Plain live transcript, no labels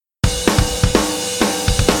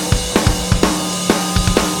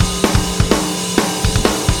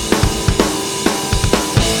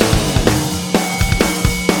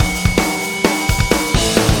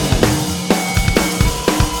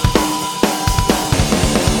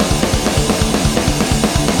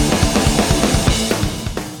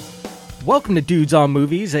Welcome to Dudes on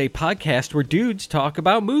Movies, a podcast where dudes talk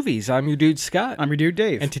about movies. I'm your dude, Scott. I'm your dude,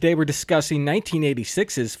 Dave. And today we're discussing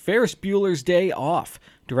 1986's Ferris Bueller's Day Off,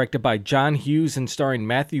 directed by John Hughes and starring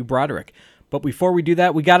Matthew Broderick. But before we do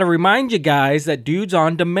that, we got to remind you guys that Dudes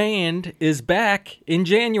on Demand is back in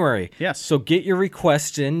January. Yes. So get your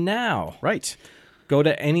requests in now. Right. Go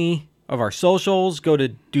to any of our socials, go to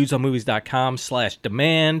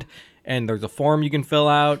dudesonmovies.com/demand, and there's a form you can fill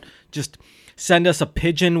out. Just send us a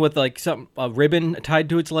pigeon with like a ribbon tied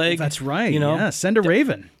to its leg. That's right. You know? Yeah, send a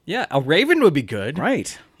raven. Yeah, a raven would be good.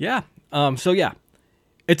 Right. Yeah. So yeah,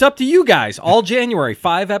 it's up to you guys. All January,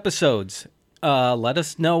 5 episodes. Let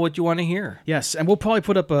us know what you want to hear. Yes, and we'll probably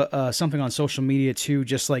put up something on social media too,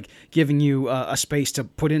 just like giving you a space to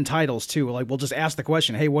put in titles too. Like we'll just ask the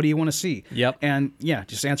question, hey, what do you want to see? Yep. And yeah,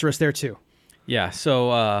 just answer us there too. Yeah.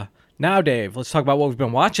 So now, Dave, let's talk about what we've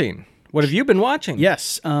been watching. What have you been watching?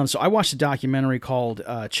 Yes. So I watched a documentary called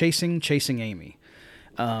Chasing Amy.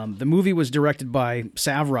 The movie was directed by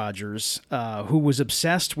Sav Rogers, who was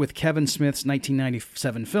obsessed with Kevin Smith's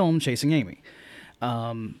 1997 film, Chasing Amy.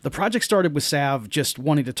 The project started with Sav just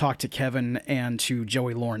wanting to talk to Kevin and to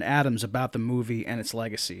Joey Lauren Adams about the movie and its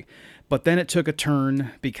legacy. But then it took a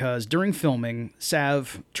turn because during filming,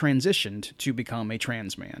 Sav transitioned to become a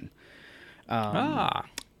trans man.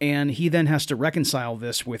 And he then has to reconcile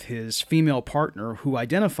this with his female partner who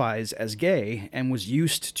identifies as gay and was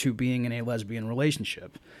used to being in a lesbian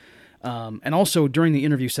relationship. And also during the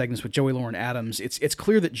interview segments with Joey Lauren Adams, it's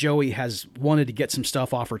clear that Joey has wanted to get some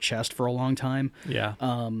stuff off her chest for a long time. Yeah.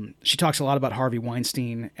 She talks a lot about Harvey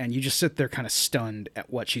Weinstein, and you just sit there kind of stunned at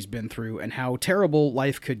what she's been through and how terrible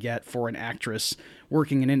life could get for an actress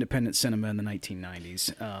working in independent cinema in the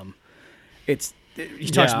 1990s. He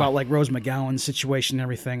talks about like Rose McGowan's situation and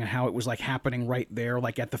everything and how it was like happening right there,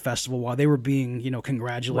 like at the festival while they were being,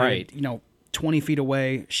 congratulated, Right. 20 feet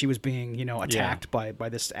away, she was being, attacked by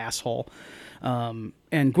this asshole. And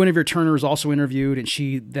Guinevere Turner is also interviewed, and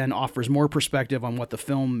she then offers more perspective on what the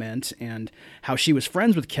film meant and how she was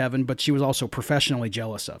friends with Kevin, but she was also professionally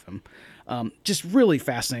jealous of him. Just really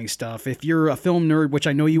fascinating stuff. If you're a film nerd, which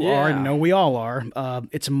I know you are, and know we all are,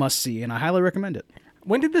 it's a must-see, and I highly recommend it.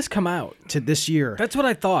 When did this come out? To this year. That's what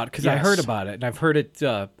I thought, because I heard about it, and I've heard it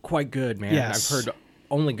quite good, man. Yes. I've heard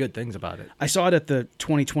only good things about it. I saw it at the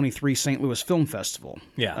 2023 St. Louis Film Festival.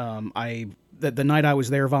 Yeah. The night I was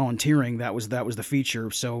there volunteering, that was the feature.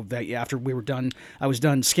 So that after we were done, I was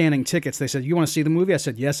done scanning tickets. They said, "You want to see the movie?" I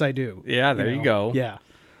said, "Yes, I do." Yeah, there you go. Yeah.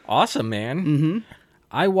 Awesome, man. Mm-hmm.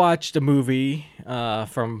 I watched a movie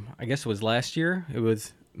from, I guess it was last year. It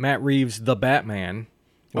was Matt Reeves' The Batman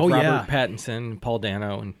with Robert Pattinson, Paul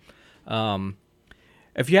Dano, and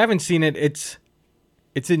if you haven't seen it, it's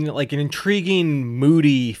in like an intriguing,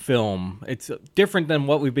 moody film. It's different than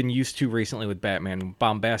what we've been used to recently with Batman,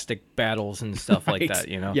 bombastic battles and stuff like that.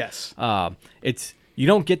 Yes. You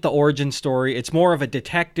don't get the origin story. It's more of a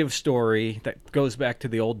detective story that goes back to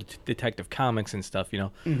the old detective comics and stuff.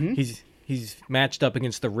 Mm-hmm. He's matched up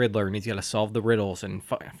against the Riddler, and he's got to solve the riddles and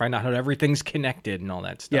find out how everything's connected and all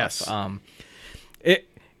that stuff. Yes.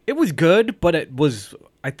 It was good, but it was,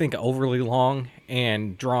 I think, overly long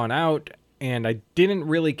and drawn out, and I didn't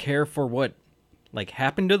really care for what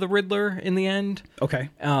happened to the Riddler in the end. Okay.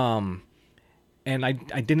 And I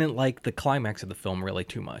didn't like the climax of the film really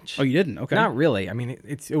too much. Oh, you didn't? Okay. Not really. I mean,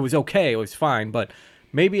 it was okay. It was fine, but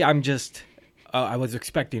maybe I'm just I was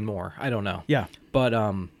expecting more. I don't know. Yeah. But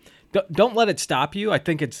don't let it stop you. I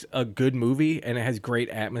think it's a good movie, and it has great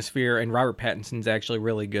atmosphere, and Robert Pattinson's actually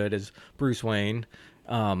really good as Bruce Wayne.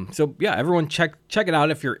 So yeah, everyone check it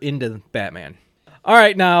out if you're into Batman. All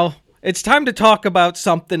right, now it's time to talk about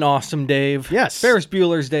something awesome, Dave. Yes. Ferris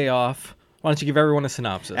Bueller's Day Off. Why don't you give everyone a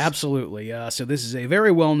synopsis? Absolutely. So this is a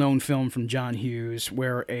very well-known film from John Hughes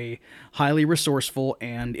where a highly resourceful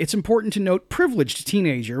and, it's important to note, privileged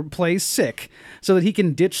teenager plays sick so that he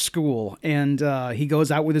can ditch school. And he goes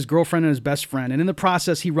out with his girlfriend and his best friend. And in the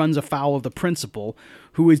process, he runs afoul of the principal,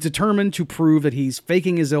 who is determined to prove that he's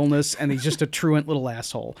faking his illness and he's just a truant little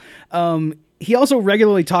asshole. He also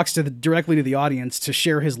regularly talks directly to the audience to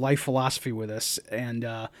share his life philosophy with us. And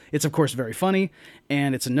it's, of course, very funny.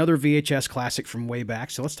 And it's another VHS classic from way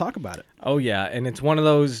back. So let's talk about it. Oh, yeah. And it's one of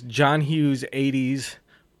those John Hughes 80s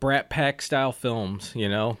Brat Pack style films,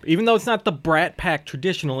 Even though it's not the Brat Pack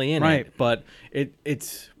traditionally in it. But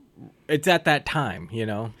it's at that time,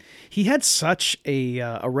 He had such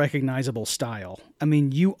a recognizable style. I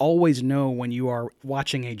mean, you always know when you are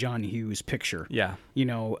watching a John Hughes picture. Yeah.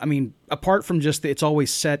 Apart from just it's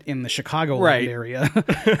always set in the Chicagoland area.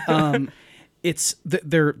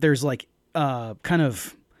 There's like kind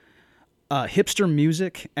of hipster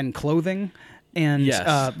music and clothing and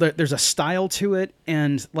Yes. There's a style to it,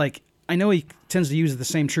 and like I know he tends to use the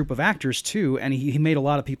same troupe of actors too, and he made a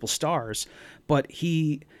lot of people stars, but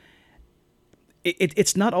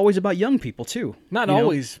it's not always about young people too. Not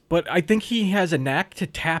always, but I think he has a knack to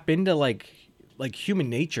tap into like human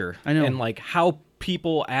nature. I know. And like how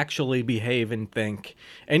people actually behave and think.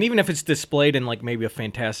 And even if it's displayed in like maybe a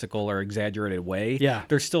fantastical or exaggerated way, Yeah.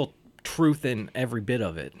 there's still truth in every bit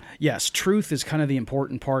of it. Yes, truth is kind of the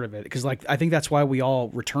important part of it, because like I think that's why we all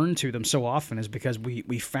return to them so often, is because we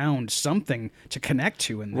found something to connect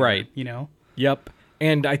to in there, Right. you know? Yep.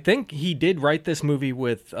 And I think he did write this movie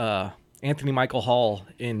with Anthony Michael Hall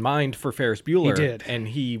in mind for Ferris Bueller. He did. And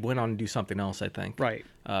he went on to do something else, I think. Right.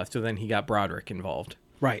 So then he got Broderick involved.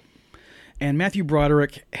 Right. And Matthew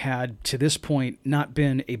Broderick had, to this point, not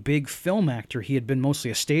been a big film actor. He had been mostly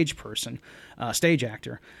a stage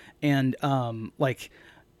actor. And like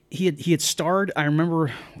he had starred. I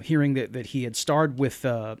remember hearing that he had starred with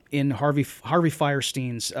in Harvey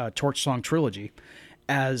Firestein's Torch Song trilogy,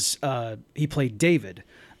 as he played David.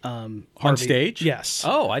 On Harvey, stage? Yes.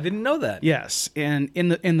 Oh, I didn't know that. Yes, and in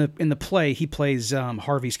the play, he plays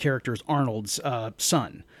Harvey's character as Arnold's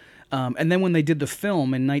son. And then when they did the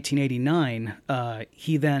film in 1989,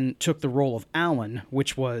 he then took the role of Alan,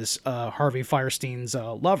 which was Harvey Firestein's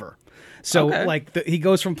lover. So like he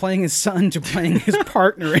goes from playing his son to playing his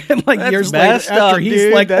partner, and like years later, after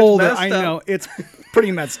he's like older, I know it's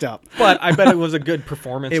pretty messed up. But I bet it was a good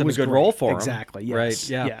performance. It was a good role for him. Exactly. Yes. Right.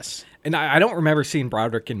 Yeah. Yes. And I don't remember seeing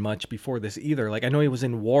Broderick in much before this either. Like I know he was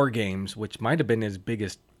in War Games, which might have been his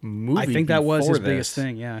biggest movie. I think that was his before biggest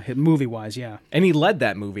thing. Yeah, movie wise. Yeah. And he led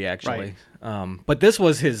that movie actually. Right. But this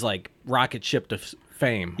was his like rocket ship to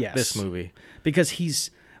fame. Yes. This movie, because he's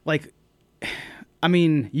like, I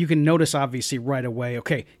mean, you can notice obviously right away.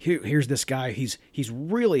 Okay, here's this guy. He's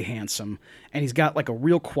really handsome, and he's got like a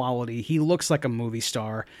real quality. He looks like a movie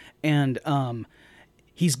star, and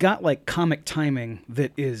he's got like comic timing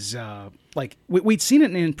that is like we'd seen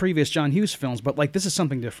it in previous John Hughes films, but like this is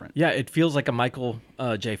something different. yeah, it feels like a Michael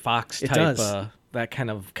J. Fox type. It does. That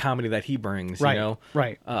kind of comedy that he brings. Right. You know.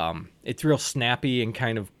 Right. It's real snappy and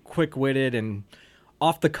kind of quick-witted and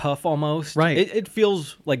off the cuff almost. Right. It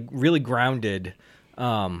feels like really grounded.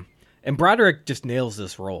 And Broderick just nails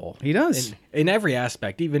this role. He does. In every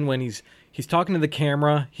aspect. Even when he's talking to the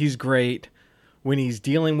camera, he's great. When he's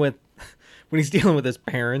dealing with his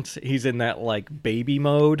parents, he's in that like baby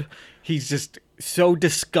mode. He's just so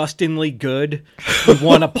disgustingly good. You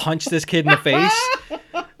want to punch this kid in the face.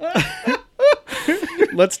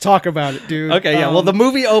 Let's talk about it, dude. Okay, yeah. Well, the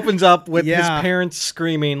movie opens up with his Yeah. parents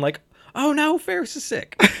screaming like, "Oh no, Ferris is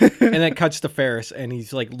sick," and then it cuts to Ferris, and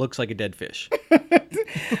he's like looks like a dead fish.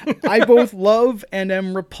 I both love and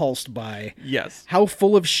am repulsed by Yes. how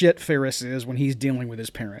full of shit Ferris is when he's dealing with his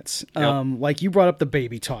parents. Yep. Like you brought up the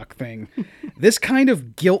baby talk thing. This kind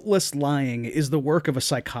of guiltless lying is the work of a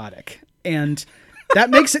psychotic, and that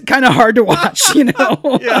makes it kind of hard to watch, you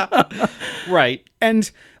know? Yeah. Right. And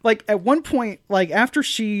like at one point, like after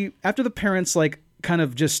the parents like kind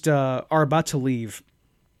of just are about to leave,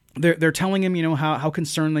 they're telling him, you know, how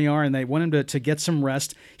concerned they are, and they want him to get some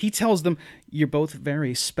rest. He tells them, "You're both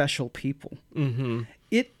very special people." Mm-hmm.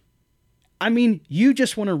 I mean, you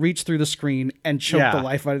just want to reach through the screen and choke the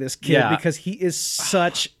life out of this kid because he is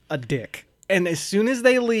such a dick. And as soon as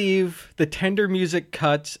they leave, the tender music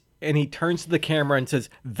cuts, and he turns to the camera and says,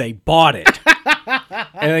 "They bought it."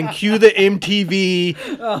 And then cue the MTV.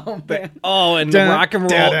 Oh man! And the rock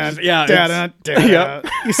and roll. Yep.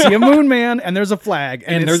 You see a moon man, and there's a flag,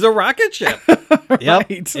 And there's a rocket ship. Yep.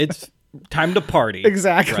 Right. It's time to party.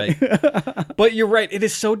 Exactly. Right. But you're right. It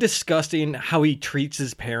is so disgusting how he treats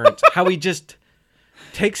his parents. How he just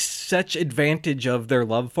takes such advantage of their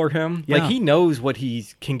love for him. Yeah. Like he knows what he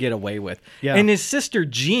can get away with. Yeah. And his sister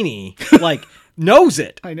Jeannie, like, knows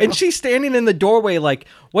it. I know. And she's standing in the doorway like,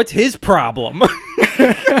 what's his problem?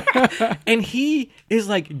 And he is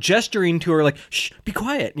like gesturing to her like, shh, be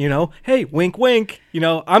quiet, you know? Hey, wink, wink. You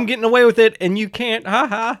know, I'm getting away with it and you can't. Ha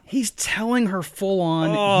ha. He's telling her full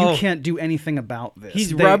on, you can't do anything about this.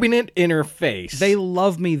 He's rubbing it in her face. They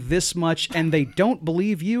love me this much, and they don't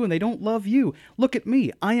believe you, and they don't love you. Look at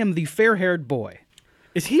me. I am the fair-haired boy.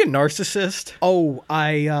 Is he a narcissist? Oh,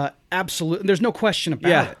 I absolutely. There's no question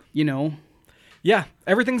about it. You know. Yeah,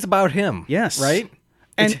 everything's about him. Yes. Right?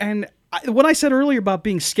 And what I said earlier about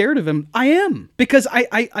being scared of him, I am, because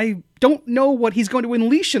I don't know what he's going to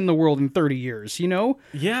unleash in the world in 30 years, you know?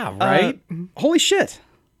 Yeah, right? Holy shit.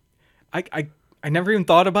 I I never even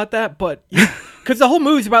thought about that, but because the whole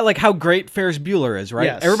movie's about like how great Ferris Bueller is, right?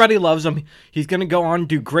 Yes. Everybody loves him. He's going to go on and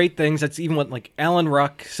do great things. That's even what like Alan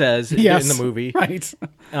Ruck says in the movie, right?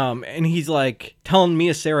 And he's like telling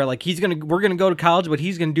Mia Sarah like we're gonna go to college, but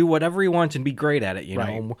he's gonna do whatever he wants and be great at it. You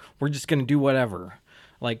know, we're just gonna do whatever.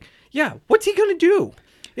 Like, yeah, what's he gonna do?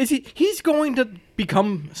 He's going to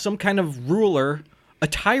become some kind of ruler, a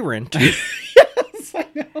tyrant. I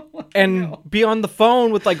know. And be on the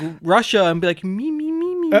phone with like Russia and be like me.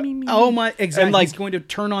 Oh my! Exactly. And, like, he's going to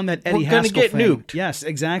turn on that Eddie we're gonna Haskell get thing. nuked. Yes,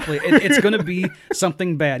 exactly. It's going to be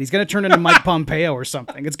something bad. He's going to turn into Mike Pompeo or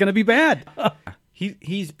something. It's going to be bad.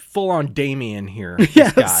 He's full on Damien here.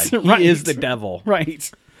 Yes, this guy. right. He is the devil. Right.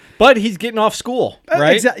 But he's getting off school,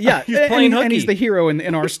 right? Yeah, he's playing hooky. And he's the hero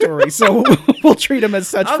in our story, so we'll treat him as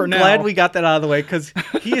such for now. I'm glad we got that out of the way because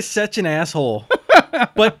he is such an asshole.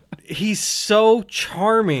 But he's so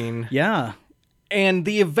charming. Yeah. And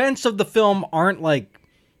the events of the film aren't like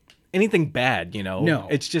anything bad, you know? No.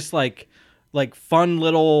 It's just like fun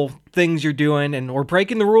little things you're doing, and we're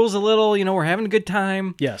breaking the rules a little, you know, we're having a good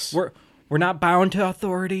time. Yes. We're not bound to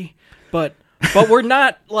authority, but we're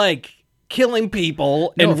not like killing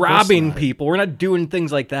people and robbing people. We're not doing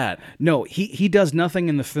things like that. No, he does nothing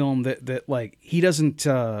in the film that like he doesn't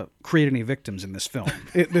create any victims in this film.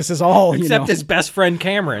 This is all except his best friend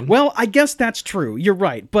Cameron. Well, I guess that's true. You're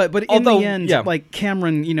right, but in the end, like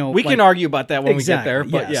Cameron, we can argue about that when we get there.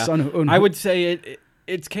 But yes, I would say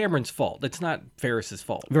it's Cameron's fault. It's not Ferris's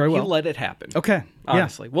fault. Very well. He let it happen. Okay.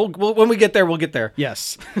 Honestly. We'll when we get there, we'll get there.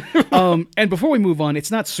 Yes. And before we move on,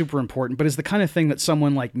 it's not super important, but it's the kind of thing that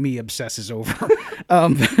someone like me obsesses over.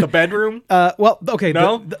 The bedroom? Well, okay.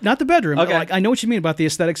 No? Not the bedroom. Okay. Like, I know what you mean about the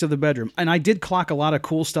aesthetics of the bedroom. And I did clock a lot of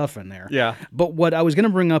cool stuff in there. Yeah. But what I was going to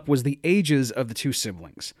bring up was the ages of the two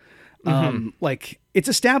siblings. Like, it's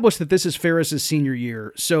established that this is Ferris's senior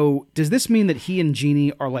year. So does this mean that he and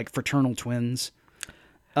Jeannie are like fraternal twins?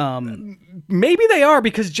 Maybe they are,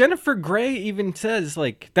 because Jennifer Grey even says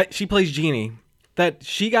like that she plays Jeannie, that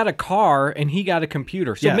she got a car and he got a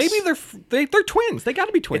computer. So maybe they're twins. They got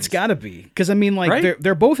to be twins. It's got to be, because I mean, like right?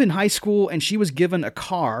 they're both in high school, and she was given a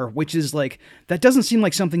car, which is like that doesn't seem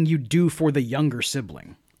like something you do for the younger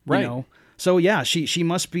sibling, right? You know? So yeah, she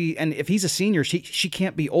must be, and if he's a senior, she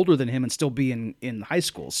can't be older than him and still be in high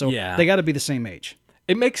school. So they got to be the same age.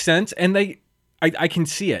 It makes sense, and I can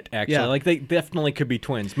see it, actually. Yeah. Like, they definitely could be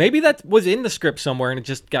twins. Maybe that was in the script somewhere and it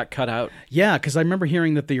just got cut out. Yeah, because I remember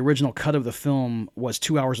hearing that the original cut of the film was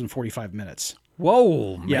 2 hours and 45 minutes.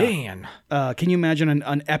 Whoa, man. Can you imagine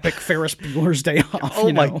an epic Ferris Bueller's Day Off?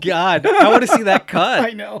 Oh, my God. I want to see that cut.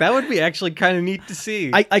 I know. That would be actually kind of neat to see.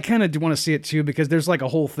 I kind of do want to see it, too, because there's like a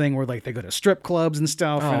whole thing where like they go to strip clubs and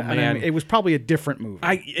stuff. Oh, man. I mean, it was probably a different movie.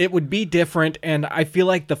 It would be different, and I feel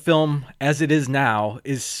like the film, as it is now,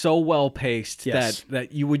 is so well-paced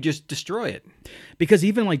that you would just destroy it. Because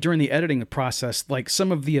even like during the editing process, like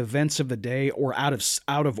some of the events of the day are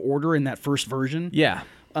out of order in that first version. Yeah.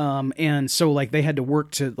 And so like they had to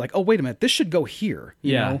work to like, oh, wait a minute, this should go here.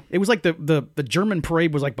 You know? It was like the German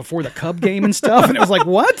parade was like before the Cub game and stuff. And it was like,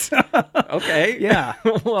 what? Okay. Yeah.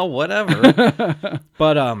 Well, whatever.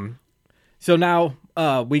 But, so now,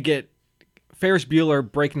 we get Ferris Bueller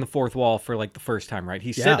breaking the fourth wall for like the first time, right?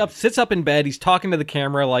 He sits up in bed. He's talking to the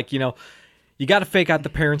camera like, you know, you got to fake out the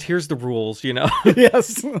parents. Here's the rules, you know?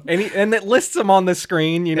 Yes. And it lists them on the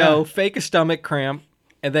screen, you know, fake a stomach cramp.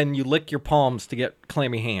 And then you lick your palms to get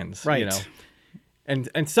clammy hands, right? You know,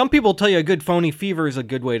 and some people tell you a good phony fever is a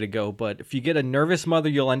good way to go, but if you get a nervous mother,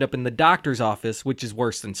 you'll end up in the doctor's office, which is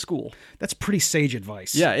worse than school. That's pretty sage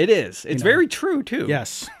advice. Yeah, it is. It's very true too.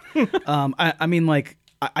 Yes. I mean, like,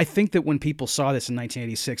 I think that when people saw this in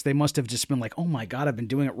 1986, they must have just been like, oh my God, I've been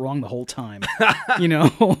doing it wrong the whole time. You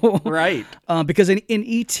know? Right. Because in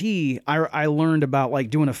E.T., I learned about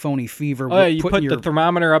like doing a phony fever. Oh, you put the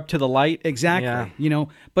thermometer up to the light? Exactly. Yeah. You know,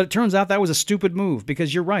 but it turns out that was a stupid move,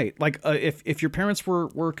 because you're right. Like, if your parents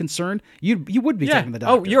were concerned, you would be taking the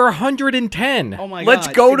doctor. Oh, you're 110. Oh my God. Let's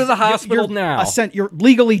go to the hospital now. You're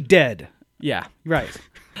legally dead. Yeah. Right.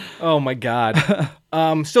 Oh my God.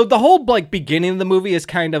 So the whole like beginning of the movie is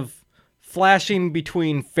kind of flashing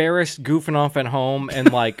between Ferris goofing off at home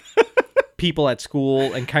and like people at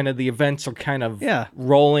school, and kind of the events are kind of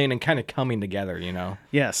rolling and kind of coming together, you know?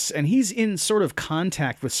 Yes, and he's in sort of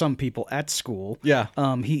contact with some people at school. Yeah.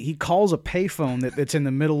 He calls a payphone that's in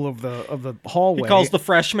the middle of the hallway. He calls the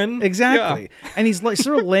freshman. Exactly. Yeah. And he's like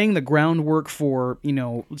sort of laying the groundwork for, you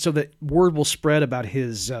know, so that word will spread about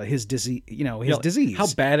his disease, you know, his disease. How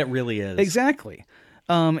bad it really is. Exactly.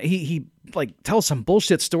 He like tells some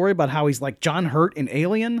bullshit story about how he's like John Hurt in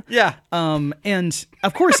Alien. Yeah. And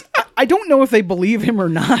of course, I don't know if they believe him or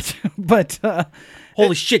not, but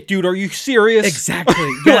holy shit, dude, are you serious?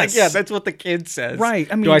 Exactly. Yes. Like, yeah, that's what the kid says.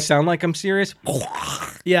 Right. I mean, do I sound like I'm serious?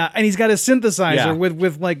 Yeah, and he's got a synthesizer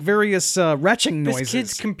with like various retching noises. This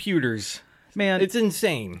kid's computers, man, it's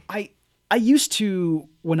insane. I used to,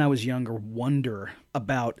 when I was younger, wonder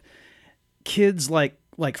about kids like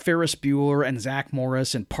Ferris Bueller and Zach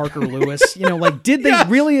Morris and Parker Lewis. Like, did they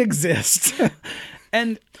really exist?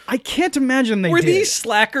 And I can't imagine they did. Were these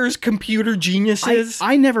slackers computer geniuses?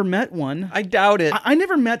 I never met one. I doubt it. I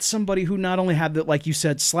never met somebody who not only had the, like you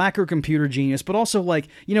said, slacker computer genius, but also like,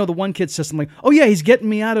 the one kid says something like, oh yeah, he's getting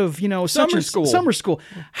me out of, summer school.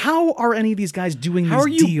 How are any of these guys doing How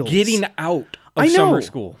these deals? How are you getting out of summer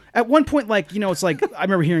school? At one point, like, it's like, I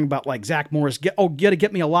remember hearing about like Zach Morris,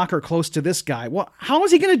 get me a locker close to this guy. Well, how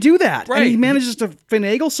is he going to do that? Right. And he manages to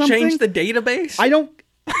finagle something? Change the database? I don't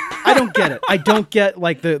get it. I don't get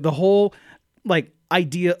like the whole like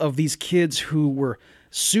idea of these kids who were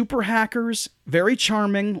super hackers, very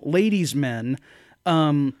charming ladies' men,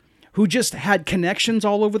 who just had connections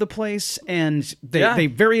all over the place, and they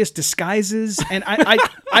various disguises. And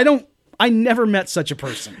I never met such a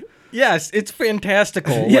person. Yes, it's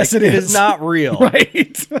fantastical. Yes, like, it is. It is not real.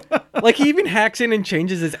 Right. Like, he even hacks in and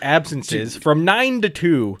changes his absences from 9 to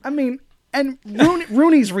 2. I mean, and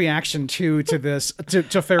Rooney's reaction to this,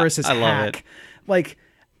 to Ferris's hack. love it. Like,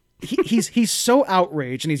 he's so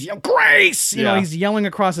outraged, and he's yelling, Grace! He's yelling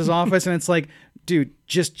across his office, and it's like, dude,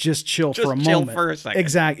 just chill for a moment. Chill for a second.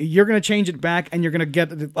 Exactly. You're going to change it back, and you're going to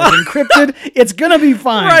get it like, encrypted. It's going to be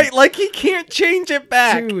fine. Right, like he can't change it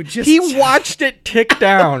back. Dude, he watched it tick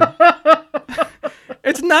down.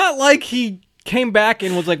 It's not like he came back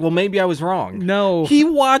and was like, well, maybe I was wrong. No. He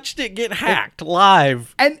watched it get hacked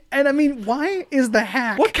live. And I mean, why is the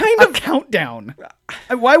hack what kind of countdown?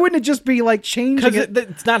 Why wouldn't it just be like changing it? Because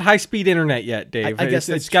it's not high-speed internet yet, Dave. I guess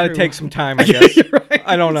it's got to true. take some time, I guess. Right.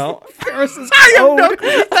 I don't know. Ferris's code. I have no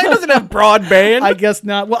clue. That doesn't have broadband. I guess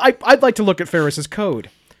not. Well, I'd like to look at Ferris's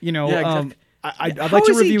code. Exactly. I'd like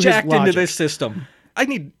to review his logic. How is he jacked into this system?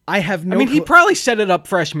 I have no. I mean, he probably set it up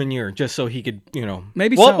freshman year just so he could,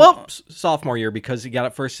 maybe. Well, sophomore year because he got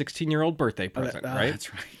it for his 16-year-old birthday present, right?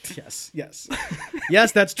 That's right. Yes,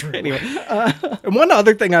 yes, that's true. Anyway, and one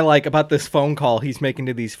other thing I like about this phone call he's making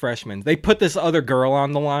to these freshmen, they put this other girl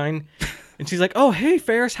on the line, and she's like, "Oh, hey,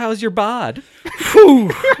 Ferris, how's your bod?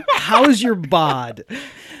 How's your bod?"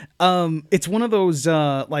 It's one of those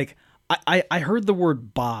like. I heard the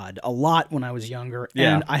word bod a lot when I was younger,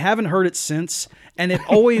 and I haven't heard it since, and it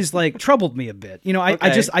always like troubled me a bit.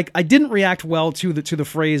 I didn't react well to the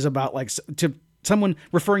phrase about like to someone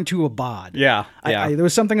referring to a bod. Yeah. There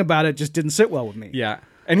was something about it just didn't sit well with me. Yeah.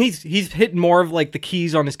 And he's hitting more of like the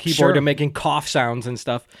keys on his keyboard and making cough sounds and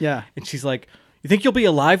stuff. Yeah. And she's like, "You think you'll be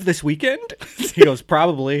alive this weekend?" He goes,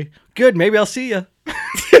 "Probably." "Good, maybe I'll see you."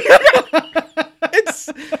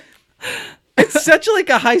 It's such like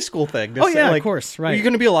a high school thing. Oh yeah, like, of course, right. Are you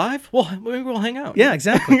going to be alive? Well, maybe we'll hang out. Yeah,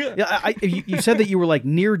 exactly. Yeah, you said that you were like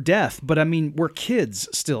near death, but I mean, we're kids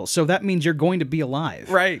still, so that means you're going to be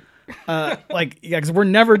alive, right? Because we're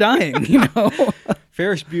never dying,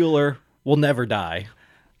 Ferris Bueller will never die.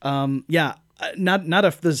 Not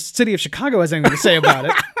if the city of Chicago has anything to say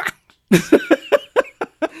about it.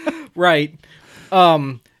 Right.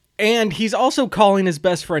 And he's also calling his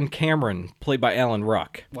best friend Cameron, played by Alan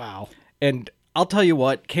Ruck. Wow. And I'll tell you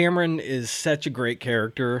what, Cameron is such a great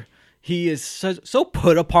character. He is so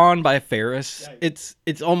put upon by Ferris.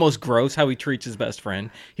 It's almost gross how he treats his best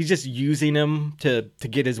friend. He's just using him to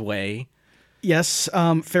get his way. Yes,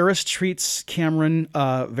 Ferris treats Cameron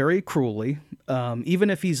very cruelly. Even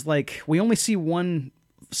if he's like, we only see one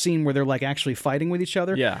scene where they're like actually fighting with each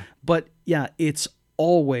other. Yeah. But yeah, it's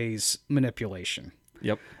always manipulation.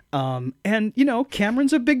 Yep. And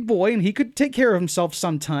Cameron's a big boy and he could take care of himself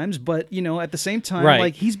sometimes, but at the same time,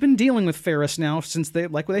 like he's been dealing with Ferris now since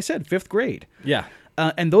like what they said, 5th grade. Yeah.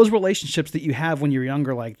 And those relationships that you have when you're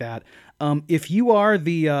younger like that, if you are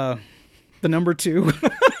the number 2,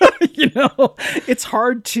 it's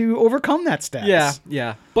hard to overcome that status.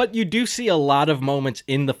 Yeah. But you do see a lot of moments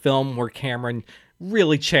in the film where Cameron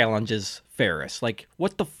really challenges Ferris. Like,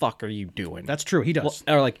 what the fuck are you doing? That's true. He does.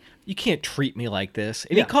 Or like, you can't treat me like this.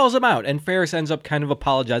 And he calls him out, and Ferris ends up kind of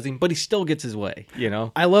apologizing, but he still gets his way,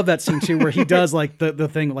 I love that scene too, where he does like the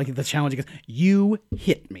thing, like the challenge. He goes, "You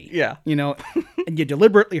hit me." Yeah. And you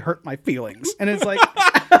deliberately hurt my feelings. And it's like,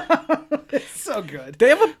 it's so good. They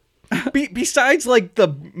have besides like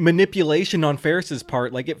the manipulation on Ferris's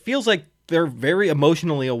part, like it feels like they're very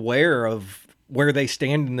emotionally aware of where they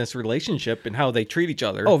stand in this relationship and how they treat each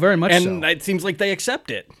other. Oh, very much so. And it seems like they accept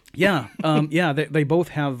it. Yeah. They both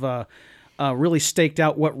have really staked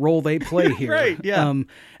out what role they play here. Right, yeah.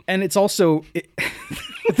 And it's also,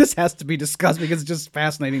 this has to be discussed because it's just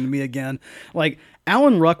fascinating to me again. Like,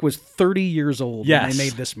 Alan Ruck was 30 years old when they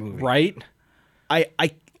made this movie. Right?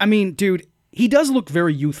 I mean, dude, he does look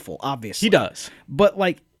very youthful, obviously. He does. But,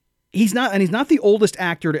 like, he's not the oldest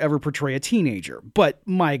actor to ever portray a teenager. But,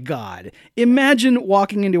 my God, imagine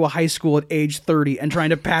walking into a high school at age 30 and trying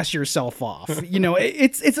to pass yourself off. You know,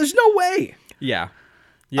 it's there's no way. Yeah.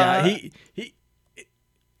 Yeah,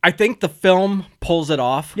 I think the film pulls it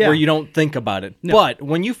off where you don't think about it. No. But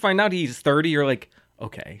when you find out he's 30, you're like,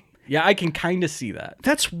 okay. Yeah, I can kind of see that.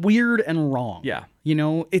 That's weird and wrong. Yeah. You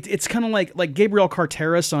know, it's kind of like Gabrielle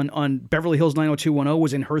Carteris on Beverly Hills 90210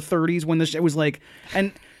 was in her 30s when this, it was like,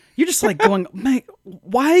 and you're just like going, man,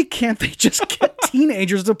 why can't they just get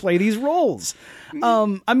teenagers to play these roles?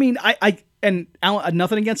 I mean, and Alan,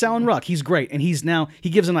 nothing against Alan Ruck. He's great. And he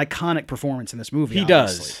gives an iconic performance in this movie. He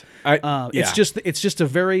obviously. Does. It's just a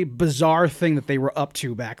very bizarre thing that they were up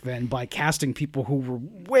to back then by casting people who were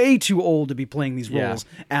way too old to be playing these roles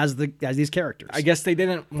as these characters. I guess they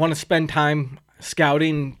didn't want to spend time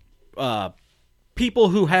scouting people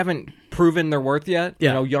who haven't proven their worth yet. Yeah.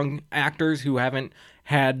 You know, young actors who haven't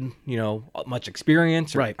had, you know, much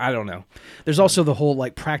experience. Right. I don't know. There's also the whole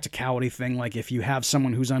like practicality thing. Like if you have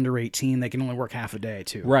someone who's under 18, they can only work half a day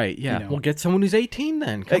too. Right. Yeah. You know? Well, get someone who's 18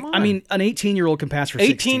 then. Come on. I mean, an 18-year-old can pass for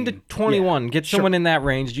 18 16. to 21. Get someone in that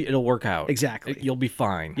range. It'll work out. Exactly. You'll be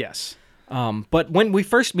fine. Yes. But when we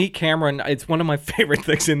first meet Cameron, it's one of my favorite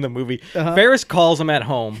things in the movie. Ferris calls him at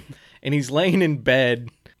home, and he's laying in bed.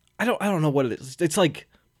 I don't know what it is. It's like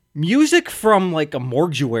music from like a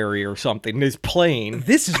mortuary or something is playing.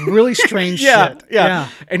 This is really strange shit. Yeah.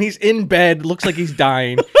 And he's in bed, looks like he's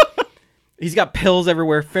dying. He's got pills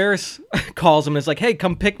everywhere. Ferris calls him and is like, hey,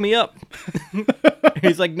 come pick me up.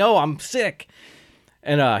 He's like, no, I'm sick.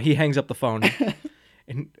 And he hangs up the phone.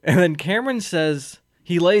 And then Cameron says,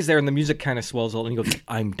 he lays there and the music kind of swells out and he goes,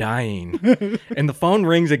 I'm dying. And the phone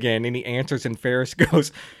rings again and he answers and Ferris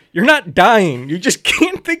goes, you're not dying. You just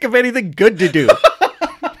can't think of anything good to do.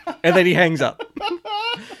 And then he hangs up.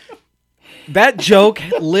 That joke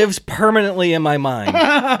lives permanently in my mind.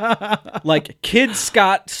 Like, Kid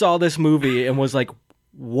Scott saw this movie and was like,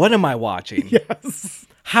 what am I watching? Yes.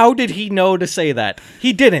 How did he know to say that?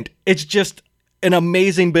 He didn't. It's just an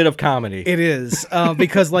amazing bit of comedy. It is.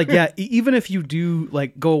 Because, like, yeah, even if you do,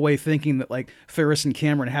 like, go away thinking that, like, Ferris and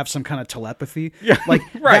Cameron have some kind of telepathy, like,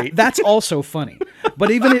 right. That's also funny. But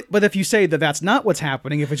but if you say that that's not what's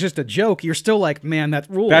happening, if it's just a joke, you're still like, man, that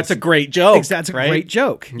rules. That's a great joke. That's a right? great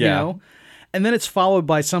joke, Yeah. you know? And then it's followed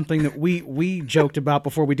by something that we joked about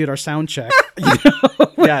before we did our sound check.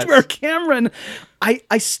 Where Cameron,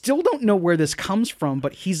 I still don't know where this comes from,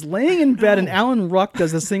 but he's laying in bed and Alan Ruck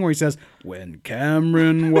does this thing where he says, when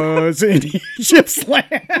Cameron was in Egypt's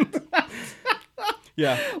land.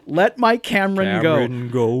 Yeah. Let my Cameron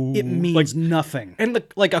go. It means nothing. And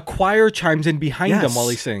a choir chimes in behind him while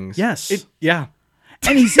he sings. Yes.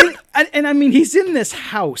 And he's in, and I mean, he's in this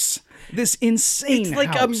house. This insane It's like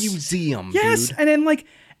house. a museum, yes, dude. and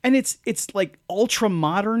then it's like ultra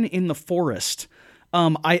modern in the forest.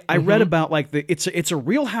 I read about like it's a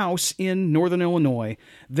real house in northern Illinois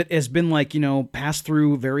that has been like, you know, passed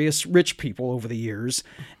through various rich people over the years,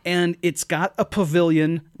 and it's got a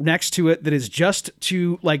pavilion next to it that is just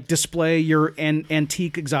to like display your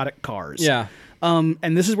antique exotic cars. Yeah.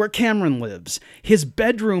 And this is where Cameron lives. His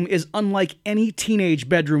bedroom is unlike any teenage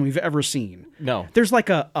bedroom we've ever seen. No. There's like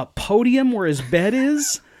a podium where his bed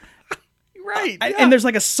is. Right. And there's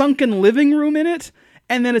like a sunken living room in it.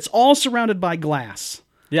 And then it's all surrounded by glass.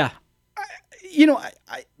 Yeah. You know,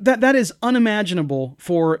 that is unimaginable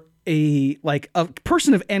for a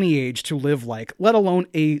person of any age to live like, let alone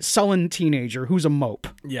a sullen teenager who's a mope.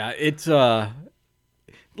 Yeah, it's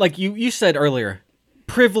like you said earlier,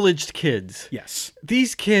 privileged kids. Yes.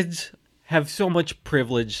 These kids have so much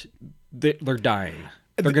privilege that they're dying.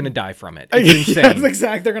 They're going to die from it. It's insane. Yes,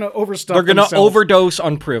 exactly. They're going to overstuff They're going to themselves. overdose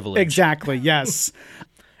on privilege. Exactly, yes.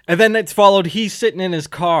 And then it's followed, he's sitting in his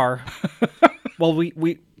car. Well,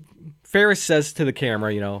 Ferris says to the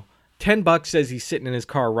camera, you know, $10 says he's sitting in his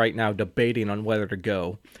car right now debating on whether to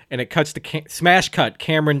go. And it cuts to smash cut.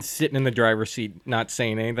 Cameron's sitting in the driver's seat, not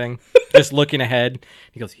saying anything, just looking ahead.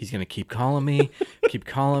 He goes, he's going to keep calling me.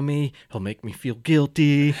 He'll make me feel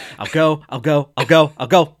guilty. I'll go.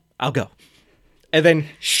 And then,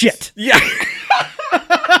 shit. Yeah.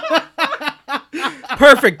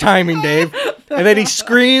 Perfect timing, Dave. And then he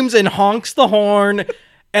screams and honks the horn.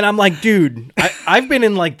 And I'm like, dude, I've been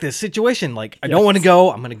in like this situation. Like, I don't want to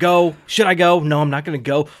go. I'm going to go. Should I go? No, I'm not going to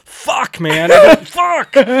go. Fuck, man.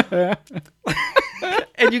 Fuck.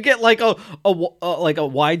 and you get like a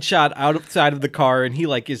wide shot outside of the car, and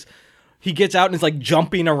he gets out and is like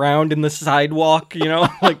jumping around in the sidewalk,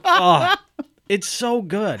 like, oh, it's so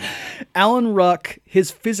good. Alan Ruck,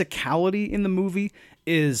 his physicality in the movie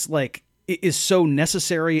is so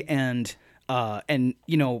necessary and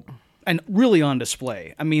really on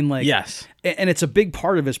display. I mean, like, yes, and it's a big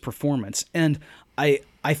part of his performance. And I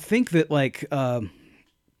think that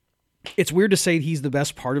it's weird to say he's the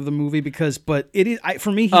best part of the movie but it is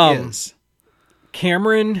for me. He is.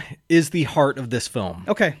 Cameron is the heart of this film.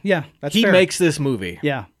 Okay, yeah, that's he fair. makes this movie.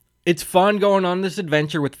 Yeah, it's fun going on this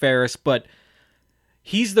adventure with Ferris, but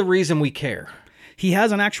he's the reason we care. He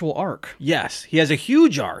has an actual arc. Yes, he has a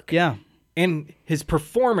huge arc. Yeah, and his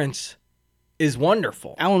performance is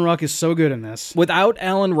wonderful. Alan Ruck is so good in this. Without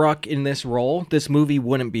Alan Ruck in this role, this movie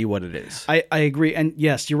wouldn't be what it is. I agree. And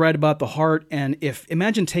yes, you're right about the heart. And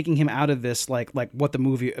imagine taking him out of this, like what the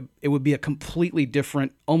movie, it would be a completely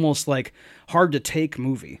different, almost like hard to take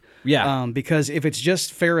movie. Yeah. Because if it's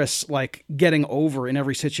just Ferris like getting over in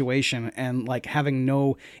every situation and like having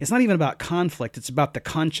it's not even about conflict. It's about the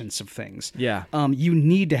conscience of things. Yeah. You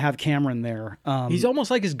need to have Cameron there. He's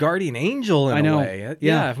almost like his guardian angel in a way.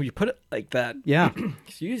 Yeah. When you put it like that. Yeah.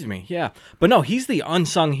 Excuse me. Yeah. But no, he's the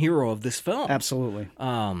unsung hero of this film. Absolutely.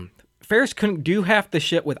 Ferris couldn't do half the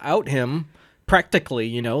shit without him. Practically,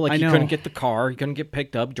 he couldn't get the car. He couldn't get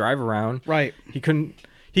picked up, drive around. Right. He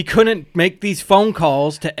couldn't make these phone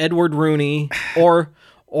calls to Edward Rooney or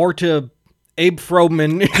to Abe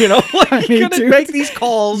Froman. He couldn't make these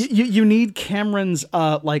calls. You need Cameron's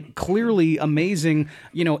clearly amazing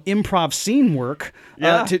improv scene work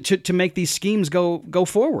to make these schemes go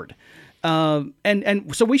forward.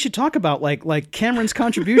 And so we should talk about like Cameron's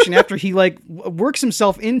contribution after he works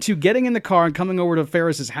himself into getting in the car and coming over to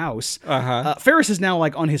Ferris's house. Ferris is now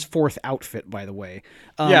on his fourth outfit, by the way.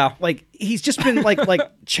 He's just been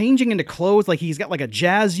changing into clothes. Like he's got a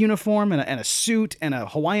jazz uniform and a suit and a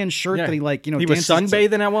Hawaiian shirt that he he was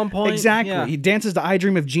sunbathing at one point. Exactly. Yeah. He dances to I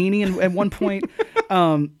Dream of Jeannie at one point.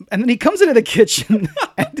 And then he comes into the kitchen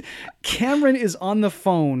and Cameron is on the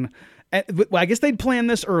phone. I guess they'd planned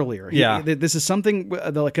this earlier. This is something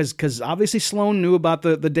because obviously Sloane knew about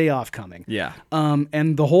the day off coming. Yeah.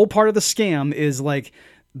 And the whole part of the scam is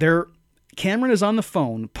Cameron is on the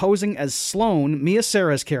phone posing as Sloane, Mia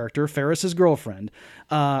Sara's character, Ferris's girlfriend,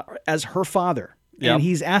 as her father. Yep. And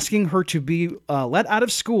he's asking her to be let out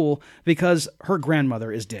of school because her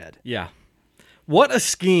grandmother is dead. Yeah. What a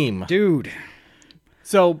scheme. Dude.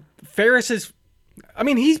 So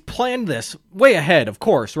he's planned this way ahead, of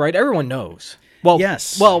course, right? Everyone knows. Well,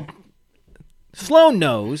 yes. Well, Sloane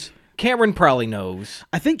knows. Cameron probably knows.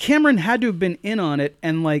 I think Cameron had to have been in on it,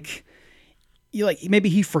 and maybe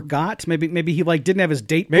he forgot. Maybe he didn't have his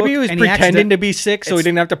date. Maybe he was pretending to be sick, so he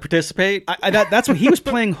didn't have to participate. That's what he was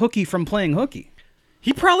playing hooky from playing hooky.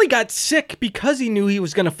 He probably got sick because he knew he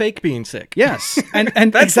was going to fake being sick. Yes. And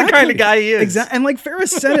that's exactly the kind of guy he is. Exactly. And Ferris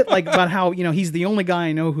said it about how, he's the only guy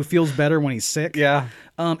I know who feels better when he's sick. Yeah.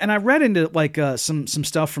 And I read into some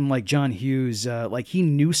stuff from John Hughes. He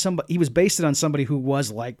knew somebody, he was based it on somebody who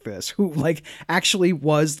was like this, who actually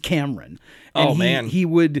was Cameron. And man. He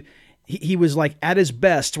was at his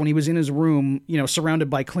best when he was in his room, surrounded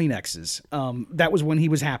by Kleenexes. That was when he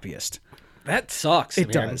was happiest. That sucks.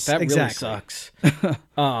 It does. That exactly. really sucks.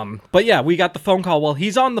 But yeah, we got the phone call. Well,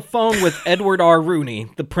 he's on the phone with Edward R. Rooney,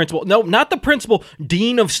 the principal. No, not the principal.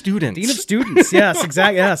 Dean of Students. Dean of Students. Yes,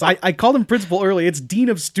 exactly. Yes, I called him principal early. It's Dean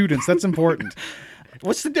of Students. That's important.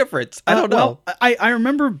 What's the difference? I don't know. I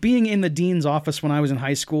remember being in the dean's office when I was in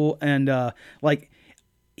high school, and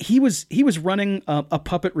he was running a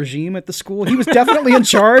puppet regime at the school. He was definitely in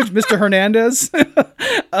charge, Mr. Hernandez.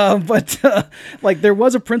 But there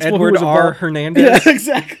was a principal Edward who was R. Hernandez. Yeah,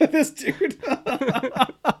 exactly. This dude.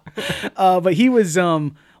 But he was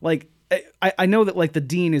I know that the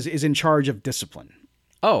dean is in charge of discipline.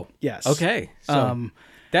 Oh, yes. Okay. So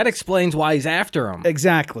that explains why he's after him.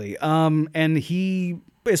 Exactly. And he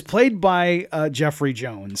is played by Jeffrey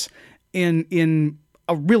Jones in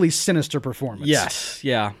a really sinister performance. Yes,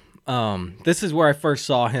 yeah. This is where I first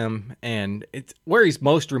saw him, and it's where he's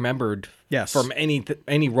most remembered. Yes. From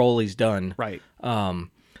any role he's done. Right.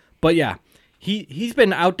 But yeah, he's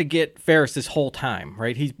been out to get Ferris this whole time,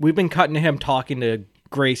 right? We've been cutting to him talking to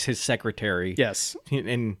Grace, his secretary. Yes.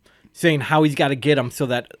 And saying how he's got to get him so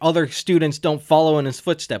that other students don't follow in his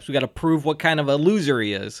footsteps. We got to prove what kind of a loser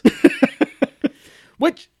he is.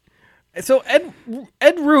 So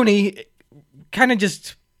Ed Rooney kind of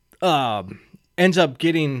just ends up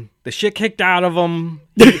getting the shit kicked out of him.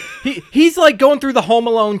 He's going through the Home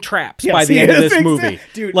Alone traps by the end of this movie.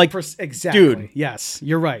 Dude, exactly. Dude. Yes,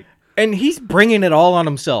 you're right. And he's bringing it all on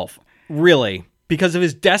himself, really, because of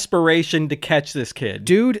his desperation to catch this kid.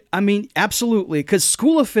 Dude, I mean, absolutely. Because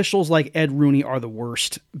school officials like Ed Rooney are the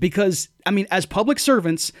worst. Because, I mean, as public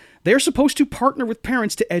servants, they're supposed to partner with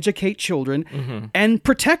parents to educate children and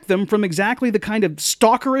protect them from exactly the kind of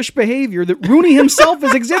stalkerish behavior that Rooney himself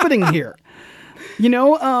is exhibiting here. You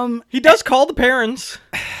know, he does call the parents.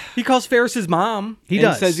 He calls Ferris his mom. He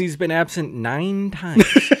does. Says he's been absent 9 times.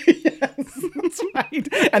 That's right.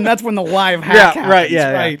 And that's when the live hack happens. Right,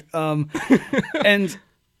 yeah, right. And,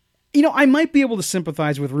 you know, I might be able to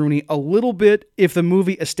sympathize with Rooney a little bit if the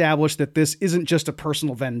movie established that this isn't just a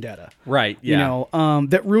personal vendetta. Right, yeah. You know,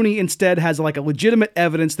 that Rooney instead has like a legitimate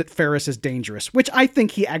evidence that Ferris is dangerous, which I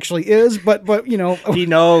think he actually is, but you know. He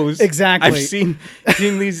knows. Exactly. I've seen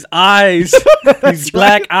these eyes, these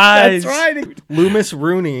black eyes. That's right. Loomis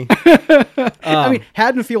Rooney. I mean,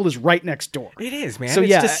 Haddonfield is right next door. It is, man. So, it's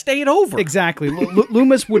yeah, just stayed over. Exactly.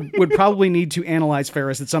 Loomis would probably need to analyze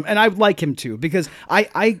Ferris at some, and I'd like him to, because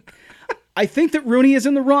I think that Rooney is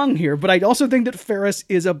in the wrong here, but I also think that Ferris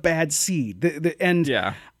is a bad seed.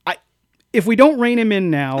 If we don't rein him in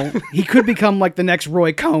now, he could become like the next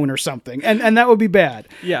Roy Cohn or something, and that would be bad.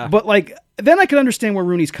 Yeah. But like, then I could understand where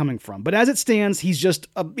Rooney's coming from. But as it stands, he just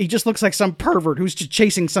looks like some pervert who's just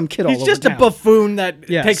chasing some kid all over town. He's just a buffoon that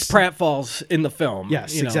takes pratfalls in the film.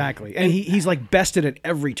 Yes, exactly. And he's like bested at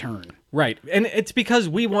every turn. Right. And it's because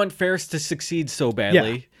we want Ferris to succeed so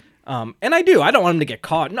badly. Yeah. And I do. I don't want him to get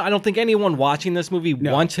caught. No, I don't think anyone watching this movie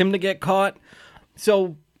wants him to get caught.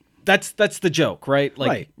 So that's the joke, right?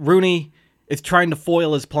 Like Rooney is trying to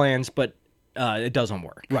foil his plans, but it doesn't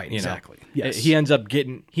work. Right, exactly. Yes. He ends up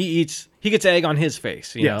he gets egg on his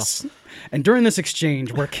face, you know? And during this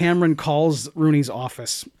exchange where Cameron calls Rooney's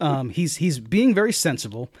office, he's being very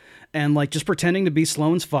sensible and like just pretending to be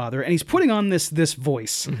Sloane's father, and he's putting on this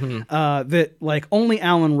voice that like only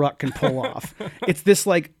Alan Ruck can pull off. It's this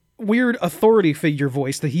like weird authority figure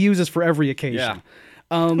voice that he uses for every occasion.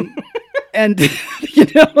 Yeah. And, you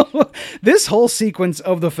know, this whole sequence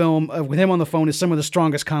of the film with him on the phone is some of the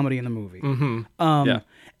strongest comedy in the movie.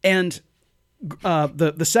 And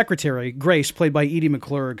the secretary, Grace, played by Edie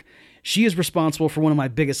McClurg, she is responsible for one of my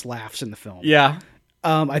biggest laughs in the film. Yeah.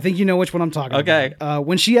 I think you know which one I'm talking about.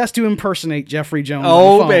 When she has to impersonate Jeffrey Jones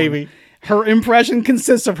on the phone, baby. Her impression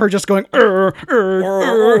consists of her just going, to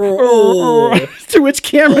which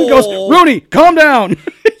Cameron goes, Rooney, calm down.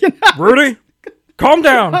 You know? Rooney, calm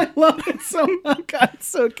down. I love it so much. God, it's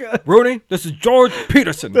so good. Rooney, this is George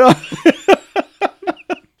Peterson.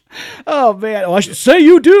 Oh, man. Well, I should say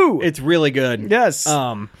you do. It's really good. Yes.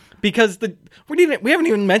 Because we haven't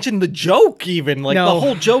even mentioned the joke even. Like, the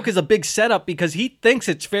whole joke is a big setup because he thinks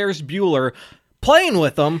it's Ferris Bueller playing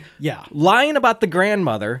with him. Yeah. Lying about the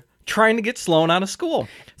grandmother, trying to get Sloane out of school.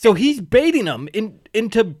 So he's baiting him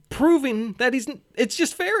into proving that it's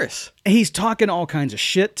just Ferris. He's talking all kinds of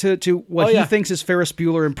shit to what he thinks is Ferris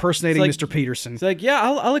Bueller impersonating Mr. Peterson. It's like, yeah,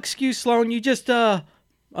 I'll excuse Sloane. You just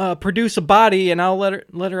produce a body and I'll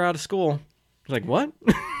let her out of school. It's like, what?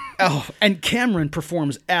 Oh, and Cameron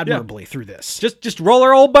performs admirably through this. Just roll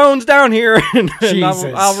her old bones down here and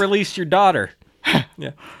I'll release your daughter.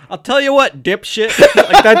 Yeah. I'll tell you what, dipshit.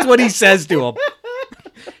 Like, that's what he says to him.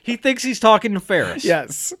 He thinks he's talking to Ferris.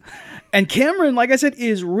 Yes. And Cameron, like I said,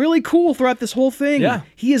 is really cool throughout this whole thing. Yeah.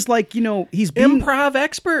 He is like, you know, he's being... Improv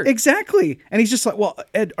expert. Exactly. And he's just like, well,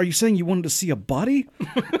 Ed, are you saying you wanted to see a body?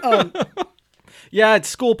 Yeah, it's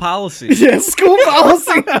school policy. Yeah, school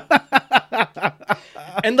policy.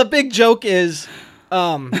 And the big joke is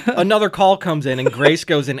another call comes in and Grace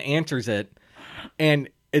goes and answers it. And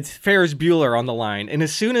it's Ferris Bueller on the line. And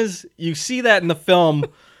as soon as you see that in the film...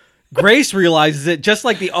 Grace realizes it, just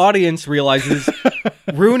like the audience realizes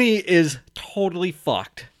Rooney is totally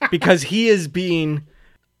fucked because he is being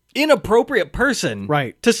inappropriate person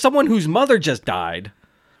to someone whose mother just died.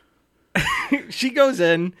 She goes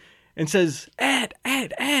in and says, Ed.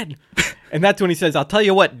 And that's when he says, I'll tell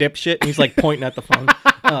you what, dipshit. And he's like pointing at the phone.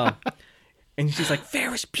 And she's like,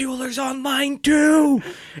 Ferris Bueller's online too.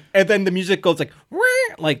 And then the music goes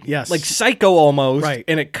like Psycho almost. Right.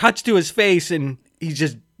 And it cuts to his face and he's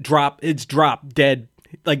just dropped dead,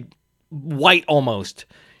 like white almost.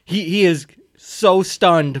 He is so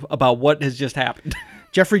stunned about what has just happened.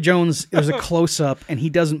 Jeffrey Jones, there's a close-up, and he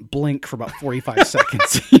doesn't blink for about 45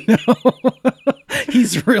 seconds. You know?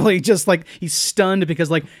 He's really just like, he's stunned because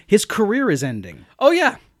like his career is ending. Oh,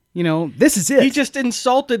 yeah. You know, this is it. He just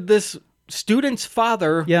insulted this student's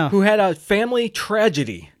father who had a family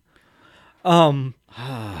tragedy. And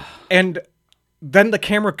then the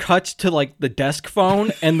camera cuts to like the desk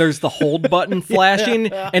phone and there's the hold button flashing.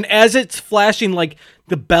 Yeah. And as it's flashing, like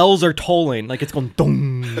the bells are tolling, like it's going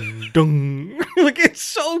dong, dong. Like it's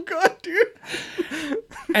so good, dude.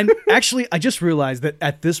 And actually, I just realized that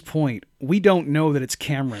at this point, we don't know that it's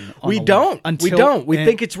Cameron. We don't. We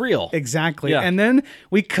think it's real. Exactly. Yeah. And then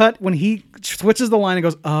we cut when he switches the line and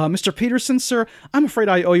goes, Mr. Peterson, sir, I'm afraid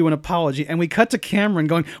I owe you an apology. And we cut to Cameron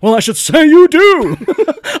going, well, I should say you do.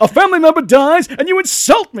 A family member dies and you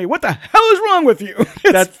insult me. What the hell is wrong with you?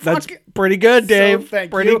 That's pretty good, Dave. So,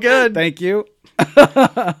 pretty good. Thank you.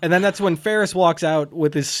 And then that's when Ferris walks out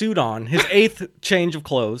with his suit on, his 8th change of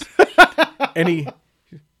clothes.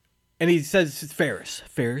 And he says Ferris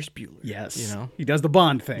Bueller. Yes. You know? He does the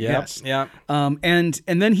Bond thing. Yep. Yes. Yeah. And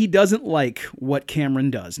then he doesn't like what Cameron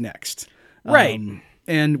does next. Right.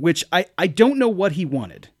 And which I don't know what he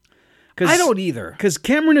wanted. I don't either. Because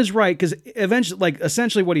Cameron is right. Because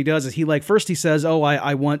essentially what he does is first he says, "Oh,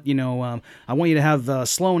 I want you to have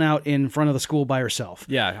Sloane out in front of the school by herself."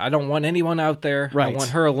 Yeah, I don't want anyone out there. Right. I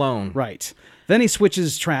want her alone. Right. Then he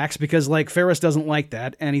switches tracks because Ferris doesn't like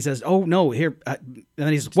that, and he says, "Oh no, here." And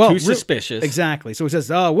then he's too suspicious. Exactly. So he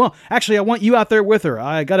says, "Oh well, actually, I want you out there with her.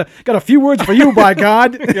 I got a few words for you, by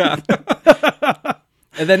God." Yeah.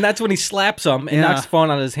 And then that's when he slaps him and knocks the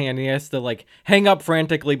phone out of his hand. And he has to hang up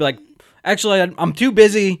frantically, be like, "Actually, I'm too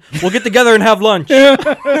busy. We'll get together and have lunch."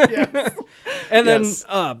 Yes. And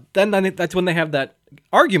then that's when they have that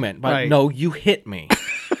argument. But no, you hit me.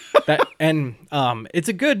 It's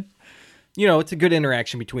a good. It's a good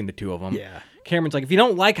interaction between the two of them. Yeah. Cameron's like, if you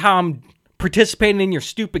don't like how I'm participating in your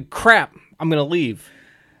stupid crap, I'm going to leave.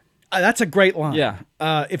 That's a great line. Yeah.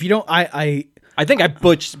 If you don't, I think I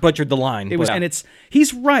butchered the line.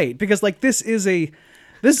 He's right because this is a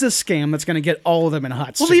scam that's going to get all of them in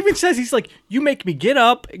hot soup. Well, he even says, he's like, you make me get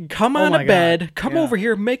up, come out of bed, come over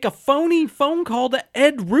here, make a phony phone call to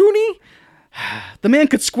Ed Rooney. The man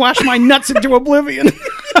could squash my nuts into oblivion.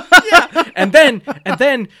 Yeah. And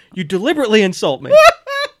then you deliberately insult me.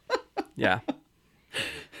 Yeah.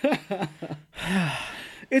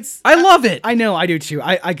 I love it. I know, I do too.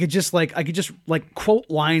 I could just quote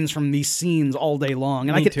lines from these scenes all day long,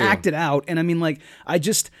 and I could act it out. And I mean,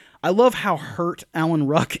 I love how hurt Alan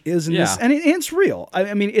Ruck is in this, and it's real.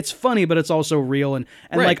 I mean, it's funny, but it's also real. And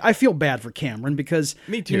I feel bad for Cameron because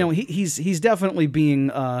me too. He's definitely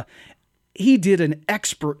being. He did an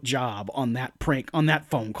expert job on that prank, on that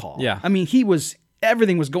phone call. Yeah. I mean,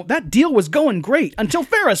 everything was going, that deal was going great until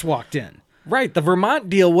Ferris walked in. Right. The Vermont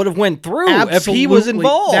deal would have went through if he was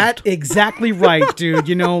involved. That's exactly right, dude.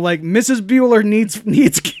 Mrs. Bueller needs,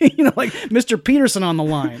 Mr. Peterson on the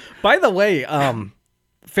line. By the way,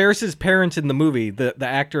 Ferris's parents in the movie, the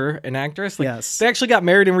actor and actress, yes, they actually got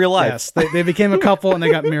married in real life. Yes, they became a couple and they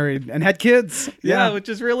got married and had kids. Yeah, which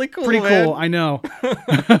is really cool. Pretty cool, I know.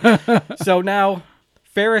 So now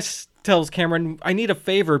Ferris tells Cameron, "I need a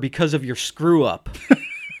favor because of your screw up."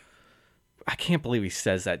 I can't believe he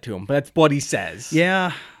says that to him, but that's what he says.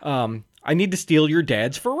 Yeah. I need to steal your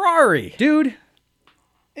dad's Ferrari, dude.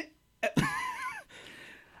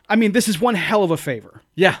 I mean, this is one hell of a favor.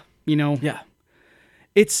 Yeah. Yeah.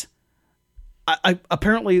 It's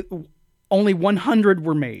apparently only 100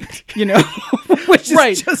 were made, which is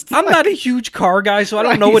right. Just I'm not a huge car guy, so I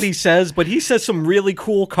don't know what he says, but he says some really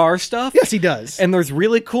cool car stuff. Yes, he does. And there's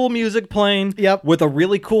really cool music playing. Yep. With a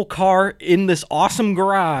really cool car in this awesome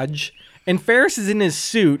garage. And Ferris is in his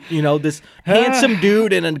suit, this handsome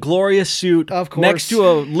dude in a glorious suit, of course, next to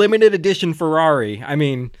a limited edition Ferrari. I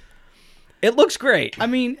mean, it looks great. I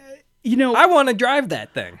mean, I want to drive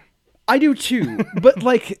that thing. I do too, but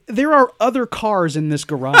there are other cars in this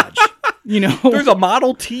garage. There's a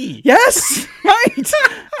Model T. Yes, right.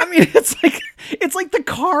 I mean, it's like the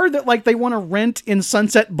car that they want to rent in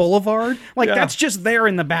Sunset Boulevard. That's just there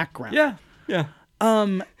in the background. Yeah, yeah.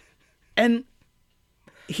 And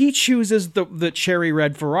he chooses the cherry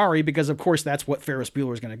red Ferrari because, of course, that's what Ferris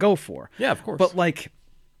Bueller is going to go for. Yeah, of course. But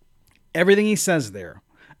everything he says there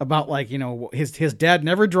about his dad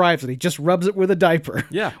never drives it, he just rubs it with a diaper.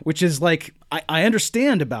 Yeah, which is I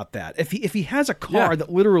understand about that. If he has a car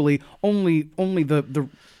that literally only the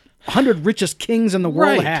 100 richest kings in the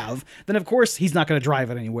world have, then of course he's not going to drive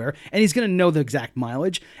it anywhere, and he's going to know the exact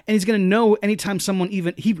mileage, and he's going to know anytime someone he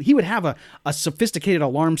would have a sophisticated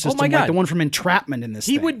alarm system like the one from Entrapment in this.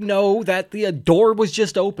 He would know that the door was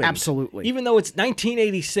just open. Absolutely, even though it's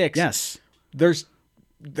 1986. Yes,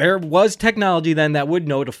 there was technology then that would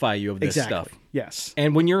notify you of this stuff. Yes.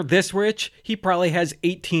 And when you're this rich, he probably has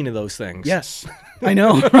 18 of those things. Yes. I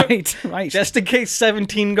know. Right. Just in case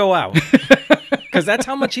 17 go out. Because that's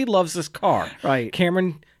how much he loves this car. Right.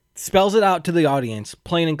 Cameron spells it out to the audience,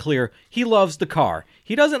 plain and clear. He loves the car.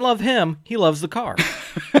 He doesn't love him. He loves the car.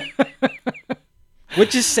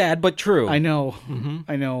 Which is sad, but true. I know.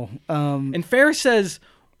 I know. And Ferris says,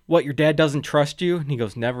 what, your dad doesn't trust you? And he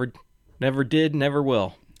goes, never did, never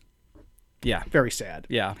will. Yeah. Very sad.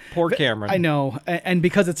 Yeah. Poor Cameron. I know. And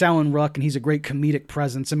because it's Alan Ruck and he's a great comedic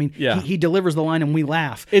presence, I mean, Yeah. he delivers the line and we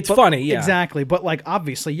laugh. It's funny, yeah. Exactly. But, like,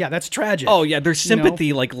 obviously, yeah, that's tragic. Oh, yeah. There's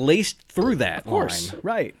sympathy, like, laced through that Of course. line.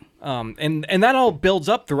 Right. And that all builds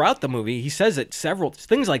up throughout the movie. He says it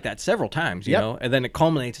things like that several times, you know, and then it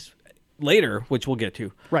culminates later, which we'll get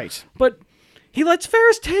to. Right. But he lets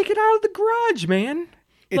Ferris take it out of the garage, man.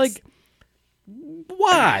 Like,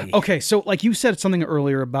 why? Okay, so like you said something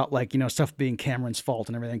earlier about like, you know, stuff being Cameron's fault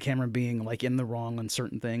and everything, Cameron being like in the wrong on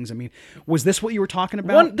certain things. I mean, was this what you were talking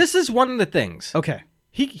about? This is one of the things. Okay.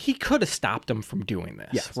 He could have stopped him from doing this,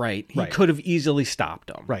 Yes. right? He Right. could have easily stopped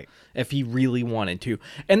him, Right. if he really wanted to.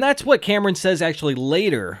 And that's what Cameron says actually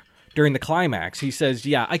later during the climax. He says,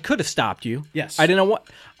 "Yeah, I could have stopped you. Yes. I didn't want.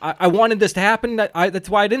 I wanted this to happen. That's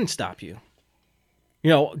why I didn't stop you. You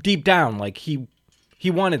know, deep down, like he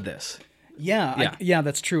wanted this." Yeah,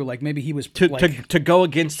 that's true. Like maybe he was To go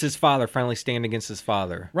against his father, finally stand against his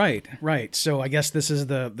father. Right. So I guess this is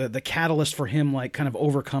the catalyst for him, like kind of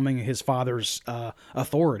overcoming his father's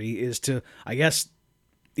authority is to, I guess,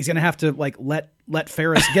 he's gonna have to like let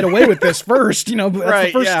Ferris get away with this first. You know, that's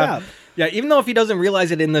the first step. Yeah, even though if he doesn't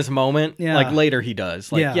realize it in this moment, like later he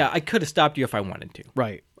does. Like, yeah, I could have stopped you if I wanted to.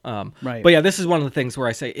 Right. Right. But yeah, this is one of the things where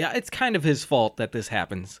I say, yeah, it's kind of his fault that this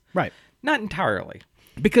happens. Right. Not entirely.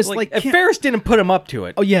 Because like if Ferris didn't put him up to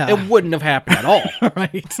it, yeah, it wouldn't have happened at all.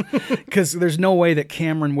 Right. Because there's no way that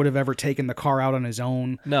Cameron would have ever taken the car out on his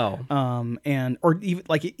own. No. Or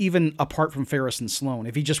even apart from Ferris and Sloane,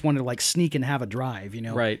 if he just wanted to like sneak and have a drive, you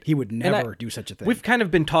know, right. he would never do such a thing. We've kind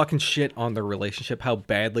of been talking shit on their relationship, how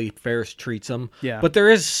badly Ferris treats him. Yeah. But there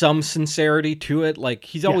is some sincerity to it. Like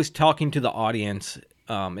he's always talking to the audience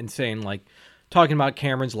and saying like, talking about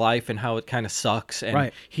Cameron's life and how it kind of sucks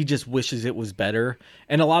and he just wishes it was better.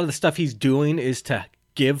 And a lot of the stuff he's doing is to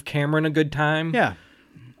give Cameron a good time. Yeah.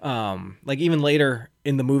 Like even later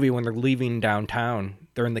in the movie when they're leaving downtown,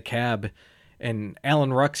 they're in the cab and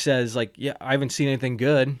Alan Ruck says like, yeah, I haven't seen anything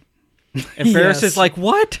good. And Ferris is like,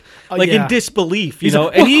 what? Like in disbelief, you know?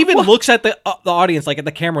 Like, and he even looks at the audience, like at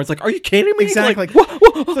the camera. It's like, are you kidding me? Exactly. Like,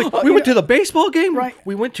 what? We went to the baseball game. Right.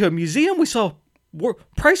 We went to a museum. We saw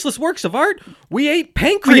priceless works of art. We ate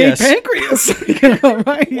pancreas. You know,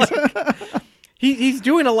 right? Like, he's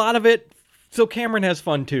doing a lot of it, so Cameron has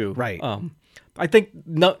fun too. Right. I think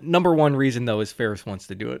number one reason though is Ferris wants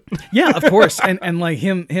to do it. Yeah, of course. And like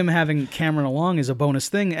him having Cameron along is a bonus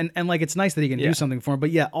thing. And like it's nice that he can do something for him.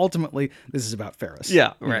 But yeah, ultimately this is about Ferris.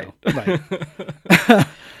 Yeah, right. Right.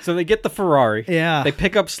 So they get the Ferrari. Yeah. They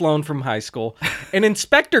pick up Sloane from high school. And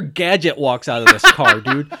Inspector Gadget walks out of this car,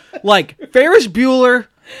 dude. Like, Ferris Bueller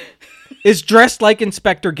is dressed like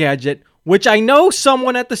Inspector Gadget, which I know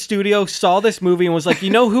someone at the studio saw this movie and was like, you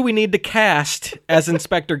know who we need to cast as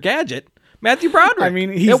Inspector Gadget? Matthew Broderick. I mean,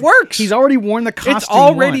 it works. He's already worn the costume. It's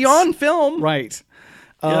already once. on film. Right.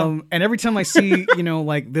 And every time I see, you know,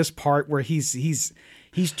 like this part where he's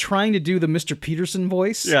trying to do the Mr. Peterson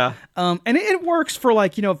voice. Yeah. And it works for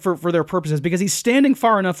like, you know, for their purposes because he's standing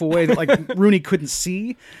far enough away that like Rooney couldn't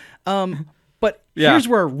see. But here's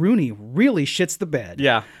where Rooney really shits the bed.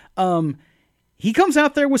 Yeah. He comes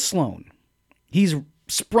out there with Sloane. He's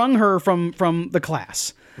sprung her from the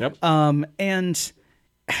class. Yep. And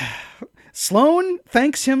Sloane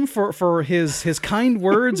thanks him for his kind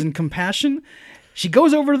words and compassion. She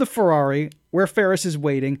goes over to the Ferrari where Ferris is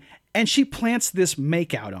waiting, and she plants this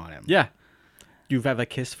makeout on him. Yeah. You've have a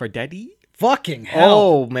kiss for daddy? Fucking hell.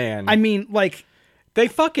 Oh, man. I mean, like... They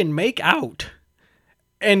fucking make out.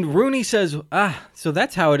 And Rooney says, so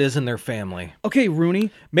that's how it is in their family. Okay,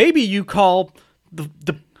 Rooney. Maybe you call the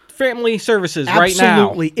family services right now.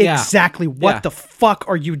 Absolutely. Exactly. What the fuck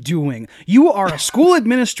are you doing? You are a school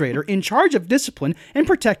administrator in charge of discipline and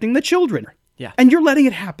protecting the children. Yeah. And you're letting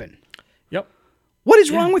it happen. Yep. What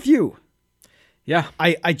is wrong with you? Yeah.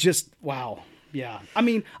 I just, wow. Yeah. I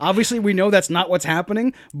mean, obviously we know that's not what's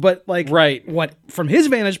happening, but like, what from his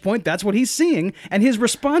vantage point, that's what he's seeing. And his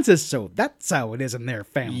response is, so that's how it is in their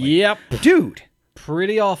family. Yep. Dude.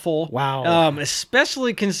 Pretty awful. Wow.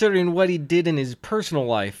 Especially considering what he did in his personal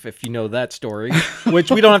life, if you know that story,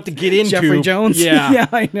 which we don't have to get into. Jeffrey Jones? Yeah. Yeah,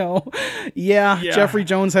 I know. Yeah, Jeffrey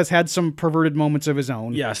Jones has had some perverted moments of his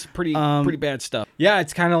own. Yes, pretty bad stuff. Yeah,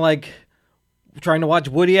 it's kind of like trying to watch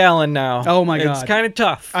Woody Allen now. Oh my God. It's kind of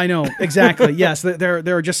tough. I know, exactly. Yes, there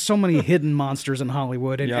are just so many hidden monsters in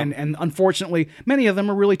Hollywood, and unfortunately, many of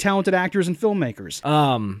them are really talented actors and filmmakers.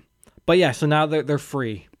 But yeah, so now they're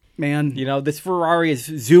free. Man. You know, this Ferrari is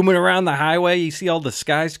zooming around the highway. You see all the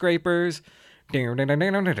skyscrapers. Yeah,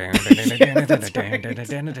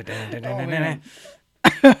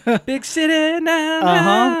 Big city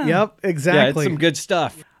now. Yep, exactly. Yeah, it's some good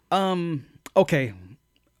stuff. Okay.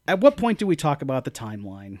 At what point do we talk about the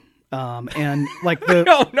timeline? And like the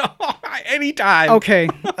No, anytime. Okay.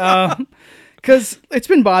 Because it's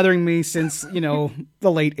been bothering me since, the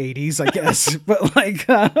late 80s, I guess. But like,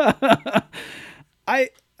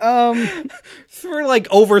 For like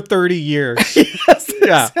over 30 years. Yes,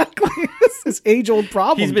 Yeah. exactly. This is age-old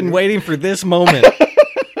problem. He's been waiting for this moment.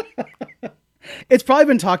 It's probably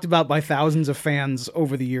been talked about by thousands of fans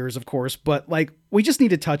over the years, of course, but like we just need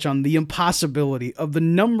to touch on the impossibility of the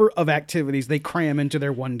number of activities they cram into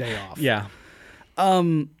their one day off. Yeah. I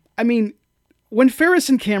mean, when Ferris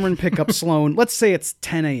and Cameron pick up Sloane, let's say it's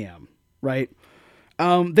 10 a.m., right?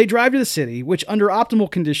 They drive to the city, which under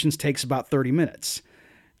optimal conditions takes about 30 minutes.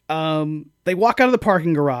 They walk out of the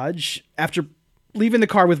parking garage after leaving the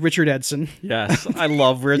car with Richard Edson. Yes, I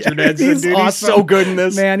love Richard Edson, He's dude. awesome. He's so good in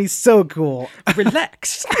this. Man, he's so cool.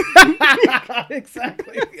 Relax.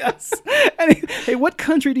 Exactly, yes. And hey, what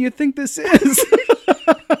country do you think this is?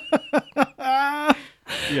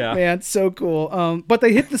 Yeah. Man, so cool. But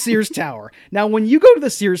they hit the Sears Tower. Now, when you go to the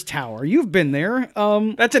Sears Tower, you've been there.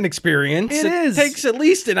 That's an experience. It is. Takes at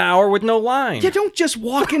least an hour with no line. You don't just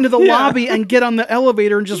walk into the lobby and get on the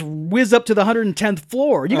elevator and just whiz up to the 110th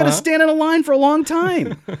floor. You got to stand in a line for a long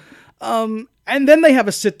time. And then they have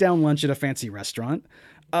a sit-down lunch at a fancy restaurant.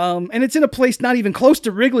 And it's in a place not even close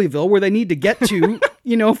to Wrigleyville where they need to get to,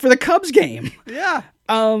 for the Cubs game. Yeah.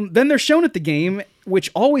 Then they're shown at the game,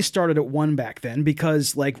 which always started at 1 back then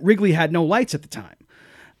because like Wrigley had no lights at the time.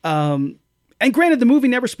 And granted, the movie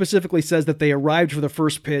never specifically says that they arrived for the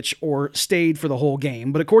first pitch or stayed for the whole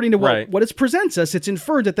game. But according to what it presents us, it's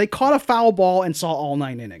inferred that they caught a foul ball and saw all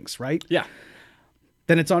 9 innings, right? Yeah.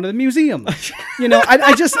 Then it's on to the museum.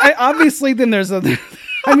 I obviously then there's a...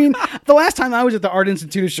 I mean, the last time I was at the Art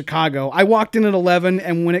Institute of Chicago, I walked in at 11,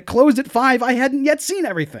 and when it closed at 5, I hadn't yet seen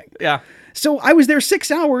everything. Yeah. So I was there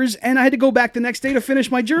 6 hours, and I had to go back the next day to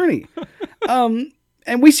finish my journey. And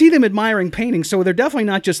we see them admiring paintings, so they're definitely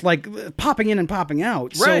not just like popping in and popping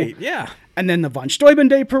out. Right, So, yeah. and then the von Steuben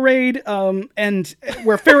Day Parade, and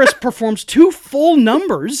where Ferris performs 2 full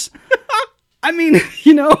numbers. I mean,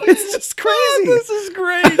 it's just crazy. This is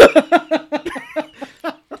great.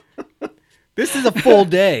 This is a full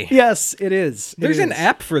day. Yes, it is. There's an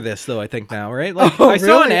app for this, though, I think now, right? Like, Oh, I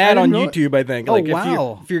saw an really? ad I on didn't know YouTube, I think. Oh, Like,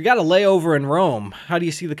 wow. If you got a layover in Rome, how do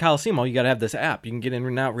you see the Colosseum? Oh, you got to have this app. You can get in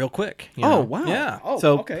and out real quick. You know? Oh, wow. Yeah. Oh,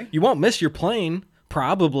 so okay. you won't miss your plane,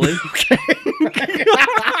 probably.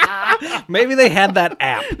 Maybe they had that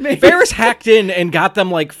app. Ferris hacked in and got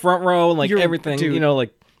them, like, front row and, like, everything. Dude.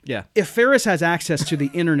 Yeah. If Ferris has access to the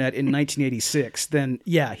internet in 1986, then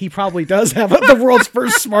yeah, he probably does have the world's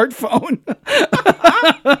first smartphone.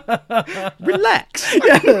 Relax.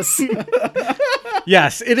 Yes.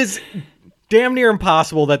 Yes, it is damn near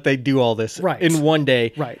impossible that they do all this in one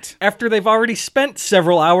day. Right. After they've already spent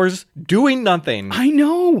several hours doing nothing. I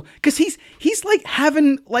know, because he's like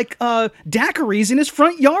having like daiquiris in his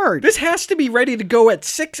front yard. This has to be ready to go at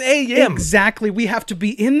 6 a.m. Exactly. We have to be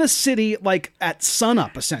in the city like at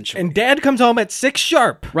sunup, essentially. And Dad comes home at 6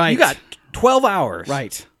 sharp. Right. You got 12 hours.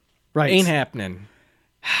 Right. Ain't happening.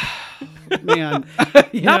 Man,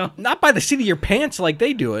 not by the seat of your pants like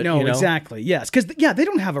they do it. No, exactly. Yes, because they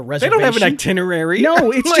don't have a They reservation. don't have an itinerary.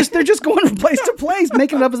 No, it's just they're just going from place to place,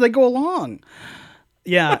 making it up as they go along.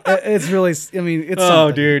 Yeah, it's really. I mean, it's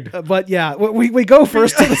something. Dude. But yeah, we go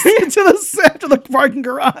first to the parking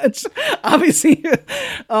garage. Obviously,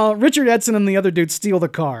 Richard Edson and the other dude steal the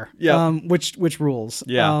car. Yeah. Which rules.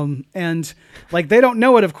 Yeah. And like they don't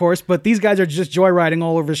know it, of course, but these guys are just joyriding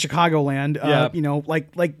all over Chicagoland. Yeah.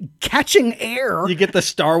 Like catching air. You get the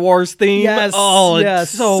Star Wars theme. Yes. Oh, it's yes,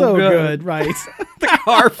 so good. Right. The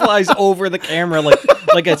car flies over the camera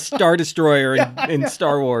like a Star Destroyer in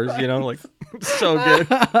Star Wars, like so good.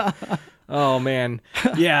 Oh man.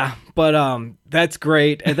 Yeah, but that's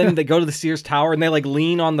great. And then they go to the Sears Tower and they like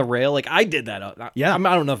lean on the rail. Like I did that. Yeah. I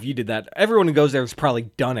don't know if you did that. Everyone who goes there has probably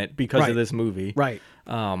done it because of this movie. Right.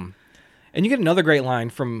 And you get another great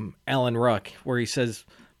line from Alan Ruck where he says,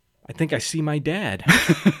 "I think I see my dad.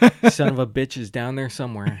 Son of a bitch is down there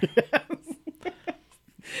somewhere."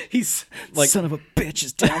 He's like, son of a bitch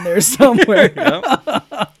is down there somewhere.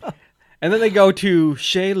 And then they go to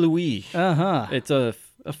Chez Louis. Uh-huh. It's a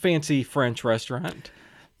fancy French restaurant.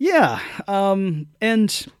 Yeah.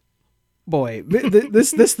 And boy,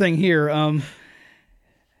 this thing here.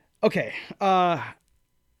 Okay.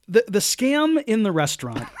 the scam in the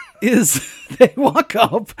restaurant is they walk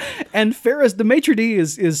up and Ferris, the maitre d'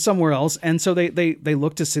 is somewhere else, and so they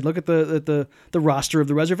look at the roster of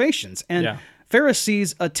the reservations, and Ferris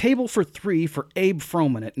sees a table for 3 for Abe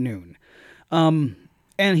Froman at noon, and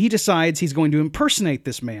he decides he's going to impersonate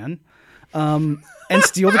this man, and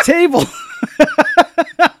steal the table.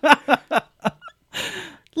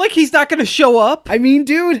 Like he's not going to show up. I mean,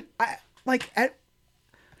 dude,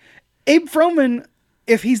 Abe Froman,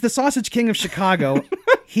 if he's the Sausage King of Chicago,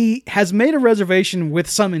 he has made a reservation with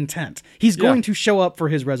some intent. He's going to show up for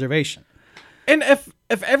his reservation. And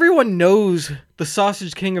if everyone knows the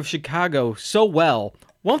Sausage King of Chicago so well,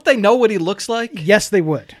 won't they know what he looks like? Yes, they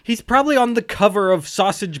would. He's probably on the cover of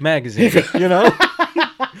Sausage Magazine, you know?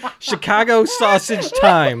 Chicago Sausage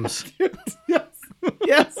Times.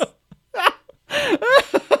 Yes.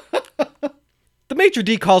 The maitre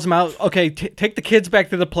d' calls him out. Okay, take the kids back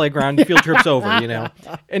to the playground. Field trip's over, you know.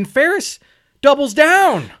 And Ferris doubles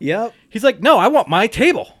down. Yep. He's like, no, I want my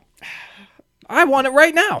table. I want it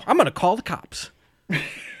right now. I'm going to call the cops.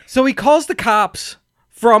 So he calls the cops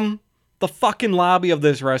from the fucking lobby of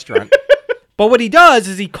this restaurant. But what he does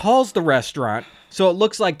is he calls the restaurant, so it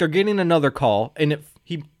looks like they're getting another call, and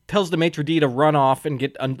he tells the maitre d' to run off and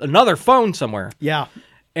get another phone somewhere. Yeah.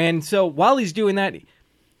 And so while he's doing that,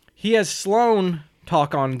 he has Sloan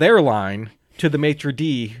talk on their line to the maitre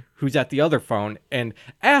d', who's at the other phone, and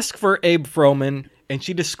ask for Abe Froman, and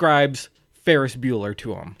she describes Ferris Bueller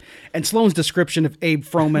to him. And Sloan's description of Abe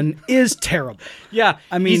Froman is terrible. Yeah.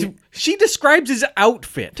 I mean, she describes his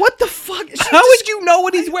outfit. What the fuck? How would you know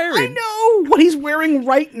what he's wearing? I know what he's wearing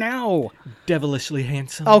right now. Devilishly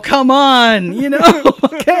handsome. Oh, come on. You know,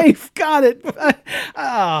 okay, got it.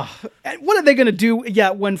 What are they going to do? Yeah,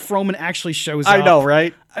 when Froman actually shows up. I know,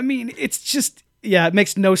 right? I mean, it's just, it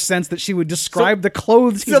makes no sense that she would describe the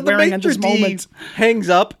clothes he's wearing at this moment. Hangs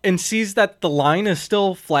up and sees that the line is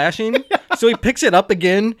still flashing. So he picks it up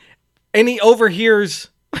again and he overhears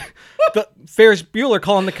the Ferris Bueller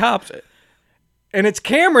calling the cops. And it's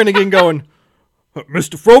Cameron again going,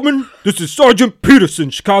 Mr. Froman, this is Sergeant Peterson,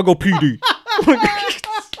 Chicago PD.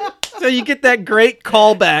 So you get that great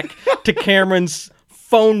callback to Cameron's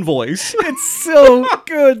phone voice. It's so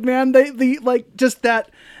good, man. They like just that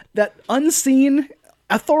unseen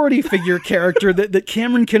authority figure character that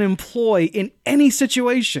Cameron can employ in any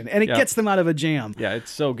situation, and it gets them out of a jam. Yeah,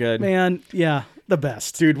 it's so good. Man, yeah, the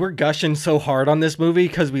best. Dude, we're gushing so hard on this movie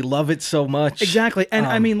because we love it so much. Exactly. And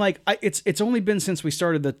I mean, like, it's only been since we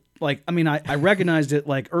started I recognized it,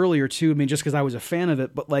 like, earlier, too, I mean, just because I was a fan of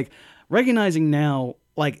it, but, like, recognizing now,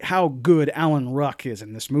 like, how good Alan Ruck is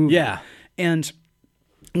in this movie. Yeah. And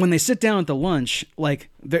when they sit down at the lunch, like,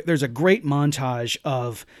 there's a great montage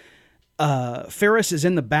of Ferris is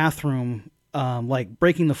in the bathroom, like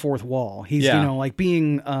breaking the fourth wall. He's, like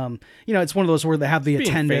being, it's one of those where they have the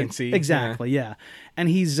attendant. Fancy. Exactly. Yeah. And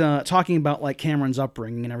he's talking about like Cameron's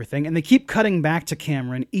upbringing and everything. And they keep cutting back to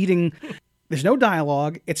Cameron eating. There's no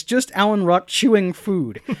dialogue. It's just Alan Ruck chewing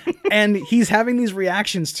food. And he's having these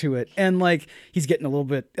reactions to it. And like, he's getting a little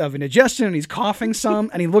bit of indigestion and he's coughing some.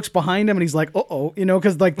 And he looks behind him and he's like, uh-oh,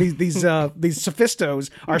 because like these Sophistos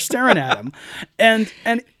are staring at him. And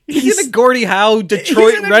he's in a Gordie Howe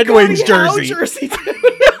Detroit Red Wings jersey.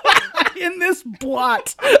 In this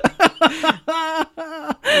blot.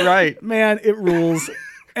 Right. Man, it rules.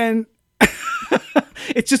 And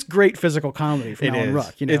it's just great physical comedy from Alan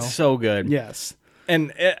Ruck. It's so good. Yes.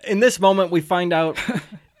 And in this moment, we find out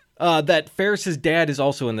that Ferris's dad is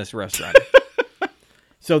also in this restaurant.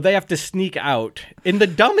 So they have to sneak out in the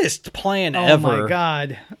dumbest plan ever. Oh, my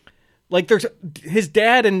God. Like, there's his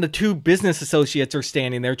dad and the 2 business associates are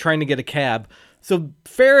standing there trying to get a cab. So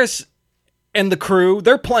Ferris and the crew,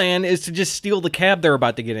 their plan is to just steal the cab they're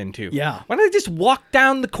about to get into. Yeah. Why don't they just walk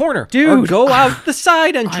down the corner? Dude. Or go out the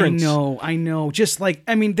side entrance? I know. Just like,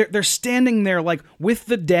 I mean, they're standing there like with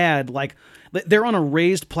the dad, like they're on a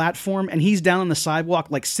raised platform and he's down on the sidewalk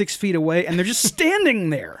like 6 feet away and they're just standing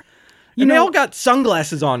there. And they all got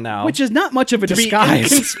sunglasses on now. Which is not much of a disguise.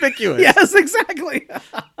 Be inconspicuous. Yes, exactly.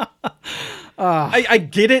 I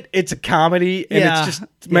get it. It's a comedy and it's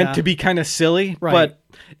just meant to be kind of silly. Right. But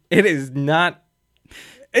it is not.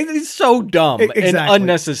 It is so dumb and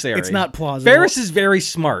unnecessary. It's not plausible. Ferris is very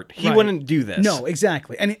smart. He wouldn't do this. No,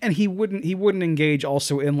 exactly. And he wouldn't engage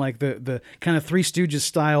also in like the kind of Three Stooges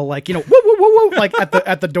style, like, whoa, whoa, whoa, whoa, like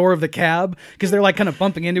at the door of the cab, because they're like kind of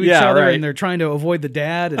bumping into each other and they're trying to avoid the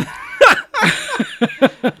dad and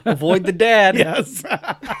avoid the dad. Yes.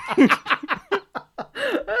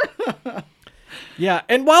 Yeah,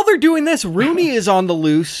 and while they're doing this, Rooney is on the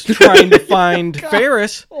loose trying to find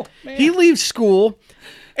Ferris. Oh, he leaves school,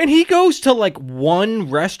 And he goes to like one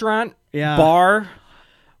restaurant, Yeah. bar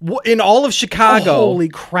in all of Chicago. Holy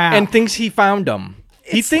crap. And thinks he found him.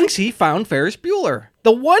 He thinks he found Ferris Bueller.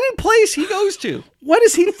 The one place he goes to. What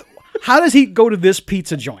is he... How does he go to this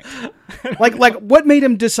pizza joint? Like, what made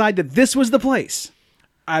him decide that this was the place?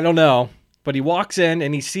 I don't know. But he walks in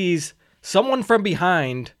and he sees someone from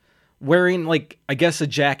behind wearing, like, I guess a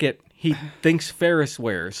jacket he thinks Ferris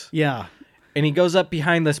wears. Yeah. And he goes up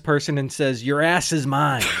behind this person and says, "Your ass is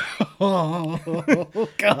mine." Oh,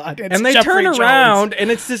 God. It's And they Jeffrey turn Jones. around and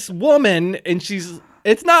it's this woman and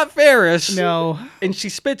it's not Ferris. No. And she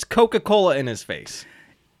spits Coca-Cola in his face.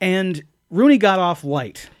 And Rooney got off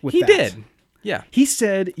light with He that. did. Yeah. He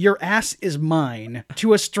said, "Your ass is mine,"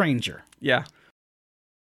 to a stranger. Yeah.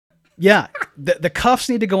 Yeah. The cuffs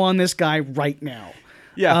need to go on this guy right now.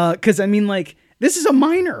 Yeah. Because, I mean, like, this is a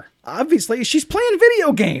minor. Obviously, she's playing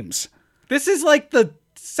video games. This is like the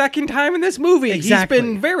second time in this movie Exactly. he's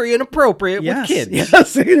been very inappropriate with kids.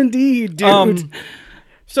 Yes, indeed, dude.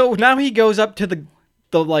 So now he goes up to the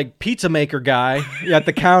like pizza maker guy at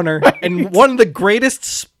the counter, and one of the greatest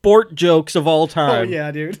sport jokes of all Oh, time.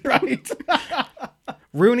 yeah, dude. Right.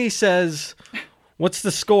 Rooney says, "What's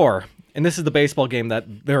the score?" And this is the baseball game that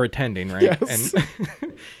they're attending, right? Yes.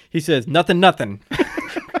 And he says, "Nothing, nothing,"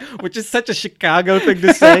 which is such a Chicago thing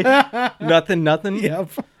to say. Nothing, nothing. Yep.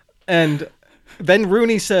 And then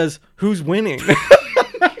Rooney says, "Who's winning?"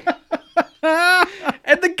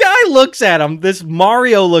 And the guy looks at him, this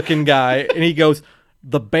Mario-looking guy, and he goes,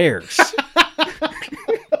 "The Bears."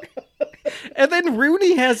 And then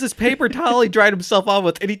Rooney has this paper towel he dried himself off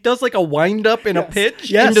with, and he does like a wind-up and a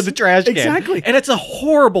pitch into the trash can. Exactly. And it's a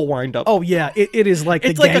horrible wind-up. Oh, yeah. It is like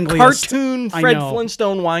It's the like a gangliest. cartoon I Fred know.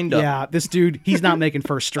 Flintstone wind-up. Yeah, this dude, he's not making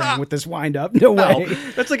first string with this wind-up. No way. No,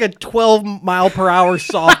 that's like a 12-mile-per-hour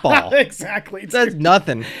softball. Exactly. dude. That's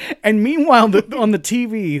nothing. And meanwhile, on the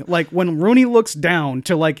TV, like when Rooney looks down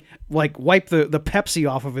to like wipe the Pepsi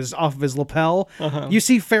off of his lapel, you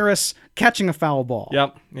see Ferris catching a foul ball.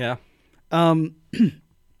 Yep, yeah.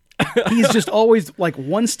 He's just always like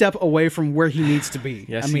one step away from where he needs to be.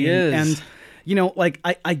 Yes, I mean, he is. And like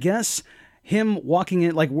I guess him walking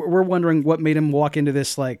in, like we're wondering what made him walk into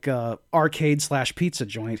this like arcade/pizza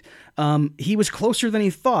joint. He was closer than he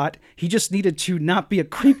thought. He just needed to not be a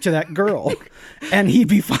creep to that girl, and he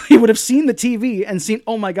would have seen the TV and seen,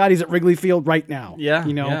 oh my God, he's at Wrigley Field right now. Yeah,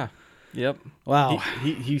 you know. Yeah. Yep. Wow.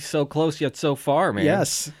 He's so close yet so far, man.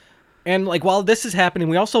 Yes. And like while this is happening,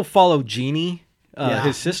 we also follow Jeannie, Yeah.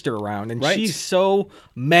 his sister, around, and Right. she's so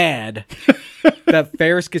mad that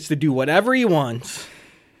Ferris gets to do whatever he wants,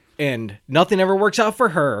 and nothing ever works out for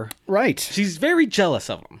her. Right. She's very jealous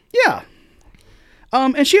of him. Yeah.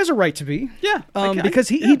 And she has a right to be. Yeah, Because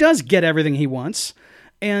he does get everything he wants.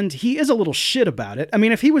 And he is a little shit about it. I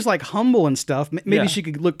mean, if he was like humble and stuff, maybe Yeah. she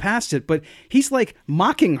could look past it. But he's like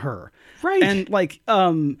mocking her. Right. And like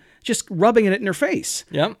just rubbing it in her face.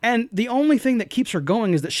 Yep. And the only thing that keeps her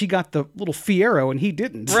going is that she got the little Fiero and he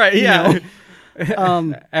didn't. Right, you yeah.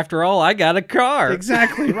 know? After all, I got a car.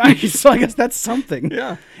 Exactly right. So I guess that's something.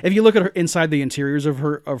 Yeah. If you look at her inside the interiors of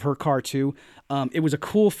her car too, it was a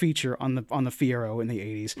cool feature on the Fiero in the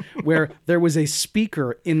 80s where there was a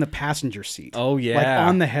speaker in the passenger seat. Oh, yeah. Like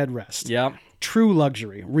on the headrest. Yep. True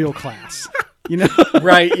luxury, real class. You know.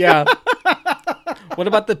 Right, yeah. What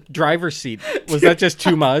about the driver's seat? Was that just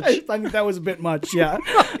too much? I think that was a bit much. Yeah.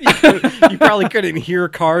 You probably couldn't hear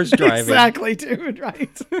cars driving. Exactly, dude.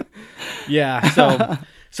 Right. Yeah.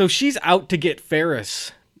 So she's out to get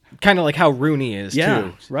Ferris, kind of like how Rooney is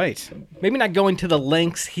too. Right. Maybe not going to the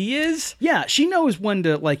lengths he is. Yeah, she knows when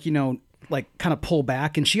to kind of pull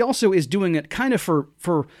back, and she also is doing it kind of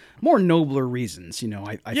for more nobler reasons,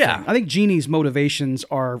 I think Jeannie's motivations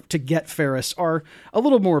are to get Ferris are a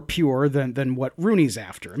little more pure than what Rooney's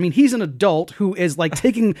after. I mean, he's an adult who is like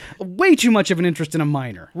taking way too much of an interest in a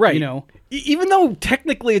minor, Right. Even though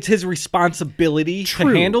technically it's his responsibility to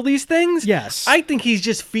True. handle these things, Yes. I think he's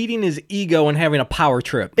just feeding his ego and having a power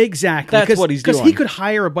trip. Exactly. That's what he's Because doing. he could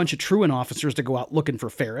hire a bunch of truant officers to go out looking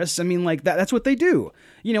for Ferris. I mean, like that's what they do.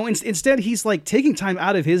 Instead he's like taking time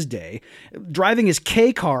out of his day, driving his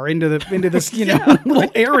K car into this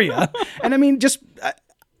little area. And I mean, just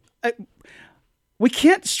we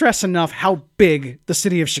can't stress enough how big the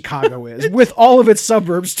city of Chicago is with all of its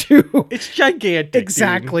suburbs too. It's gigantic.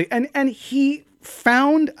 Exactly. Dude. And he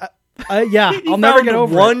found I'll He never found get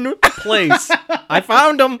over one place. I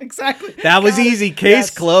found him. Exactly. That was easy. Case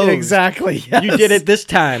closed. Exactly. Yes. You did it this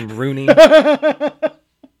time, Rooney.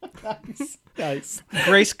 Nice.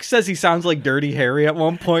 Grace says he sounds like Dirty Harry at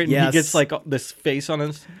one point, and Yes. he gets like this face on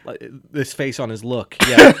his look.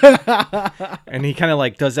 Yeah, and he kind of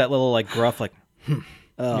like does that little like gruff like.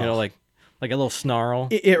 You know, like a little snarl.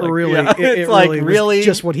 It like, really, yeah. it like really, really was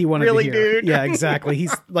just what he wanted really, to hear. dude. Yeah, exactly.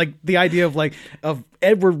 He's like the idea of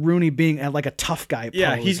Edward Rooney being like a tough guy.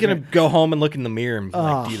 Yeah, pose, he's gonna right? go home and look in the mirror and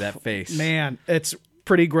like do that face. Man, it's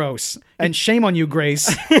pretty gross. And shame on you,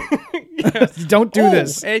 Grace. Don't do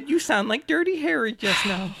this. Ed, you sound like Dirty Harry just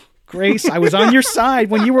now. Grace, I was on your side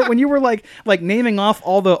when you were like naming off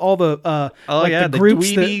all the the groups,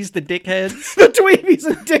 the dweebies, the dickheads, the dweebies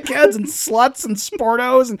and dickheads and sluts and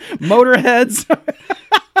sportos and motorheads.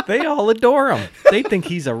 They all adore him. They think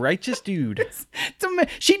he's a righteous dude.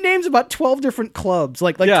 She names about 12 different clubs,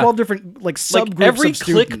 like 12 different like subgroups like every of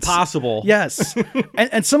students. clique possible. Yes,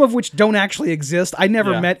 and some of which don't actually exist. I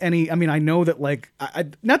never met any. I mean, I know that like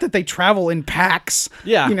not that they travel in packs.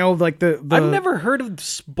 Yeah, you know, like the I've never heard of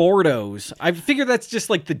sportos. I figure that's just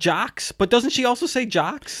like the jocks, but doesn't she also say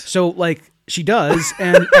jocks? So like. She does,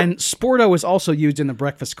 and Sporto is also used in the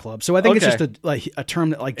Breakfast Club. So I think it's just a term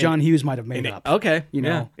that like John Hughes might have made up. Okay, you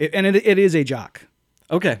know, it is a jock.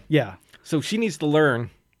 Okay, yeah. So she needs to learn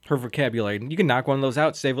her vocabulary. You can knock one of those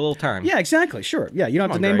out, save a little time. Yeah, exactly. Sure. Yeah, you don't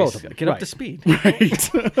have to name both of them. Get up to speed.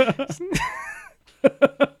 Right.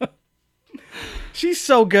 She's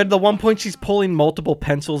so good. The one point she's pulling multiple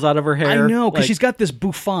pencils out of her hair. I know, because she's got this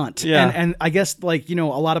bouffant. Yeah. And I guess, like, you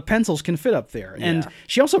know, a lot of pencils can fit up there. And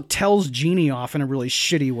she also tells Jeannie off in a really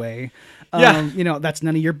shitty way. You know, that's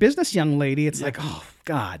none of your business, young lady. It's like, oh,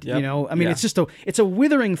 God. You know, I mean, it's a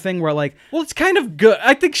withering thing where, like... Well, it's kind of good.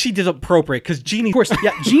 I think she did appropriate, because Jeannie... Of course,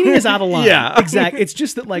 Jeannie is out of line. Yeah. Exactly. It's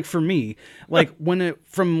just that, like, for me, like,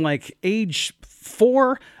 from, like, age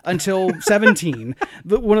 4 until 17,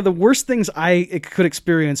 one of the worst things I could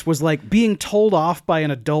experience was like being told off by an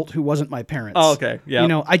adult who wasn't my parents. Oh, okay. Yeah. You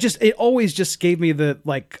know, it always just gave me the,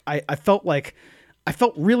 like, I felt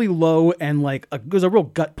really low, and like it was a real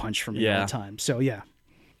gut punch for me all the time. So yeah.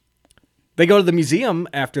 They go to the museum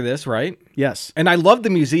after this, right? Yes. And I love the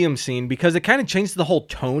museum scene because it kind of changed the whole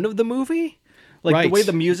tone of the movie. Like the way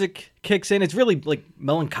the music kicks in, it's really like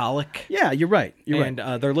melancholic. Yeah, you're right. And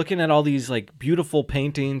they're looking at all these like beautiful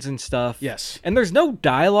paintings and stuff. Yes. And there's no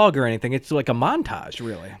dialogue or anything. It's like a montage,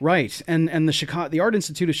 really. Right. And the Art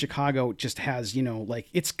Institute of Chicago just has, you know, like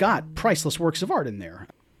it's got priceless works of art in there.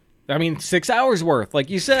 I mean, 6 hours worth, like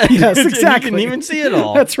you said. Yes, exactly. You can even see it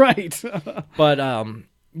all. That's right. But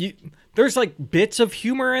there's like bits of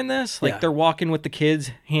humor in this. Like they're walking with the kids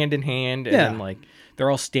hand in hand, and then, like they're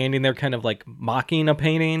all standing there kind of like mocking a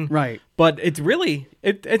painting. Right. But it's really,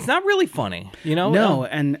 it's not really funny, you know? No,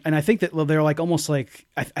 and I think that they're like almost like,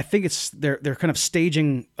 I think it's, they're kind of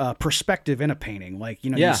staging perspective in a painting. Like, you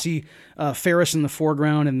know, you see Ferris in the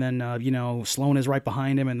foreground, and then, you know, Sloane is right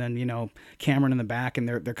behind him, and then, you know, Cameron in the back, and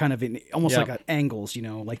they're kind of in almost like at angles, you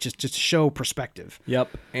know, like just show perspective. Yep.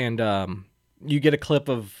 And you get a clip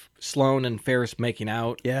of Sloane and Ferris making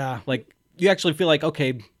out. Yeah. Like, you actually feel like,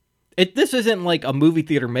 okay, this isn't like a movie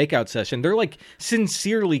theater makeout session. They're like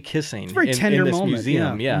sincerely kissing. It's a very tender in this moment.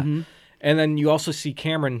 museum. Yeah. Mm-hmm. And then you also see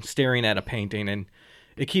Cameron staring at a painting, and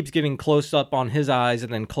it keeps getting close up on his eyes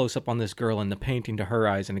and then close up on this girl in the painting to her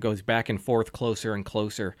eyes, and it goes back and forth closer and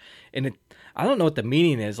closer. And I don't know what the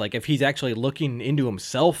meaning is, like if he's actually looking into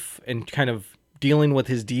himself and kind of dealing with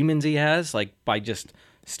his demons he has, like by just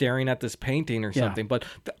staring at this painting or something. But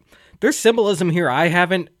there's symbolism here I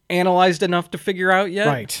haven't analyzed enough to figure out yet.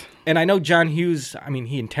 Right. And I know John Hughes, I mean,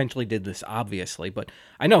 he intentionally did this, obviously, but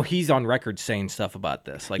I know he's on record saying stuff about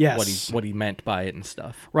this, like what he meant by it and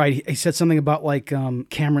stuff. Right. He said something about like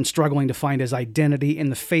Cameron struggling to find his identity in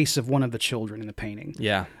the face of one of the children in the painting.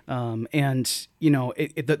 Yeah. And, you know,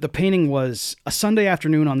 the painting was a Sunday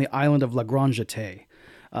afternoon on the island of La Grande Jetée,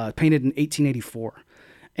 painted in 1884.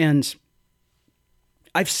 And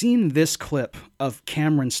I've seen this clip of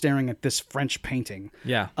Cameron staring at this French painting.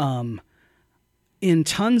 Yeah. In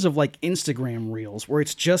tons of like Instagram reels where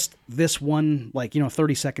it's just this one, like, you know,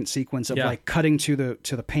 30-second sequence of like cutting to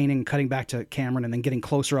the painting, cutting back to Cameron, and then getting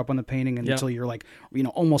closer up on the painting until you're like, you know,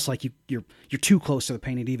 almost like you're too close to the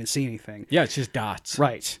painting to even see anything. Yeah, it's just dots.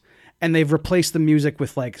 Right. And they've replaced the music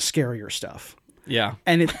with like scarier stuff. Yeah.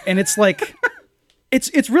 And it's like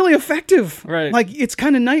It's really effective. Right. Like, it's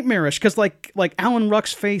kind of nightmarish because like Alan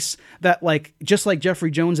Ruck's face, that like, just like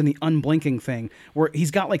Jeffrey Jones in the unblinking thing, where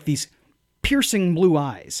he's got like these piercing blue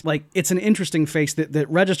eyes. Like, it's an interesting face that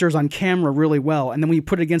registers on camera really well. And then when you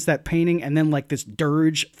put it against that painting and then like this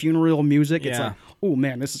dirge funeral music, it's like, oh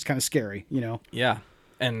man, this is kind of scary, you know? Yeah.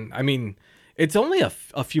 And I mean, it's only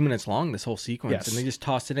a few minutes long, this whole sequence, and they just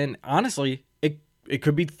tossed it in. Honestly, it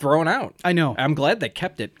could be thrown out. I know. I'm glad they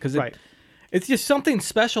kept it because It's just something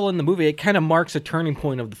special in the movie. It kind of marks a turning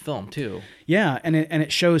point of the film, too. Yeah, and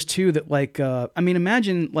it shows, too, that, like,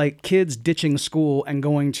 imagine, like, kids ditching school and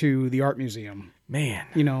going to the art museum. Man.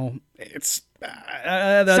 It's...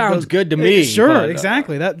 sounds good to me. Sure, but,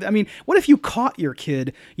 exactly. What if you caught your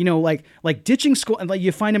kid, like ditching school, and like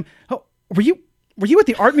you find him, oh, were you at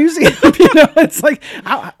the art museum? It's like,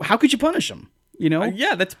 how could you punish him?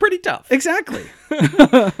 Yeah, that's pretty tough. Exactly.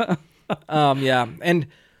 Yeah, and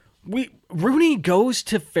Rooney goes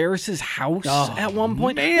to Ferris's house at one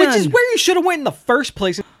point, man. which is where you should have went in the first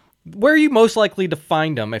place. Where are you most likely to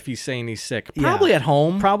find him if he's saying he's sick? Probably at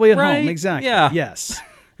home. Probably at right? home, exactly. Yeah.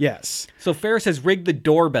 Yes. So Ferris has rigged the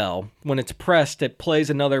doorbell. When it's pressed, it plays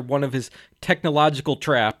another one of his technological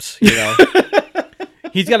traps,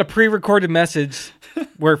 He's got a pre-recorded message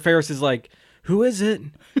where Ferris is like, "Who is it?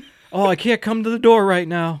 Oh, I can't come to the door right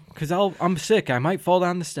now because I'm sick. I might fall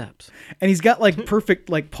down the steps." And he's got like perfect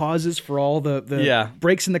like pauses for all the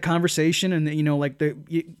breaks in the conversation, and like the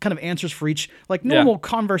kind of answers for each like normal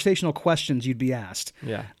conversational questions you'd be asked.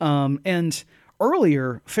 Yeah. And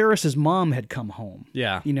earlier, Ferris's mom had come home.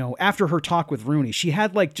 Yeah. After her talk with Rooney, she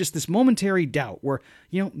had like just this momentary doubt where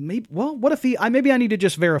maybe what if maybe I need to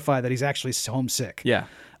just verify that he's actually homesick. Yeah.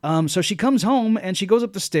 So she comes home and she goes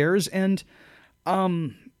up the stairs and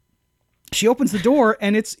she opens the door,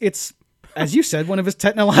 and it's as you said, one of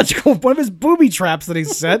his booby traps that he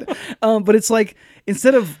set. But it's like,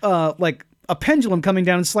 instead of like a pendulum coming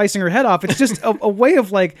down and slicing her head off, it's just a way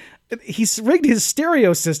of like, he's rigged his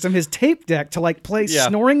stereo system, his tape deck, to like play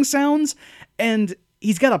snoring sounds, and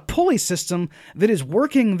he's got a pulley system that is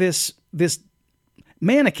working this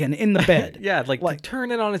mannequin in the bed. Yeah, like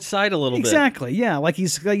turn it on its side a little bit. Exactly, yeah, like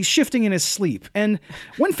he's shifting in his sleep. And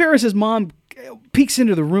when Ferris's mom peeks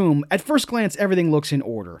into the room, at first glance, everything looks in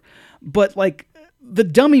order. But, like, the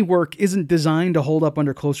dummy work isn't designed to hold up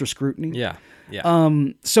under closer scrutiny. Yeah.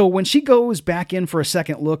 So when she goes back in for a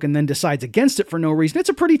second look and then decides against it for no reason, it's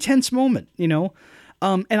a pretty tense moment,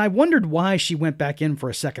 And I wondered why she went back in for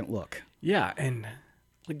a second look. Yeah, and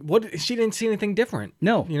what? She didn't see anything different.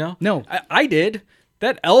 No. No. I did.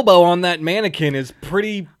 That elbow on that mannequin is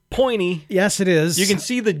pretty pointy. Yes, it is. You can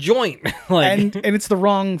see the joint. and it's the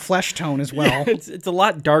wrong flesh tone as well. It's a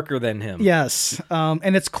lot darker than him. Yes.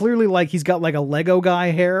 And it's clearly like he's got like a Lego guy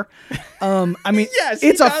hair. Yes,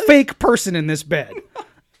 it's a fake person in this bed.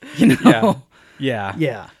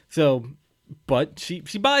 Yeah. So, but she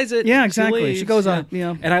buys it. Yeah, exactly. She goes on.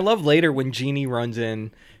 Yeah. And I love later when Jeannie runs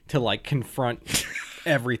in to like confront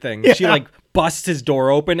everything. She like busts his door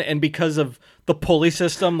open, and because of the pulley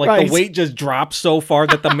system, like the weight just drops so far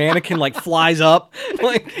that the mannequin like flies up,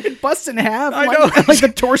 like it busts in half. I know, like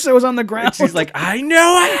the torso is on the ground. And she's like, "I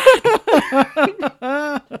know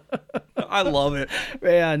it." I love it,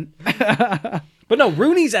 man. But no,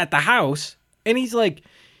 Rooney's at the house, and he's like,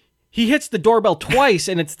 he hits the doorbell twice,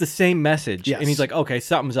 and it's the same message. Yes. And he's like, "Okay,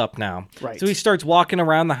 something's up now." Right. So he starts walking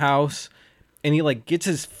around the house, and he like gets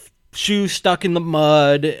his shoes stuck in the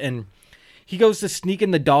mud, and he goes to sneak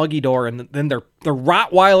in the doggy door, and then the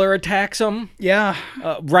Rottweiler attacks him. Yeah.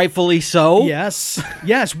 Rightfully so. Yes.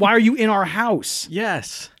 Why are you in our house?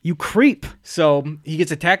 Yes. You creep. So he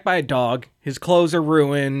gets attacked by a dog. His clothes are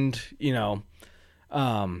ruined. He got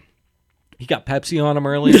Pepsi on him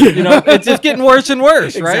earlier. It's just getting worse and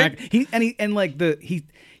worse, right? Exactly. He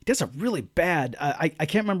does a really bad. I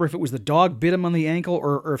can't remember if it was the dog bit him on the ankle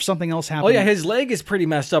or if something else happened. Oh yeah, his leg is pretty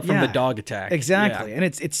messed up from the dog attack. Exactly, and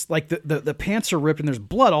it's like the pants are ripped and there's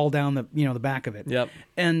blood all down the back of it. Yep.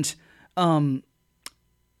 And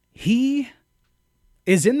he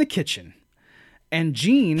is in the kitchen, and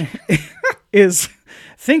Jean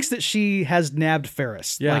thinks that she has nabbed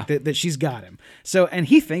Ferris. Yeah. Like that she's got him. So, and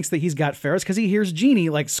he thinks that he's got Ferris because he hears Jeannie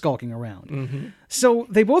like skulking around. Mm-hmm. So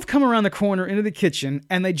they both come around the corner into the kitchen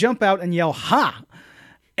and they jump out and yell, "Ha!"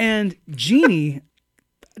 And Jeannie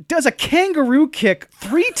does a kangaroo kick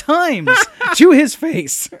 3 times to his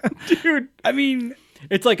face. Dude, I mean,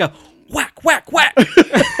 it's like a whack, whack, whack.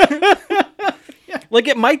 Like,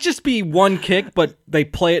 it might just be one kick, but they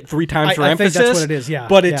play it 3 times for emphasis. I think that's what it is, yeah.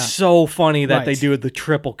 But it's so funny that they do the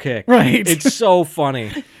triple kick. Right. It's so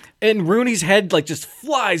funny. And Rooney's head, like, just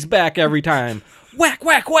flies back every time. Whack,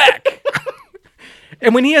 whack, whack.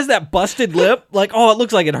 And when he has that busted lip, like, it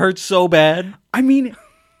looks like it hurts so bad. I mean,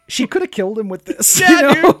 she could have killed him with this.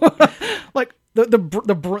 Yeah, dude. Like,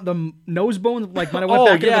 the nose bone, like, might have went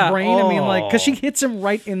back into the brain. I mean, like, because she hits him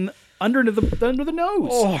right under the nose.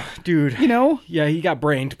 Oh, dude. Yeah, he got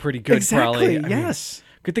brained pretty good, exactly, probably. Yes.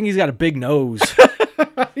 Good thing he's got a big nose.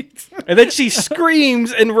 Right. And then she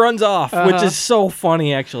screams and runs off, which is so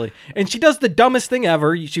funny, actually. And she does the dumbest thing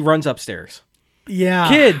ever. She runs upstairs. Yeah.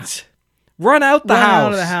 Kids, Run out the house. Run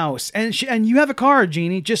out of the house. And you have a car,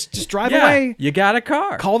 Jeannie. Just drive away. You got a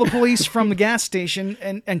car. Call the police from the gas station,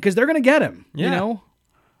 and because they're going to get him, you know?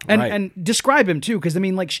 And describe him, too, because, I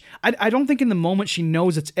mean, like, I don't think in the moment she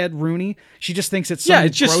knows it's Ed Rooney. She just thinks it's some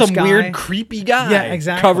it's just gross some guy. weird, creepy guy. Yeah,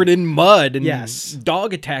 exactly. Covered in mud and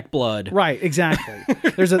dog attack blood. Right, exactly.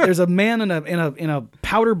 There's a man in a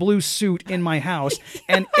powder blue suit in my house,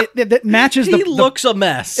 and that matches He looks a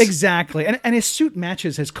mess. Exactly. And his suit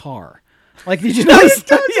matches his car. Like, did you notice?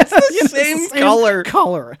 It's the same color.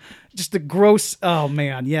 Color. Just the gross, oh,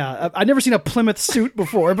 man, yeah. I've never seen a Plymouth suit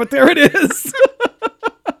before, but there it is.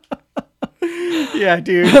 Yeah,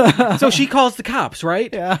 dude. So she calls the cops,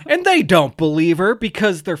 right? Yeah. And they don't believe her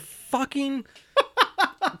because they're fucking...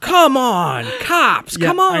 Come on, cops. Yeah,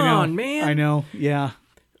 come on, man. I know, yeah.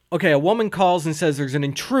 Okay, a woman calls and says there's an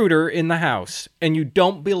intruder in the house, and you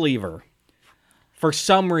don't believe her for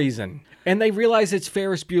some reason. And they realize it's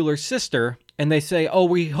Ferris Bueller's sister, and they say, oh,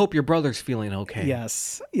 we hope your brother's feeling okay.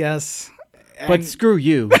 Yes. But screw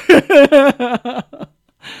you.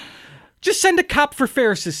 Just send a cop for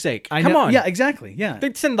Ferris's sake. Come on. Yeah, exactly. Yeah.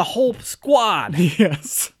 They'd send the whole squad.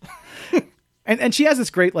 Yes. And she has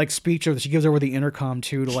this great like speech that she gives over the intercom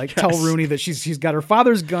too to like tell Rooney that she's got her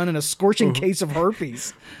father's gun and a scorching case of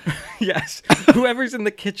herpes. Yes. Whoever's in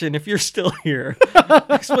the kitchen, if you're still here,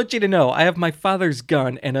 I just want you to know I have my father's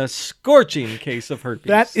gun and a scorching case of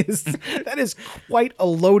herpes. That is quite a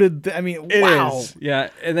loaded. I mean, wow. Is. Yeah.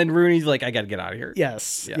 And then Rooney's like, I got to get out of here.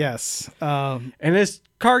 Yes. Yeah. Yes. And his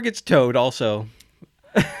car gets towed also.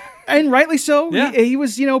 And rightly so. Yeah. He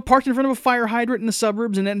was, parked in front of a fire hydrant in the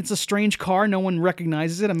suburbs, and then it's a strange car. No one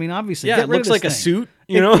recognizes it. I mean, obviously. Yeah, get it rid looks of this like a thing. suit,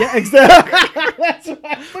 you know? Yeah, exactly. That's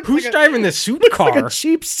right. Who's driving the suit car? Like a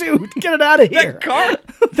cheap suit. Get it out of here. That car?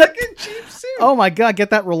 Fucking cheap suit. Oh my God,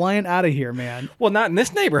 get that Reliant out of here, man. Well, not in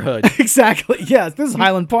this neighborhood. Exactly. Yes, this is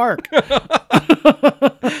Highland Park.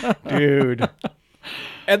 Dude.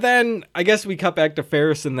 And then I guess we cut back to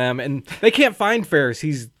Ferris and them, and they can't find Ferris.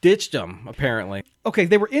 He's ditched them, apparently. Okay,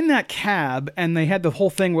 they were in that cab, and they had the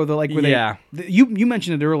whole thing where they're like, you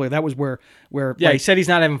mentioned it earlier. That was where he said he's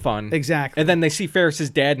not having fun. Exactly. And then they see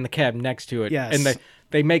Ferris's dad in the cab next to it. Yes. And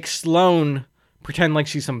they make Sloane pretend like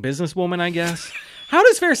she's some businesswoman, I guess. How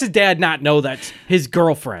does Ferris's dad not know that's his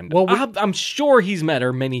girlfriend? Well, I'm sure he's met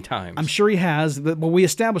her many times. I'm sure he has. Well, we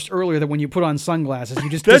established earlier that when you put on sunglasses, you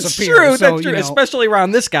just that's disappear. True, so, that's true, especially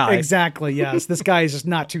around this guy. Exactly, yes. This guy is just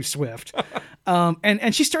not too swift.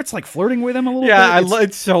 And she starts like flirting with him a little bit. Yeah,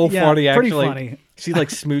 it's so funny, actually. Pretty funny. She like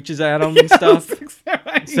smooches at him and stuff.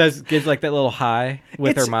 Right. Gives like that little high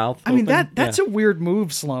with her mouth. I mean, that's a weird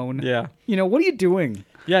move, Sloane. Yeah. What are you doing?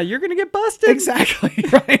 Yeah, you're going to get busted. Exactly,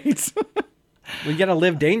 right. We got to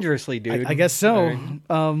live dangerously, dude. I guess so. Right.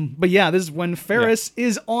 But yeah, this is when Ferris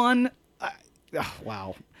is on...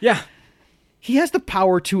 wow. Yeah. He has the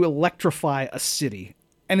power to electrify a city,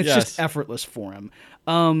 and it's just effortless for him.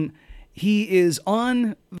 He is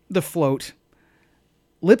on the float,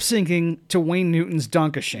 lip-syncing to Wayne Newton's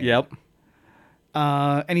Dankeschön. Yep.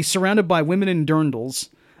 And he's surrounded by women in dirndls,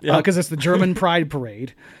 because it's the German Pride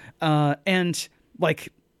Parade. And,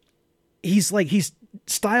 he's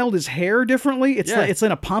styled his hair differently. It's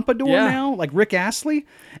in a pompadour now, like Rick Astley.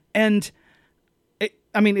 And,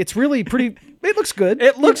 it's really pretty... It looks good.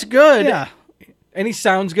 It looks good. Yeah. And he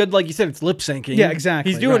sounds good, like you said. It's lip syncing. Yeah,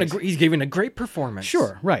 exactly. He's doing he's giving a great performance.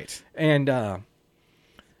 Sure, right. And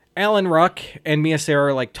Alan Ruck and Mia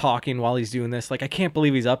Sara are like talking while he's doing this. Like, I can't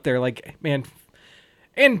believe he's up there. Like, man.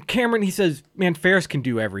 And Cameron, he says, man, Ferris can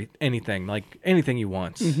do anything, like anything he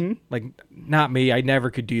wants. Mm-hmm. Like, not me. I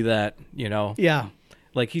never could do that. Yeah.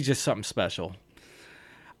 Like, he's just something special.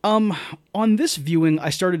 On this viewing, I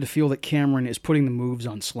started to feel that Cameron is putting the moves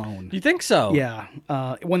on Sloane. You think so? Yeah.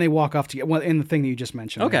 When they walk off together, in the thing that you just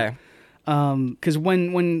mentioned. Okay. Because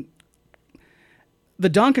when the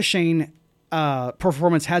Dankeschön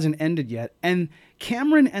performance hasn't ended yet, and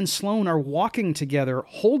Cameron and Sloane are walking together,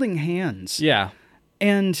 holding hands. Yeah.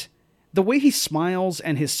 And the way he smiles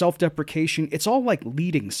and his self-deprecation, it's all like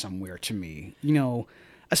leading somewhere to me.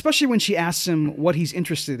 Especially when she asks him what he's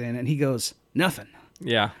interested in, and he goes, nothing.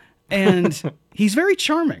 Yeah. And he's very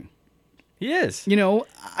charming. He is.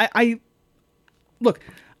 I look,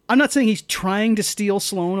 I'm not saying he's trying to steal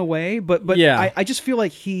Sloane away, but yeah. I just feel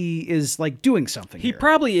like he is like doing something He here.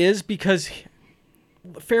 probably is, because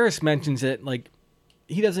Ferris mentions it, like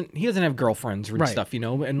he doesn't have girlfriends and stuff,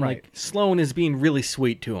 and like Sloane is being really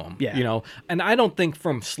sweet to him, and I don't think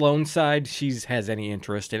from Sloane's side she has any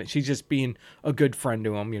interest in it. She's just being a good friend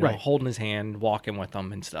to him, holding his hand, walking with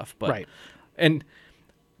him and stuff. But and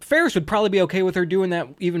Ferris would probably be okay with her doing that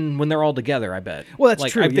even when they're all together, I bet. Well,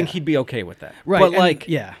 that's true. I think he'd be okay with that. Right. But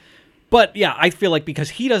yeah. But yeah, I feel like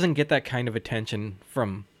because he doesn't get that kind of attention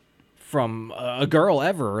from a girl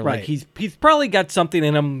ever, Right. like he's probably got something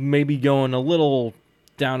in him, maybe going a little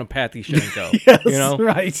down a path he shouldn't go. Yes, you know,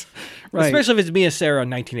 right. Especially if it's Mia Sarah in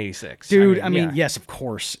 1986. Dude, yeah. yes, of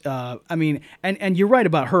course. I mean, and you're right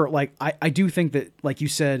about her. Like, I do think that, like you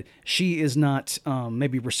said, she is not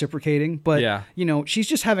maybe reciprocating, but, Yeah. you know, she's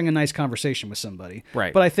just having a nice conversation with somebody.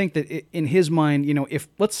 Right. But I think that in his mind, you know,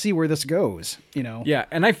 let's see where this goes, you know. Yeah,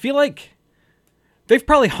 and I feel like they've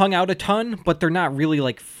probably hung out a ton, but they're not really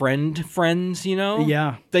like friends, you know?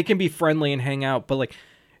 Yeah. They can be friendly and hang out, but like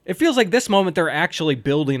it feels like this moment they're actually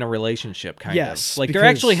building a relationship kind Yes, of. Like they're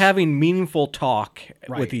because- actually having meaningful talk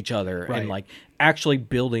Right. with each other Right. and like actually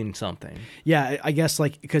building something. Yeah, I guess,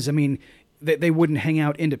 like, because, I mean, they wouldn't hang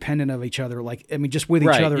out independent of each other, like, I mean, just with each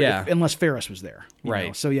Right, other, yeah. unless Ferris was there. you Right.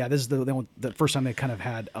 know? So, yeah, this is the first time they kind of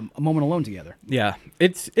had a moment alone together. Yeah,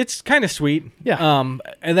 it's kind of sweet. Yeah.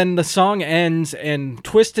 And then the song ends and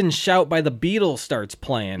Twist and Shout by the Beatles starts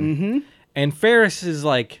playing. Mm-hmm. And Ferris is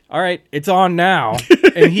like, all right, it's on now.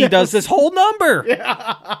 And he does this whole number.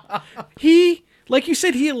 Yeah. He, like you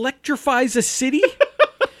said, he electrifies a city.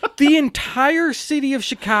 The entire city of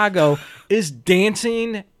Chicago is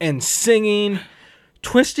dancing and singing,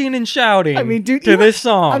 twisting and shouting to this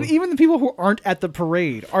song. I mean, even the people who aren't at the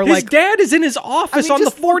parade are his like... dad is in his office on the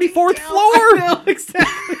just 44th down. floor. I know,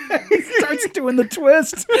 exactly. He starts doing the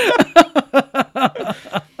twist.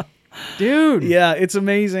 Dude. Yeah, it's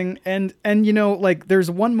amazing. And you know, like, there's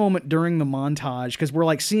one moment during the montage, because we're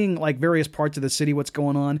like seeing like various parts of the city, what's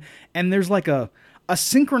going on, and there's like a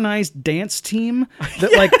synchronized dance team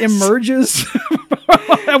that like emerges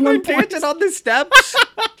at one point. Dancing on the steps.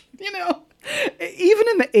 You know, even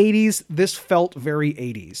in the 80s, this felt very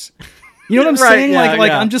 80s. You know what I'm Right, saying? yeah, Like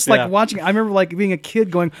yeah, I'm just yeah. like watching. I remember like being a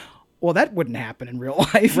kid going, well, that wouldn't happen in real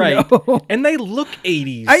life. Right. You know? And they look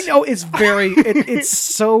 80s. I know, it's very, it's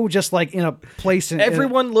so just like in a place.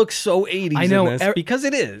 Everyone looks so 80s I know, in this because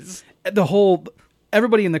it is.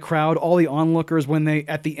 Everybody in the crowd, all the onlookers, when they,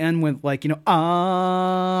 at the end, went like, you know,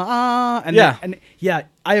 and Yeah. and yeah,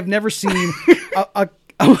 I have never seen a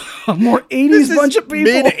more 80s bunch of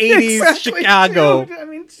people. Mid-80s Exactly, Chicago. dude. I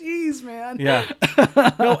mean, jeez, man. Yeah.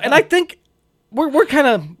 No, and I think we're kind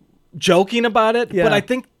of joking about it, Yeah. but I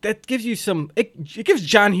think that gives you it gives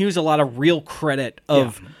John Hughes a lot of real credit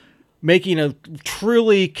of making a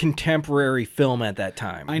truly contemporary film at that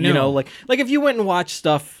time. I know. You know, like if you went and watched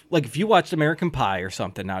stuff, like if you watched American Pie or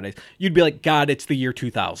something nowadays, you'd be like, God, it's the year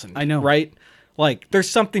 2000. I know. Right? Like, there's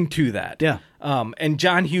something to that. Yeah. And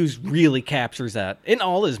John Hughes really captures that in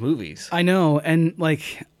all his movies. I know, and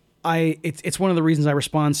like it's one of the reasons I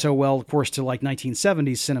respond so well, of course, to like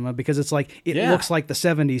 1970s cinema, because it's like it looks like the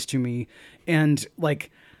 70s to me, and like,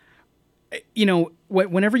 you know,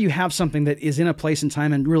 whenever you have something that is in a place and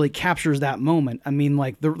time and really captures that moment, I mean,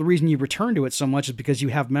 like the reason you return to it so much is because you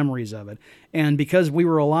have memories of it, and because we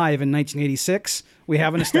were alive in 1986, we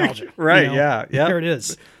have a nostalgia. Right? You know? Yeah. There it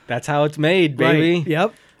is. That's how it's made, baby. Right.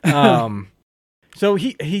 Yep. So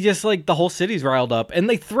he just like the whole city's riled up, and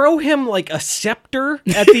they throw him like a scepter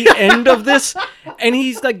at the end of this, and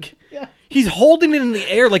he's like, he's holding it in the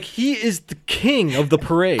air like he is the king of the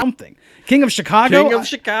parade. Something. King of Chicago. King of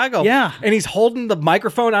Chicago. Yeah. And he's holding the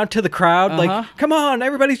microphone out to the crowd like, come on,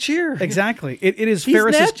 everybody cheer. Exactly. It is He's,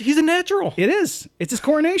 Ferris's. he's a natural. It is. It's his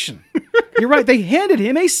coronation. You're right. They handed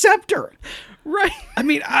him a scepter. Right. I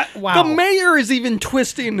mean, wow. The mayor is even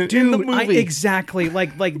twisting in the movie. Exactly.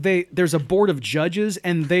 Like there's a board of judges,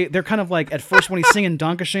 and they're kind of like, at first when he's singing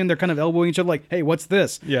Dankeschön, they're kind of elbowing each other like, hey, what's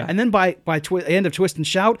this? Yeah. And then by end of Twist and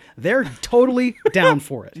Shout, they're totally down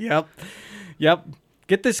for it. Yep.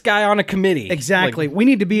 Get this guy on a committee. Exactly. We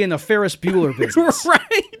need to be in the Ferris Bueller business.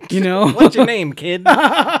 Right. You know? What's your name, kid?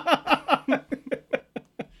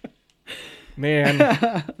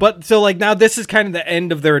 Man. But so like now this is kind of the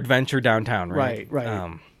end of their adventure downtown, right?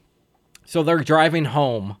 Right. So they're driving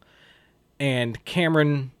home, and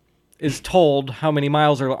Cameron is told how many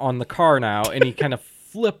miles are on the car now, and he kind of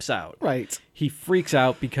flips out. Right. He freaks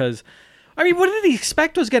out because, I mean, what did he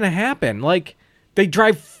expect was going to happen? Like, they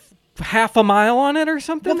drive half a mile on it or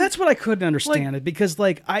something? Well, that's what I couldn't understand it, because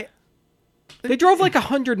like they drove like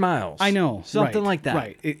 100 miles. I know. Something like that.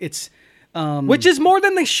 Right. It's which is more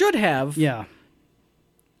than they should have. yeah.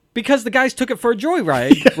 Because the guys took it for a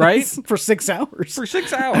joyride, right? For 6 hours. For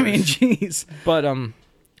 6 hours. I mean, jeez. But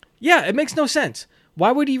yeah, it makes no sense.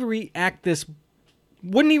 Why would he react this?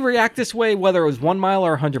 Wouldn't he react this way whether it was 1 mile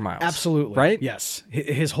or 100 miles? Absolutely. Right? Yes.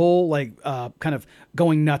 His whole like kind of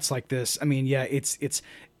going nuts like this. I mean, yeah, it's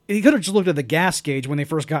he could have just looked at the gas gauge when they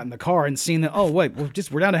first got in the car and seen that, oh wait,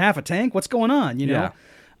 we're down to half a tank. What's going on? You know.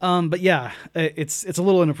 But yeah, it's a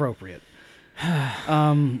little inappropriate.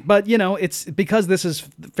 But it's because this is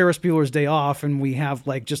Ferris Bueller's Day Off, and we have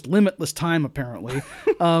like just limitless time. Apparently,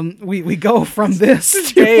 we go from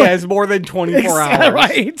this day has more than 24 hours,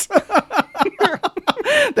 right?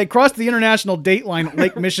 They crossed the international date line at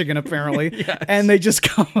Lake Michigan, apparently, Yes. and they just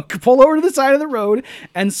pull over to the side of the road,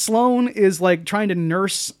 and Sloane is like trying to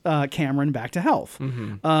nurse Cameron back to health,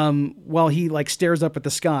 while he like stares up at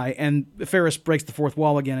the sky, and Ferris breaks the fourth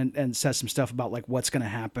wall again and says some stuff about like what's going to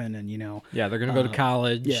happen, and yeah, they're going to go to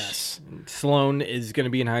college. Yes, Sloane is going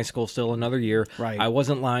to be in high school still another year. Right. I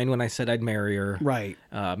wasn't lying when I said I'd marry her. Right.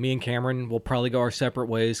 Me and Cameron will probably go our separate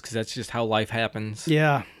ways because that's just how life happens.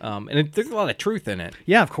 Yeah. There's a lot of truth in it.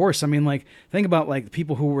 Yeah, of course. I mean, like, think about like the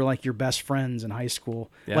people who were like your best friends in high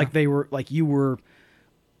school. Yeah. Like they were like you were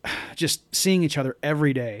just seeing each other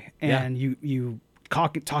every day, and you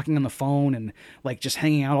talking on the phone and like just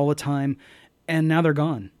hanging out all the time, and now they're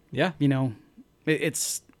gone. Yeah.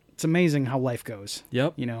 It's amazing how life goes.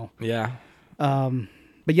 Yep. Yeah. Yeah.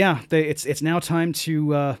 But yeah, it's now time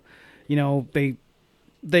to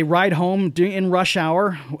they ride home in rush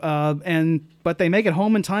hour, but they make it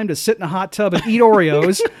home in time to sit in a hot tub and eat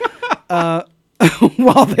Oreos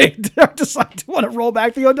while they decide to want to roll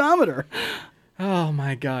back the odometer. Oh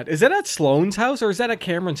my God! Is that at Sloane's house or is that at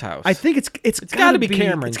Cameron's house? I think it's got to be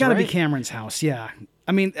Cameron's. It's got to be right? Cameron's house. Yeah.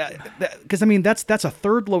 I mean, because that's a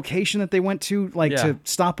third location that they went to, like to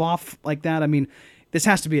stop off like that. I mean, this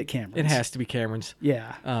has to be at Cameron's. It has to be Cameron's.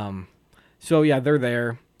 Yeah. So yeah, they're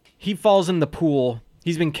there. He falls in the pool.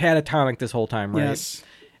 He's been catatonic this whole time, right? Yes.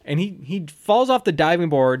 And he falls off the diving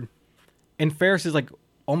board, and Ferris is like,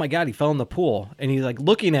 "Oh my God, he fell in the pool!" And he's like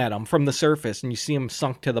looking at him from the surface, and you see him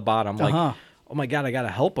sunk to the bottom, like, "Oh my God, I gotta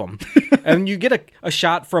help him." And you get a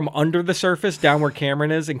shot from under the surface, down where Cameron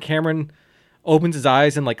is, and Cameron opens his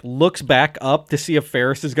eyes and like looks back up to see if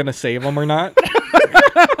Ferris is gonna save him or not.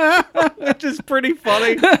 Which is pretty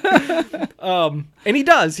funny. And he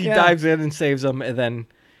does. He dives in and saves him, and then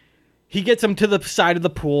he gets him to the side of the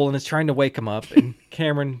pool and is trying to wake him up. And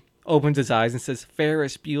Cameron opens his eyes and says,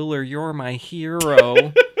 "Ferris Bueller, you're my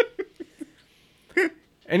hero."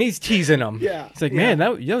 And he's teasing him. Yeah. He's like, "Man,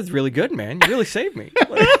 that was really good, man. You really saved me."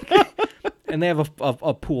 And they have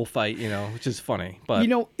a pool fight, which is funny. But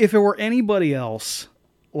if it were anybody else,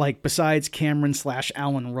 like besides Cameron /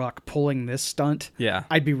 Alan Ruck pulling this stunt,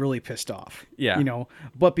 I'd be really pissed off. Yeah.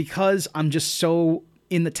 But because I'm just so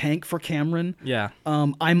in the tank for Cameron,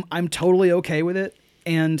 I'm totally okay with it.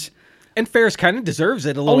 And Ferris kind of deserves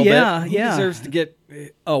it a little bit. He yeah. deserves to get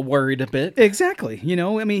worried a bit. Exactly.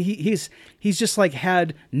 I mean, he's just like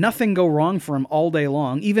had nothing go wrong for him all day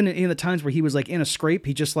long. Even in the times where he was like in a scrape,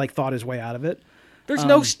 he just like thought his way out of it. There's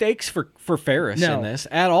no stakes for Ferris in this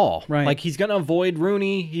at all. Right. Like, he's going to avoid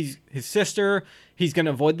Rooney. He's his sister. He's going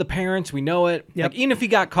to avoid the parents. We know it. Yep. Like, even if he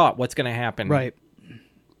got caught, what's going to happen? Right.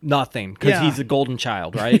 Nothing, because he's a golden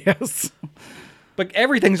child, right? Yes. But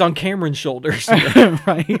everything's on Cameron's shoulders.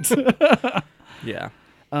 Right. Yeah.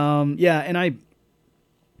 And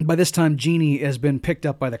by this time, Jeannie has been picked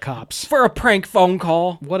up by the cops. For a prank phone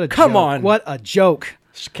call. Come on. What a joke.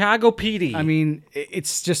 Chicago PD. I mean,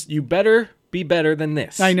 it's just... You better be better than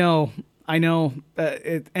this. I know.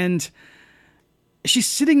 And she's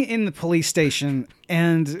sitting in the police station,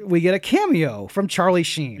 and we get a cameo from Charlie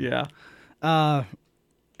Sheen. Yeah.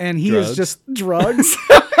 And he is just drugs.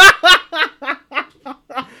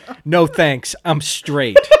 No thanks. I'm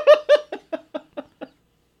straight.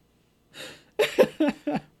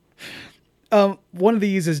 One of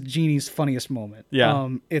these is Jeannie's funniest moment. Yeah.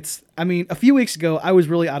 A few weeks ago, I was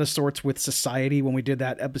really out of sorts with society when we did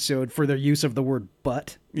that episode for their use of the word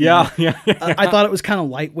butt. Yeah. I thought it was kind of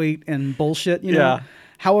lightweight and bullshit, Yeah.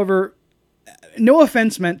 However, no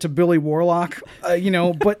offense meant to Billy Warlock,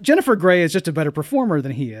 but Jennifer Grey is just a better performer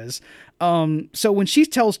than he is. So when she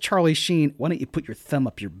tells Charlie Sheen, "Why don't you put your thumb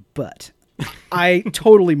up your butt?" I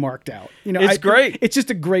totally marked out. It's great. It's just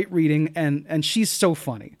a great reading, and she's so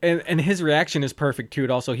funny. And his reaction is perfect too.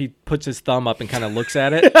 Also, he puts his thumb up and kind of looks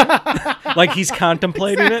at it like he's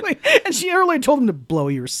contemplating it. And she earlier told him to blow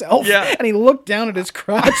yourself. Yeah. And he looked down at his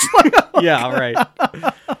crotch. Yeah, right.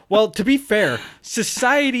 Well, to be fair,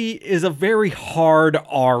 Society is a very hard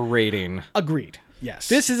R rating. Agreed. Yes.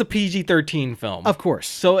 This is a PG-13 film. Of course.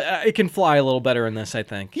 So it can fly a little better in this, I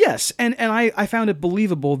think. Yes, and I found it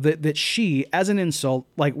believable that she, as an insult,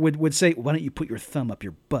 like would say, "Why don't you put your thumb up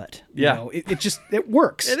your butt?" Yeah. It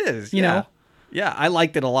works. It is, you know? Yeah, I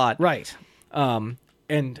liked it a lot. Right.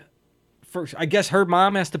 And first, I guess her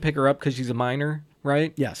mom has to pick her up because she's a minor,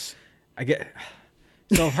 right? Yes.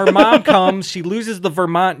 So her mom comes. She loses the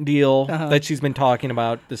Vermont deal that she's been talking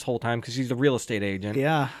about this whole time because she's a real estate agent.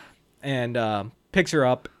 Yeah. And picks her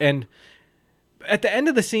up. And at the end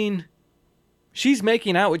of the scene, she's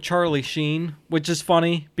making out with Charlie Sheen, which is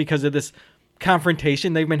funny because of this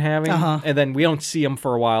confrontation they've been having. And then we don't see them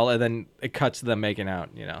for a while, and then it cuts to them making out,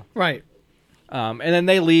 Right. And then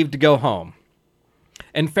they leave to go home.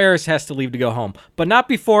 And Ferris has to leave to go home. But not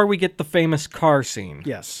before we get the famous car scene.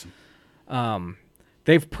 Yes.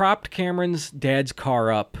 They've propped Cameron's dad's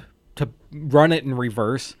car up to run it in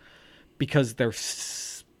reverse because they're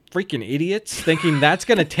freaking idiots thinking that's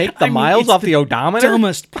going to take the miles off the odometer.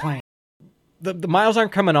 Dumbest plan. The miles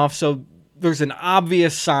aren't coming off, so there's an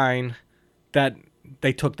obvious sign that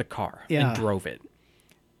they took the car and drove it.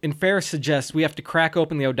 And Ferris suggests we have to crack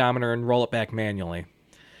open the odometer and roll it back manually.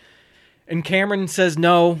 And Cameron says,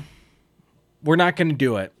 no, we're not going to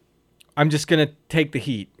do it. I'm just going to take the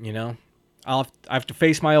heat, I have to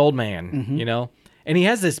face my old man, And he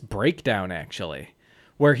has this breakdown, actually,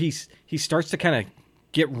 where he starts to kind of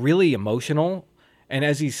get really emotional. And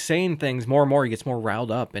as he's saying things more and more, he gets more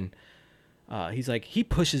riled up. And he's like, he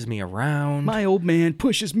pushes me around. My old man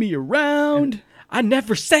pushes me around. And I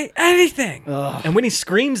never say anything. Ugh. And when he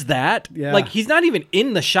screams that, like he's not even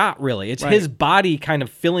in the shot, really. It's his body kind of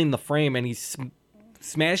filling the frame, and he's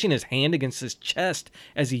smashing his hand against his chest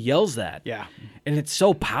as he yells that. Yeah. And it's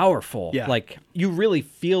so powerful. Yeah. Like, you really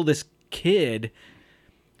feel this kid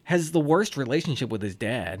has the worst relationship with his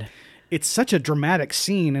dad. It's such a dramatic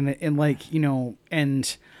scene, and like,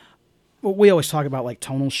 and we always talk about like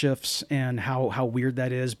tonal shifts and how weird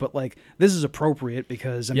that is, but like this is appropriate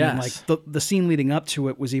because I mean, like the scene leading up to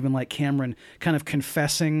it was even like Cameron kind of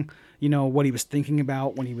confessing, what he was thinking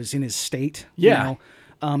about when he was in his state.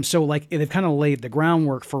 So like they've kind of laid the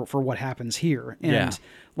groundwork for what happens here, and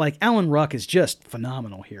like Alan Ruck is just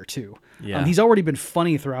phenomenal here too. Yeah, he's already been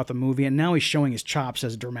funny throughout the movie, and now he's showing his chops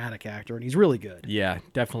as a dramatic actor, and he's really good. Yeah,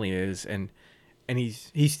 definitely is, and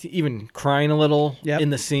he's even crying a little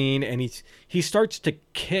in the scene, and he starts to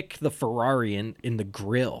kick the Ferrari in the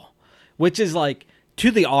grill, which is like,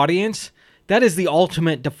 to the audience, that is the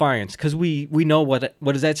ultimate defiance, because we know what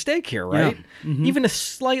is at stake here, right? Yeah. Mm-hmm. Even a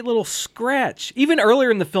slight little scratch. Even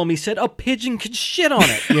earlier in the film, he said a pigeon could shit on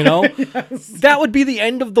it, Yes. That would be the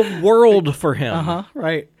end of the world for him.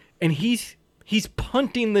 Right. And he's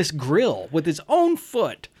punting this grill with his own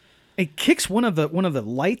foot. It kicks one of the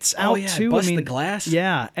lights out too. Busts the glass.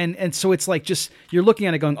 Yeah, and so it's like, just, you're looking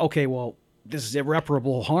at it going, okay, well, this is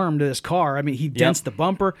irreparable harm to this car. I mean, he dents the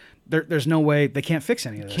bumper. There's no way they can't fix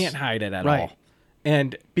any of this. Can't hide it at all.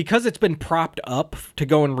 And because it's been propped up to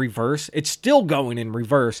go in reverse, it's still going in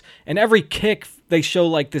reverse. And every kick, they show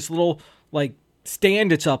like this little like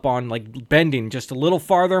stand it's up on, like bending just a little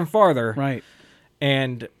farther and farther. Right.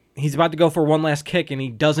 And he's about to go for one last kick, and he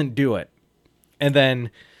doesn't do it. And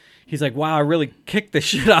then he's like, wow, I really kicked the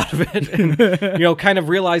shit out of it. And, kind of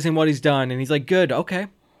realizing what he's done. And he's like, good, okay.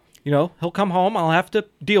 He'll come home. I'll have to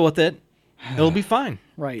deal with it. It'll be fine.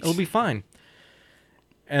 Right. It'll be fine.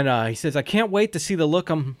 And he says, I can't wait to see the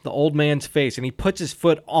look on the old man's face. And he puts his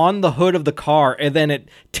foot on the hood of the car, and then it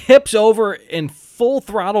tips over in full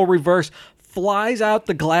throttle reverse, flies out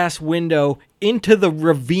the glass window into the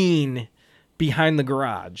ravine behind the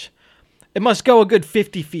garage. It must go a good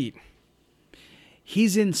 50 feet.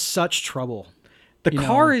 He's in such trouble. The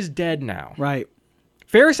car is dead now. Right.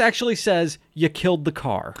 Ferris actually says, you killed the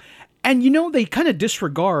car. And they kind of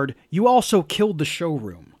disregard, you also killed the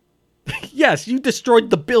showroom. Yes, you destroyed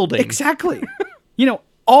the building. Exactly.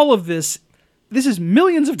 All of this is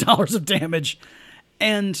millions of dollars of damage.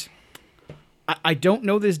 And I don't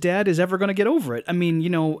know this dad is ever going to get over it. I mean,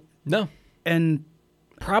 No. And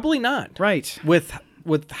probably not. Right.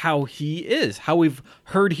 With how he is, how we've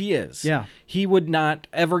heard he is. Yeah. He would not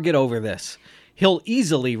ever get over this. He'll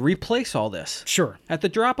easily replace all this. Sure. At the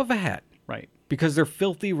drop of a hat. Right. Because they're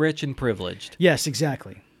filthy rich and privileged. Yes,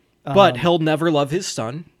 exactly. But he'll never love his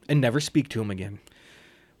son and never speak to him again.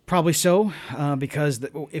 Probably so, because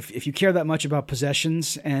if you care that much about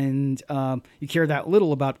possessions and you care that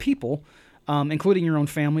little about people, including your own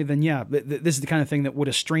family, then this is the kind of thing that would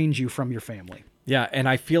estrange you from your family. Yeah, and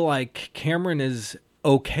I feel like Cameron is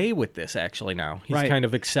okay with this actually now. He's kind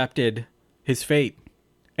of accepted his fate.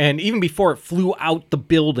 And even before it flew out the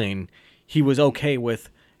building, he was okay with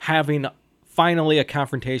having finally a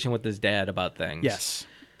confrontation with his dad about things. Yes.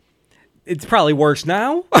 It's probably worse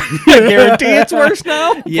now. I guarantee it's worse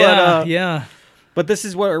now. Yeah, But this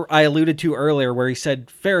is what I alluded to earlier, where he said,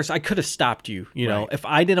 Ferris, I could have stopped you. If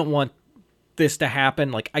I didn't want this to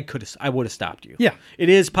happen, like I would have stopped you. Yeah. It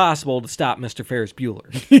is possible to stop Mr. Ferris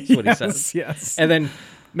Bueller. That's what he says. Yes. And then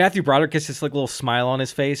Matthew Broderick gets this like little smile on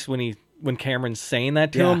his face when Cameron's saying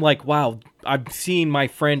that to him, like, wow, I'm seeing my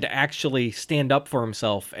friend actually stand up for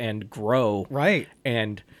himself and grow, right,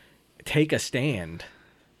 and take a stand.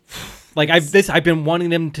 Like I've been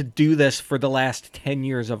wanting him to do this for the last 10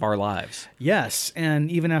 years of our lives. Yes,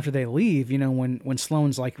 and even after they leave, you know, when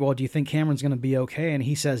Sloane's like, well, do you think Cameron's going to be okay? And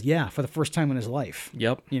he says, yeah, for the first time in his life.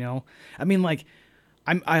 Yep. You know, I mean, like,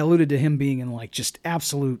 I alluded to him being in, like, just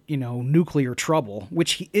absolute, you know, nuclear trouble,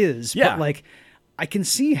 which he is. Yeah. But, like, I can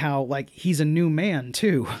see how, like, he's a new man,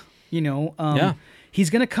 too. You know? He's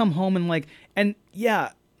going to come home and, like, and, yeah,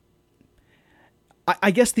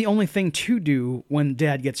 I guess the only thing to do when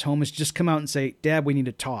Dad gets home is just come out and say, Dad, we need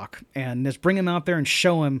to talk. And just bring him out there and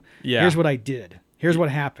show him, here's what I did. Here's what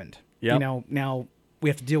happened. Yep. You know, now we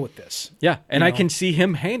have to deal with this. Yeah, and I can see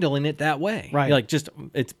him handling it that way. Right. Like, just,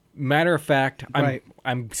 it's matter of fact,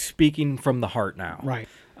 I'm speaking from the heart now. Right.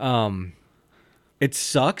 It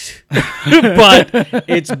sucks, but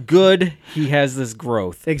it's good he has this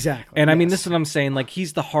growth. Exactly. And I mean, this is what I'm saying. Like,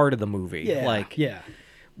 he's the heart of the movie. Yeah. Like,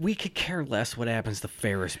 we could care less what happens to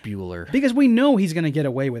Ferris Bueller. Because we know he's going to get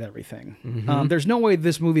away with everything. Mm-hmm. There's no way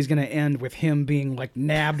this movie's going to end with him being, like,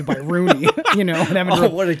 nabbed by Rooney, you know? And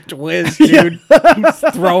having what a twist, dude. He's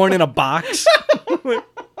throwing in a box.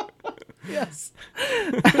 Yes.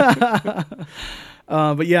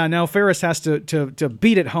 But yeah, now Ferris has to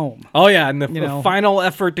beat it home. Oh yeah, and the final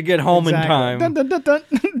effort to get home in time. Dun, dun, dun, dun.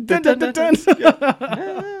 Dun, dun, dun, dun.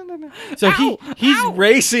 So he's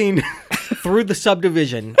racing through the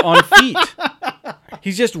subdivision on feet.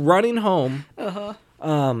 He's just running home. Uh-huh.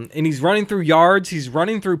 And he's running through yards. He's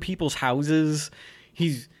running through people's houses.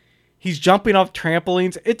 He's jumping off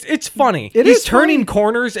trampolines. It's funny. He's turning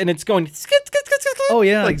corners and it's going skit, skit, skit, skit. Oh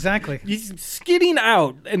yeah, like, exactly. He's skidding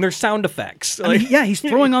out and there's sound effects. Like, I mean, yeah, he's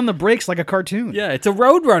throwing on the brakes like a cartoon. Yeah, it's a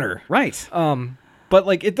Roadrunner. Right. But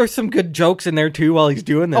like there's some good jokes in there too while he's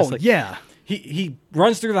doing this. Oh like, yeah. He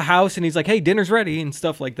runs through the house and he's like, "Hey, dinner's ready," and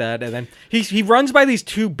stuff like that. And then he runs by these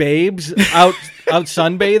two babes out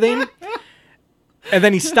sunbathing. And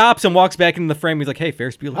then he stops and walks back into the frame. He's like, "Hey,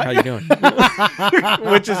 Ferris Bueller, how you doing?"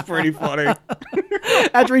 Which is pretty funny.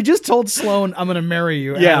 After he just told Sloane, "I'm going to marry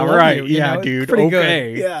you." Yeah, right. You know, dude. Pretty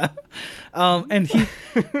okay. Good. Yeah.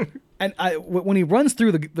 When he runs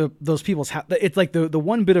through those people's house, it's like the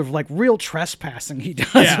one bit of like real trespassing he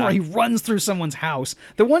does, where he runs through someone's house.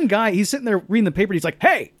 The one guy, he's sitting there reading the paper. And he's like,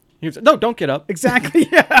 "Hey." He's like, "No, don't get up." Exactly.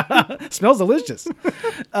 Yeah. Smells delicious.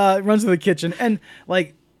 Runs to the kitchen and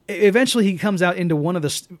like. Eventually, he comes out into one of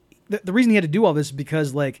the reason he had to do all this is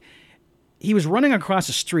because, like, he was running across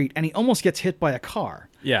a street and he almost gets hit by a car.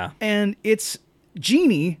 Yeah. And it's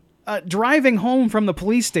Jeannie driving home from the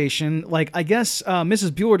police station. Like, I guess Mrs.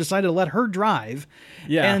 Bueller decided to let her drive.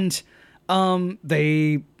 Yeah. And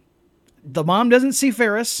the mom doesn't see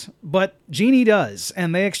Ferris, but Jeannie does.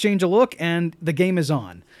 And they exchange a look and the game is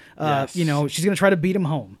on. Yes. You know, she's going to try to beat him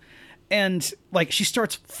home. And like she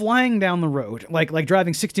starts flying down the road, like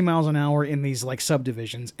driving 60 miles an hour in these like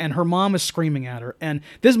subdivisions, and her mom is screaming at her. And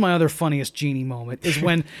this is my other funniest Jeannie moment is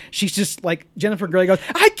when she's just like Jennifer Grey goes,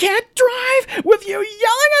 "I can't drive with you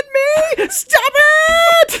yelling at me! Stop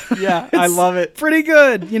it!" Yeah, I love it. Pretty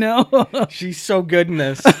good, you know. She's so good in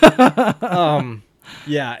this.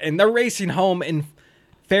 Yeah, and they're racing home, and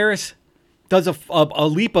Ferris does a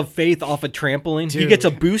leap of faith off a trampoline. Dude. He gets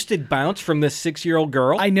a boosted bounce from this 6-year-old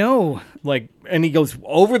girl. I know. Like, and he goes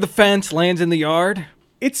over the fence, lands in the yard.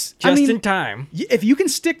 It's just in time. If you can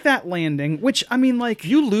stick that landing, which I mean, like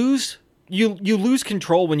you lose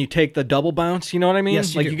control when you take the double bounce. You know what I mean?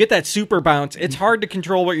 Yes, you get that super bounce. It's hard to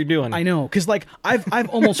control what you're doing. I know, because like I've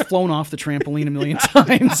almost flown off the trampoline a million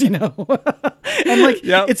times. You know, and like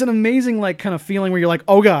it's an amazing like kind of feeling where you're like,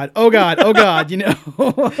 oh god, you know.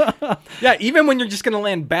 Yeah, even when you're just gonna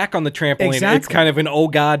land back on the trampoline, it's kind of an oh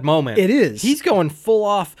god moment. It is. He's going full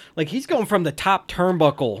off, like he's going from the top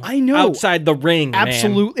turnbuckle. I know, outside the ring.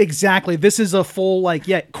 Absolutely, man. Exactly. This is a full like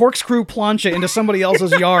corkscrew plancha into somebody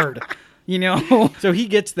else's yard. You know? So he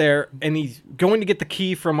gets there, and he's going to get the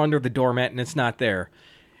key from under the doormat, and it's not there.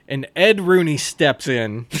 And Ed Rooney steps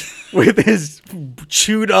in with his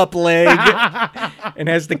chewed-up leg and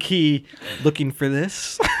has the key, looking for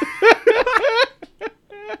this.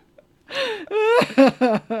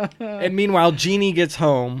 And meanwhile, Jeannie gets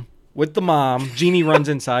home with the mom. Jeannie runs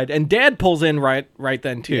inside, and Dad pulls in right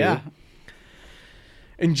then, too. Yeah.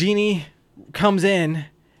 And Jeannie comes in,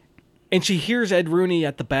 and she hears Ed Rooney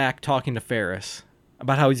at the back talking to Ferris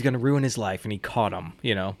about how he's going to ruin his life, and he caught him,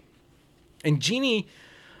 you know. And Jeannie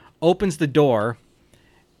opens the door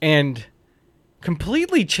and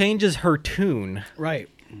completely changes her tune. Right.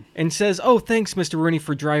 and says, "Oh, thanks, Mr. Rooney,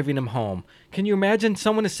 for driving him home." Can you imagine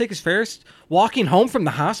someone as sick as Ferris walking home from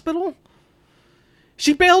the hospital?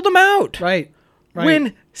 She bailed him out. Right.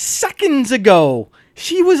 When seconds ago,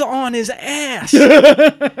 she was on his ass.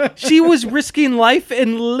 She was risking life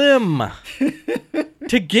and limb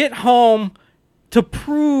to get home to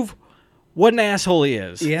prove what an asshole he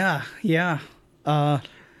is. Yeah.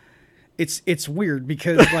 It's weird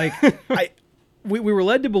because like we were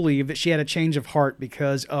led to believe that she had a change of heart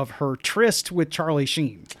because of her tryst with Charlie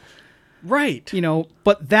Sheen. Right.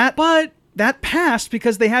 But that passed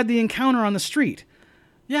because they had the encounter on the street.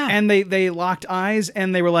 Yeah. And they locked eyes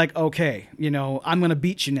and they were like, okay, I'm going to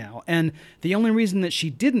beat you now. And the only reason that she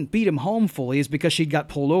didn't beat him home fully is because she got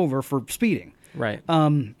pulled over for speeding. Right.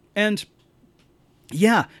 And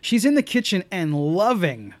yeah, she's in the kitchen and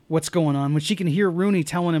loving what's going on when she can hear Rooney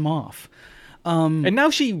telling him off. And now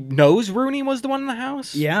she knows Rooney was the one in the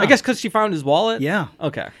house? Yeah. I guess because she found his wallet? Yeah.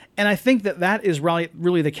 Okay. And I think that is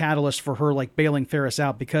really the catalyst for her like bailing Ferris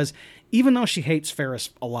out, because even though she hates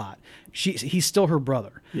Ferris a lot, he's still her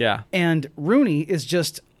brother. Yeah. And Rooney is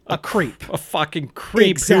just a creep. A fucking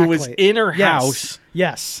creep Exactly. who was in her house.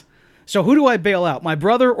 Yes. So who do I bail out, my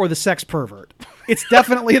brother or the sex pervert? It's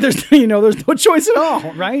definitely there's no choice at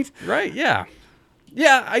all, right? Right, yeah.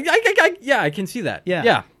 Yeah, I can see that. Yeah.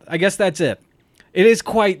 Yeah, I guess that's it. It is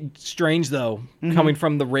quite strange, though, coming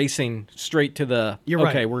from the racing straight to the, You're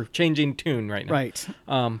okay, right. we're changing tune right now. Right.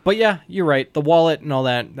 But yeah, you're right. The wallet and all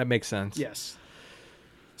that makes sense. Yes.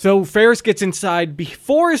 So Ferris gets inside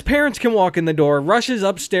before his parents can walk in the door, rushes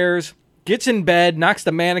upstairs, gets in bed, knocks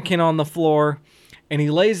the mannequin on the floor, and he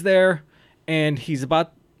lays there, and he's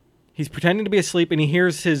pretending to be asleep, and he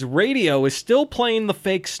hears his radio is still playing the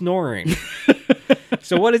fake snoring.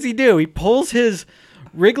 So what does he do? He pulls his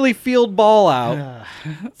Wrigley Field ball out,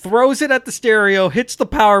 throws it at the stereo, hits the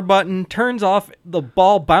power button, turns off, the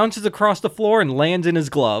ball bounces across the floor and lands in his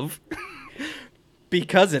glove.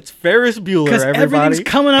 Because it's Ferris Bueller, Because everybody. everything's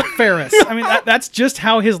coming up Ferris. I mean, that's just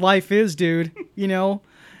how his life is, dude.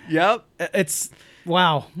 Yep. It's,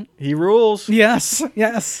 wow. He rules. Yes.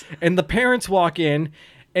 And the parents walk in,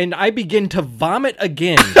 and I begin to vomit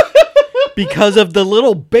again. Because of the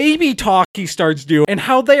little baby talk he starts doing and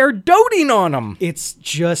how they are doting on him. It's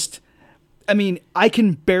just, I mean, I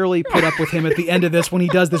can barely put up with him at the end of this when he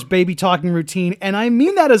does this baby talking routine. And I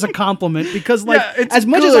mean that as a compliment because, like, as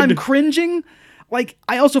much as I'm cringing, like,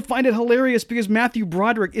 I also find it hilarious because Matthew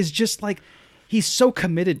Broderick is just like, he's so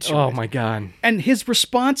committed to it. Oh, my God. And his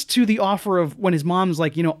response to the offer of when his mom's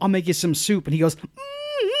like, I'll make you some soup. And he goes,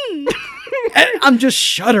 and I'm just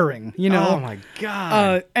shuddering, Oh, my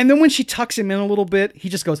God. And then when she tucks him in a little bit, he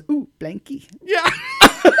just goes, ooh, blankie. Yeah.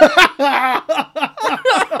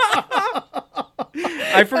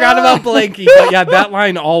 I forgot about Blanky, but yeah, that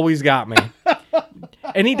line always got me.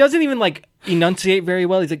 And he doesn't even like enunciate very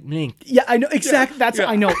well. He's like, Blink. Yeah, I know exactly.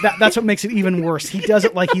 I know that's what makes it even worse. He does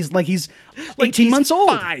it like he's 18 months old.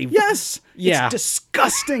 5. Yes. Yeah. It's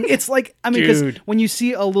disgusting. It's like, I mean, because when you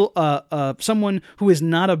see a little someone who is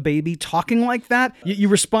not a baby talking like that, you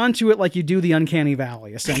respond to it like you do the Uncanny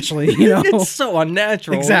Valley, essentially. It's so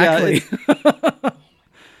unnatural. Exactly. Yeah,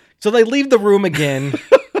 so they leave the room again,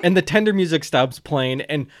 and the tender music stops playing,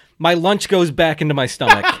 and my lunch goes back into my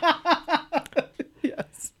stomach.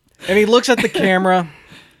 Yes. And he looks at the camera,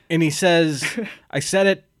 and he says, I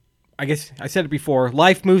said it before,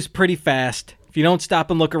 life moves pretty fast. If you don't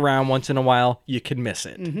stop and look around once in a while, you can miss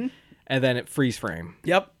it. Mm-hmm. And then it freeze frame.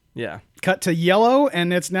 Yep. Yeah. Cut to yellow,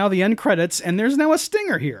 and it's now the end credits, and there's now a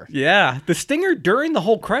stinger here. Yeah. The stinger during the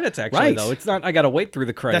whole credits, actually, right. Though. It's not, I got to wait through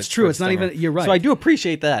the credits. That's true. It's not even, you're right. So I do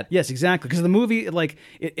appreciate that. Yes, exactly. Because the movie, like,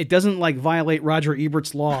 it doesn't, like, violate Roger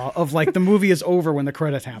Ebert's law of, like, the movie is over when the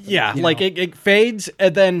credits happen. Yeah. Like, it fades,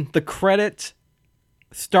 and then the credits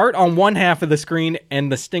start on one half of the screen,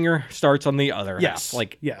 and the stinger starts on the other half.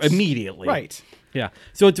 Like, immediately. Right. Yeah.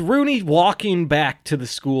 So it's Rooney walking back to the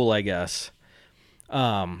school, I guess.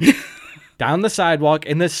 Down the sidewalk,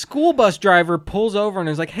 and the school bus driver pulls over and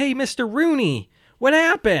is like, "Hey, Mr. Rooney, what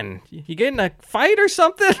happened? You get in a fight or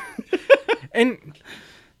something?" And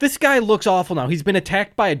this guy looks awful now. He's been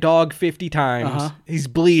attacked by a dog 50 times. Uh-huh. He's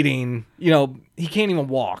bleeding. He can't even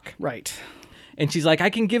walk. Right. And she's like, "I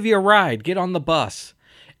can give you a ride. Get on the bus."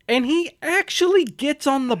 And he actually gets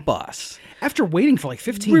on the bus. After waiting for like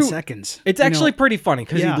 15 seconds. It's actually pretty funny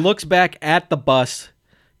because he looks back at the bus,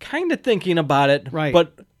 kind of thinking about it. Right.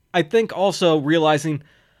 But I think also realizing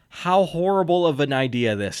how horrible of an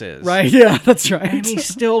idea this is. Right, yeah, that's right. And he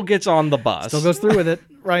still gets on the bus. Still goes through with it.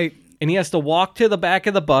 Right. and he has to walk to the back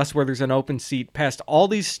of the bus where there's an open seat past all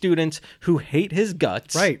these students who hate his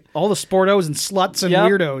guts. Right. All the sportos and sluts and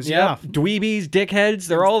weirdos. Yeah. Dweebies, dickheads,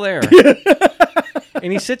 they're all there.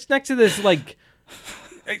 And he sits next to this, like,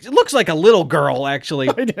 it looks like a little girl, actually.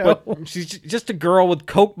 I know. But she's just a girl with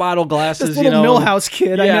Coke bottle glasses, this little Millhouse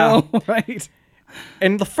kid, I know. Right.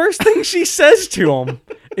 And the first thing she says to him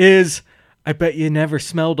is, I bet you never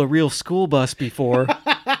smelled a real school bus before.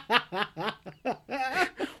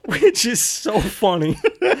 Which is so funny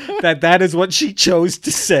that is what she chose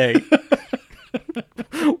to say.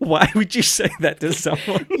 Why would you say that to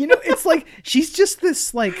someone? You know, it's like she's just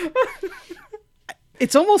this, like,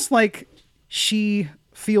 it's almost like she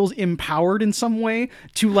feels empowered in some way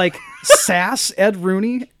to, like, sass Ed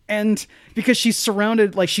Rooney. And because she's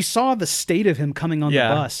surrounded, like, she saw the state of him coming on the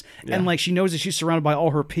bus, and, like, she knows that she's surrounded by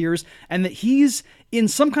all her peers, and that he's in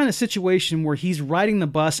some kind of situation where he's riding the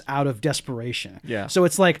bus out of desperation. Yeah. So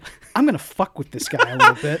it's like, I'm gonna fuck with this guy a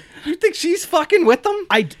little bit. You think she's fucking with him?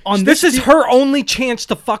 This is her only chance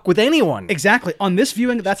to fuck with anyone. Exactly. On this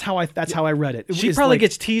viewing, that's how I read it. She probably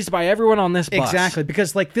gets teased by everyone on this bus. Exactly,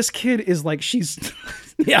 because, like, this kid is like, she's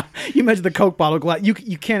yeah. You mentioned the Coke bottle glass. You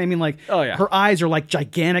can't. I mean, like, her eyes are like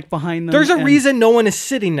gigantic behind them. There's a reason no one is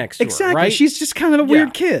sitting next to her, right? She's just kind of a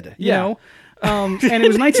weird kid, you know. And it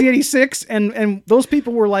was 1986, and those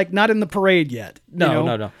people were, like, not in the parade yet.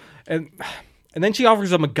 No. And then she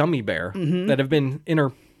offers them a gummy bear that have been in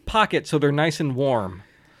her pocket, so they're nice and warm.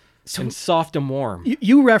 And soft and warm.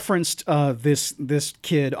 You referenced this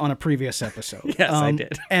kid on a previous episode. Yes, I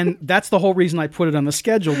did. And that's the whole reason I put it on the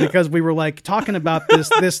schedule, because we were, like, talking about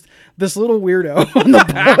this little weirdo on the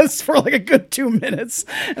bus for, like, a good 2 minutes.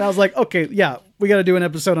 And I was like, okay, yeah, we got to do an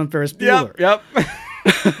episode on Ferris Bueller. Yep.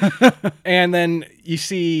 And then you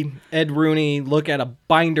see Ed Rooney look at a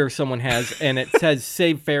binder someone has, and it says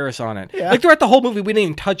 "Save Ferris" on it. Yeah. Like, throughout the whole movie, we didn't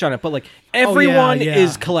even touch on it, but, like, everyone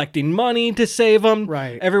is collecting money to save him.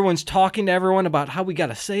 Right. Everyone's talking to everyone about how we got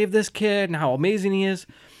to save this kid and how amazing he is.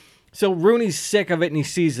 So Rooney's sick of it, and he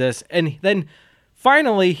sees this, and then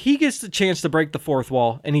finally he gets the chance to break the fourth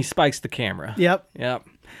wall, and he spikes the camera. Yep.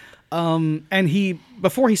 And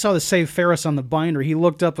before he saw the Save Ferris on the binder, he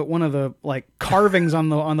looked up at one of the, like, carvings on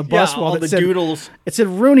the bus wall that the said, doodles. It said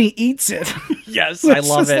Rooney eats it. Yes, I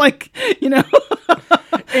love it. Like, you know,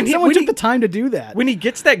 and someone took the time to do that. When he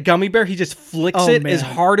gets that gummy bear, he just flicks it as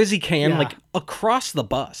hard as he can, like, across the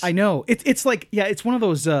bus. I know. It's like, it's one of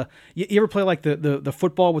those, you ever play, like, the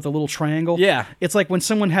football with a little triangle? Yeah. It's like when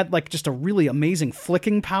someone had, like, just a really amazing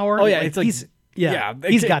flicking power. Oh, yeah. Like, it's like...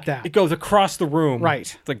 he's got that. It goes across the room.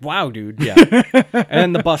 Right. It's like, wow, dude. Yeah. And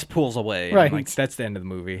then the bus pulls away. Right. And, like, that's the end of the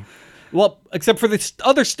movie. Well, except for this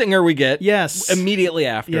other stinger we get. Yes. Immediately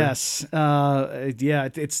after. Yes.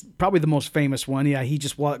 It's probably the most famous one. Yeah. He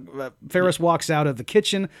just Ferris walks out of the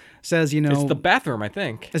kitchen, says, you know. It's the bathroom, I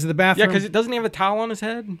think. Is it the bathroom? Yeah, because doesn't he have a towel on his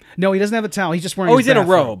head? No, he doesn't have a towel. He's just wearing his bathrobe. in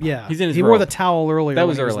a robe. Yeah. He's in his robe. He wore the towel earlier. That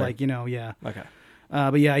was earlier. Was like, you know, yeah. Okay.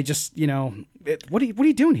 But yeah, I just, you know, what are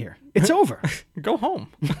you doing here? It's over. Go home.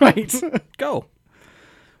 Right. Go.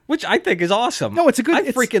 Which I think is awesome. No, it's a good.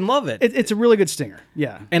 I freaking love it. It's a really good stinger.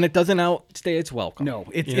 Yeah. And it doesn't outstay its welcome. No,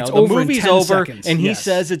 it's over. The movie's in 10 over, seconds. And he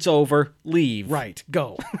says it's over. Leave. Right.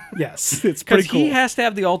 Go. Yes. It's pretty cool. Because he has to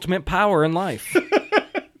have the ultimate power in life.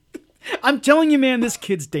 I'm telling you, man, this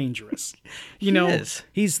kid's dangerous. You know,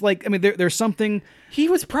 he's like, I mean, there's something. He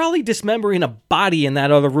was probably dismembering a body in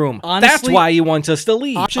that other room. Honestly, that's why he wants us to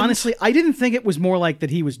leave. Honestly, I didn't think it was more like that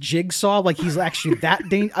he was Jigsaw, like he's actually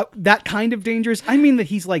that kind of dangerous. I mean that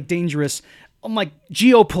he's, like, dangerous, like,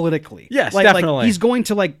 geopolitically. Yes, like, definitely. Like, he's going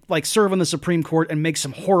to like serve on the Supreme Court and make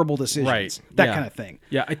some horrible decisions. Right. That kind of thing.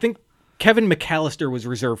 Yeah, I think Kevin McAllister was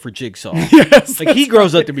reserved for Jigsaw. Yes, like he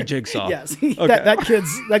grows up to be Jigsaw. Yes,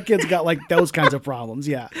 that kid's got, like, those kinds of problems.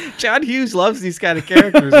 Yeah, John Hughes loves these kind of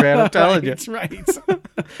characters, man. I'm telling you. That's right.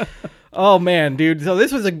 Oh man, dude. So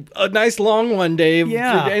this was a nice long one, Dave.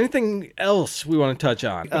 Yeah. Anything else we want to touch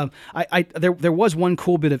on? There was one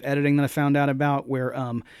cool bit of editing that I found out about where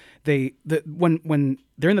when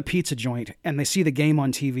they're in the pizza joint and they see the game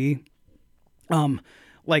on TV,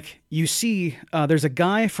 like, you see, there's a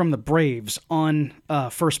guy from the Braves on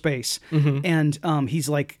first base, and he's,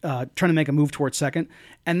 like, trying to make a move towards second.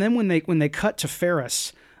 And then when they cut to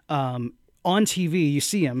Ferris on TV, you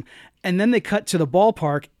see him, and then they cut to the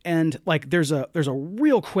ballpark, and, like, there's a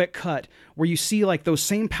real quick cut where you see, like, those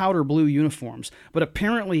same powder blue uniforms, but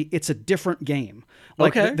apparently it's a different game.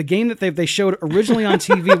 Like the game that they showed originally on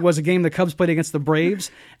TV was a game the Cubs played against the Braves,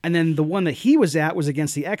 and then the one that he was at was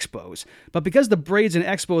against the Expos. But because the Braves and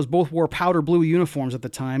Expos both wore powder blue uniforms at the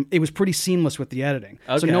time, it was pretty seamless with the editing.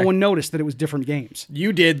 Okay. So no one noticed that it was different games.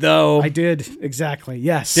 You did, though. I did, exactly,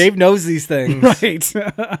 yes. Dave knows these things. Right.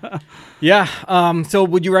 Yeah, so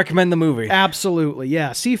would you recommend the movie? Absolutely,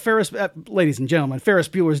 yeah. See Ferris, ladies and gentlemen, Ferris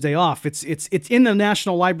Bueller's Day Off. It's in the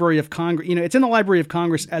National Library of Congress. It's in the Library of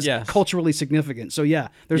Congress as culturally significant. So yeah,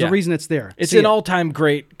 there's a reason it's there. It's an all-time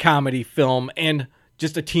great comedy film and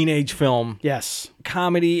just a teenage film. Yes,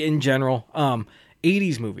 comedy in general.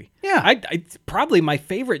 80s movie. Yeah, it's probably my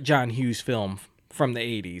favorite John Hughes film from the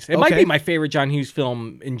 80s. It might be my favorite John Hughes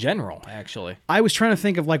film in general, actually. I was trying to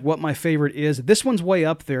think of like what my favorite is. This one's way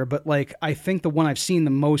up there, but like I think the one I've seen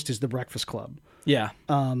the most is The Breakfast Club. Yeah.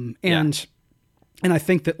 And I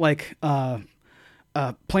think that like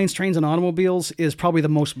Planes, Trains, and Automobiles is probably the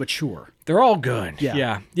most mature. They're all good.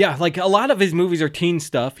 Yeah. Like a lot of his movies are teen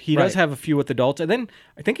stuff. He does have a few with adults, and then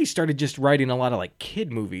I think he started just writing a lot of like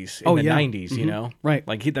kid movies in the 90s. You know, right?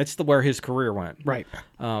 Like that's where his career went. Right.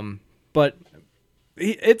 But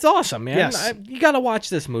it's awesome, man. Yes. You got to watch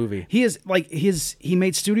this movie. He is like he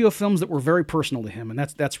made studio films that were very personal to him, and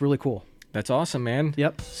that's really cool. That's awesome, man.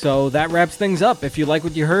 Yep. So that wraps things up. If you like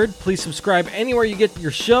what you heard, please subscribe anywhere you get your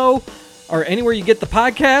show or anywhere you get the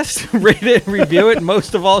podcast. Rate it, review it, and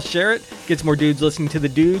most of all, share it. Gets more dudes listening to the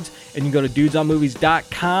dudes. And you can go to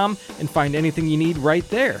dudesonmovies.com and find anything you need right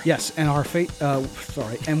there. Yes, and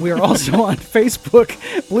and we are also on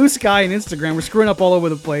Facebook, Blue Sky, and Instagram. We're screwing up all over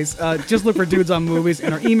the place. Just look for Dudes on Movies,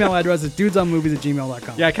 and our email address is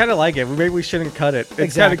dudesonmovies@gmail.com. Yeah, I kind of like it. Maybe we shouldn't cut it.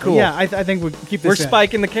 It's kind of cool. Yeah, I think we'll keep this. We're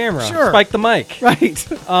spiking the camera. Sure. Spike the mic. Right.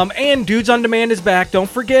 And Dudes on Demand is back. Don't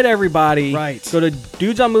forget, everybody. Right. Go to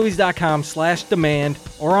dudesonmovies.com/demand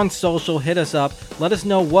or on social. Hit us up. Let us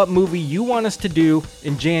know what movie you want us to do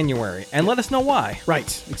in January, and let us know why.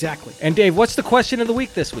 Right, exactly. And Dave, what's the question of the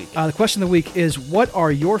week this week? The question of the week is, what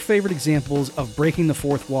are your favorite examples of breaking the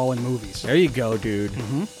fourth wall in movies? There you go, dude.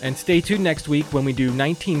 Mm-hmm. And stay tuned next week when we do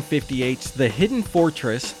 1958's The Hidden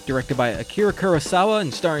Fortress, directed by Akira Kurosawa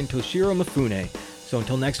and starring Toshiro Mifune. So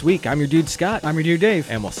until next week, I'm your dude Scott. I'm your dude Dave.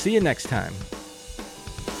 And we'll see you next time.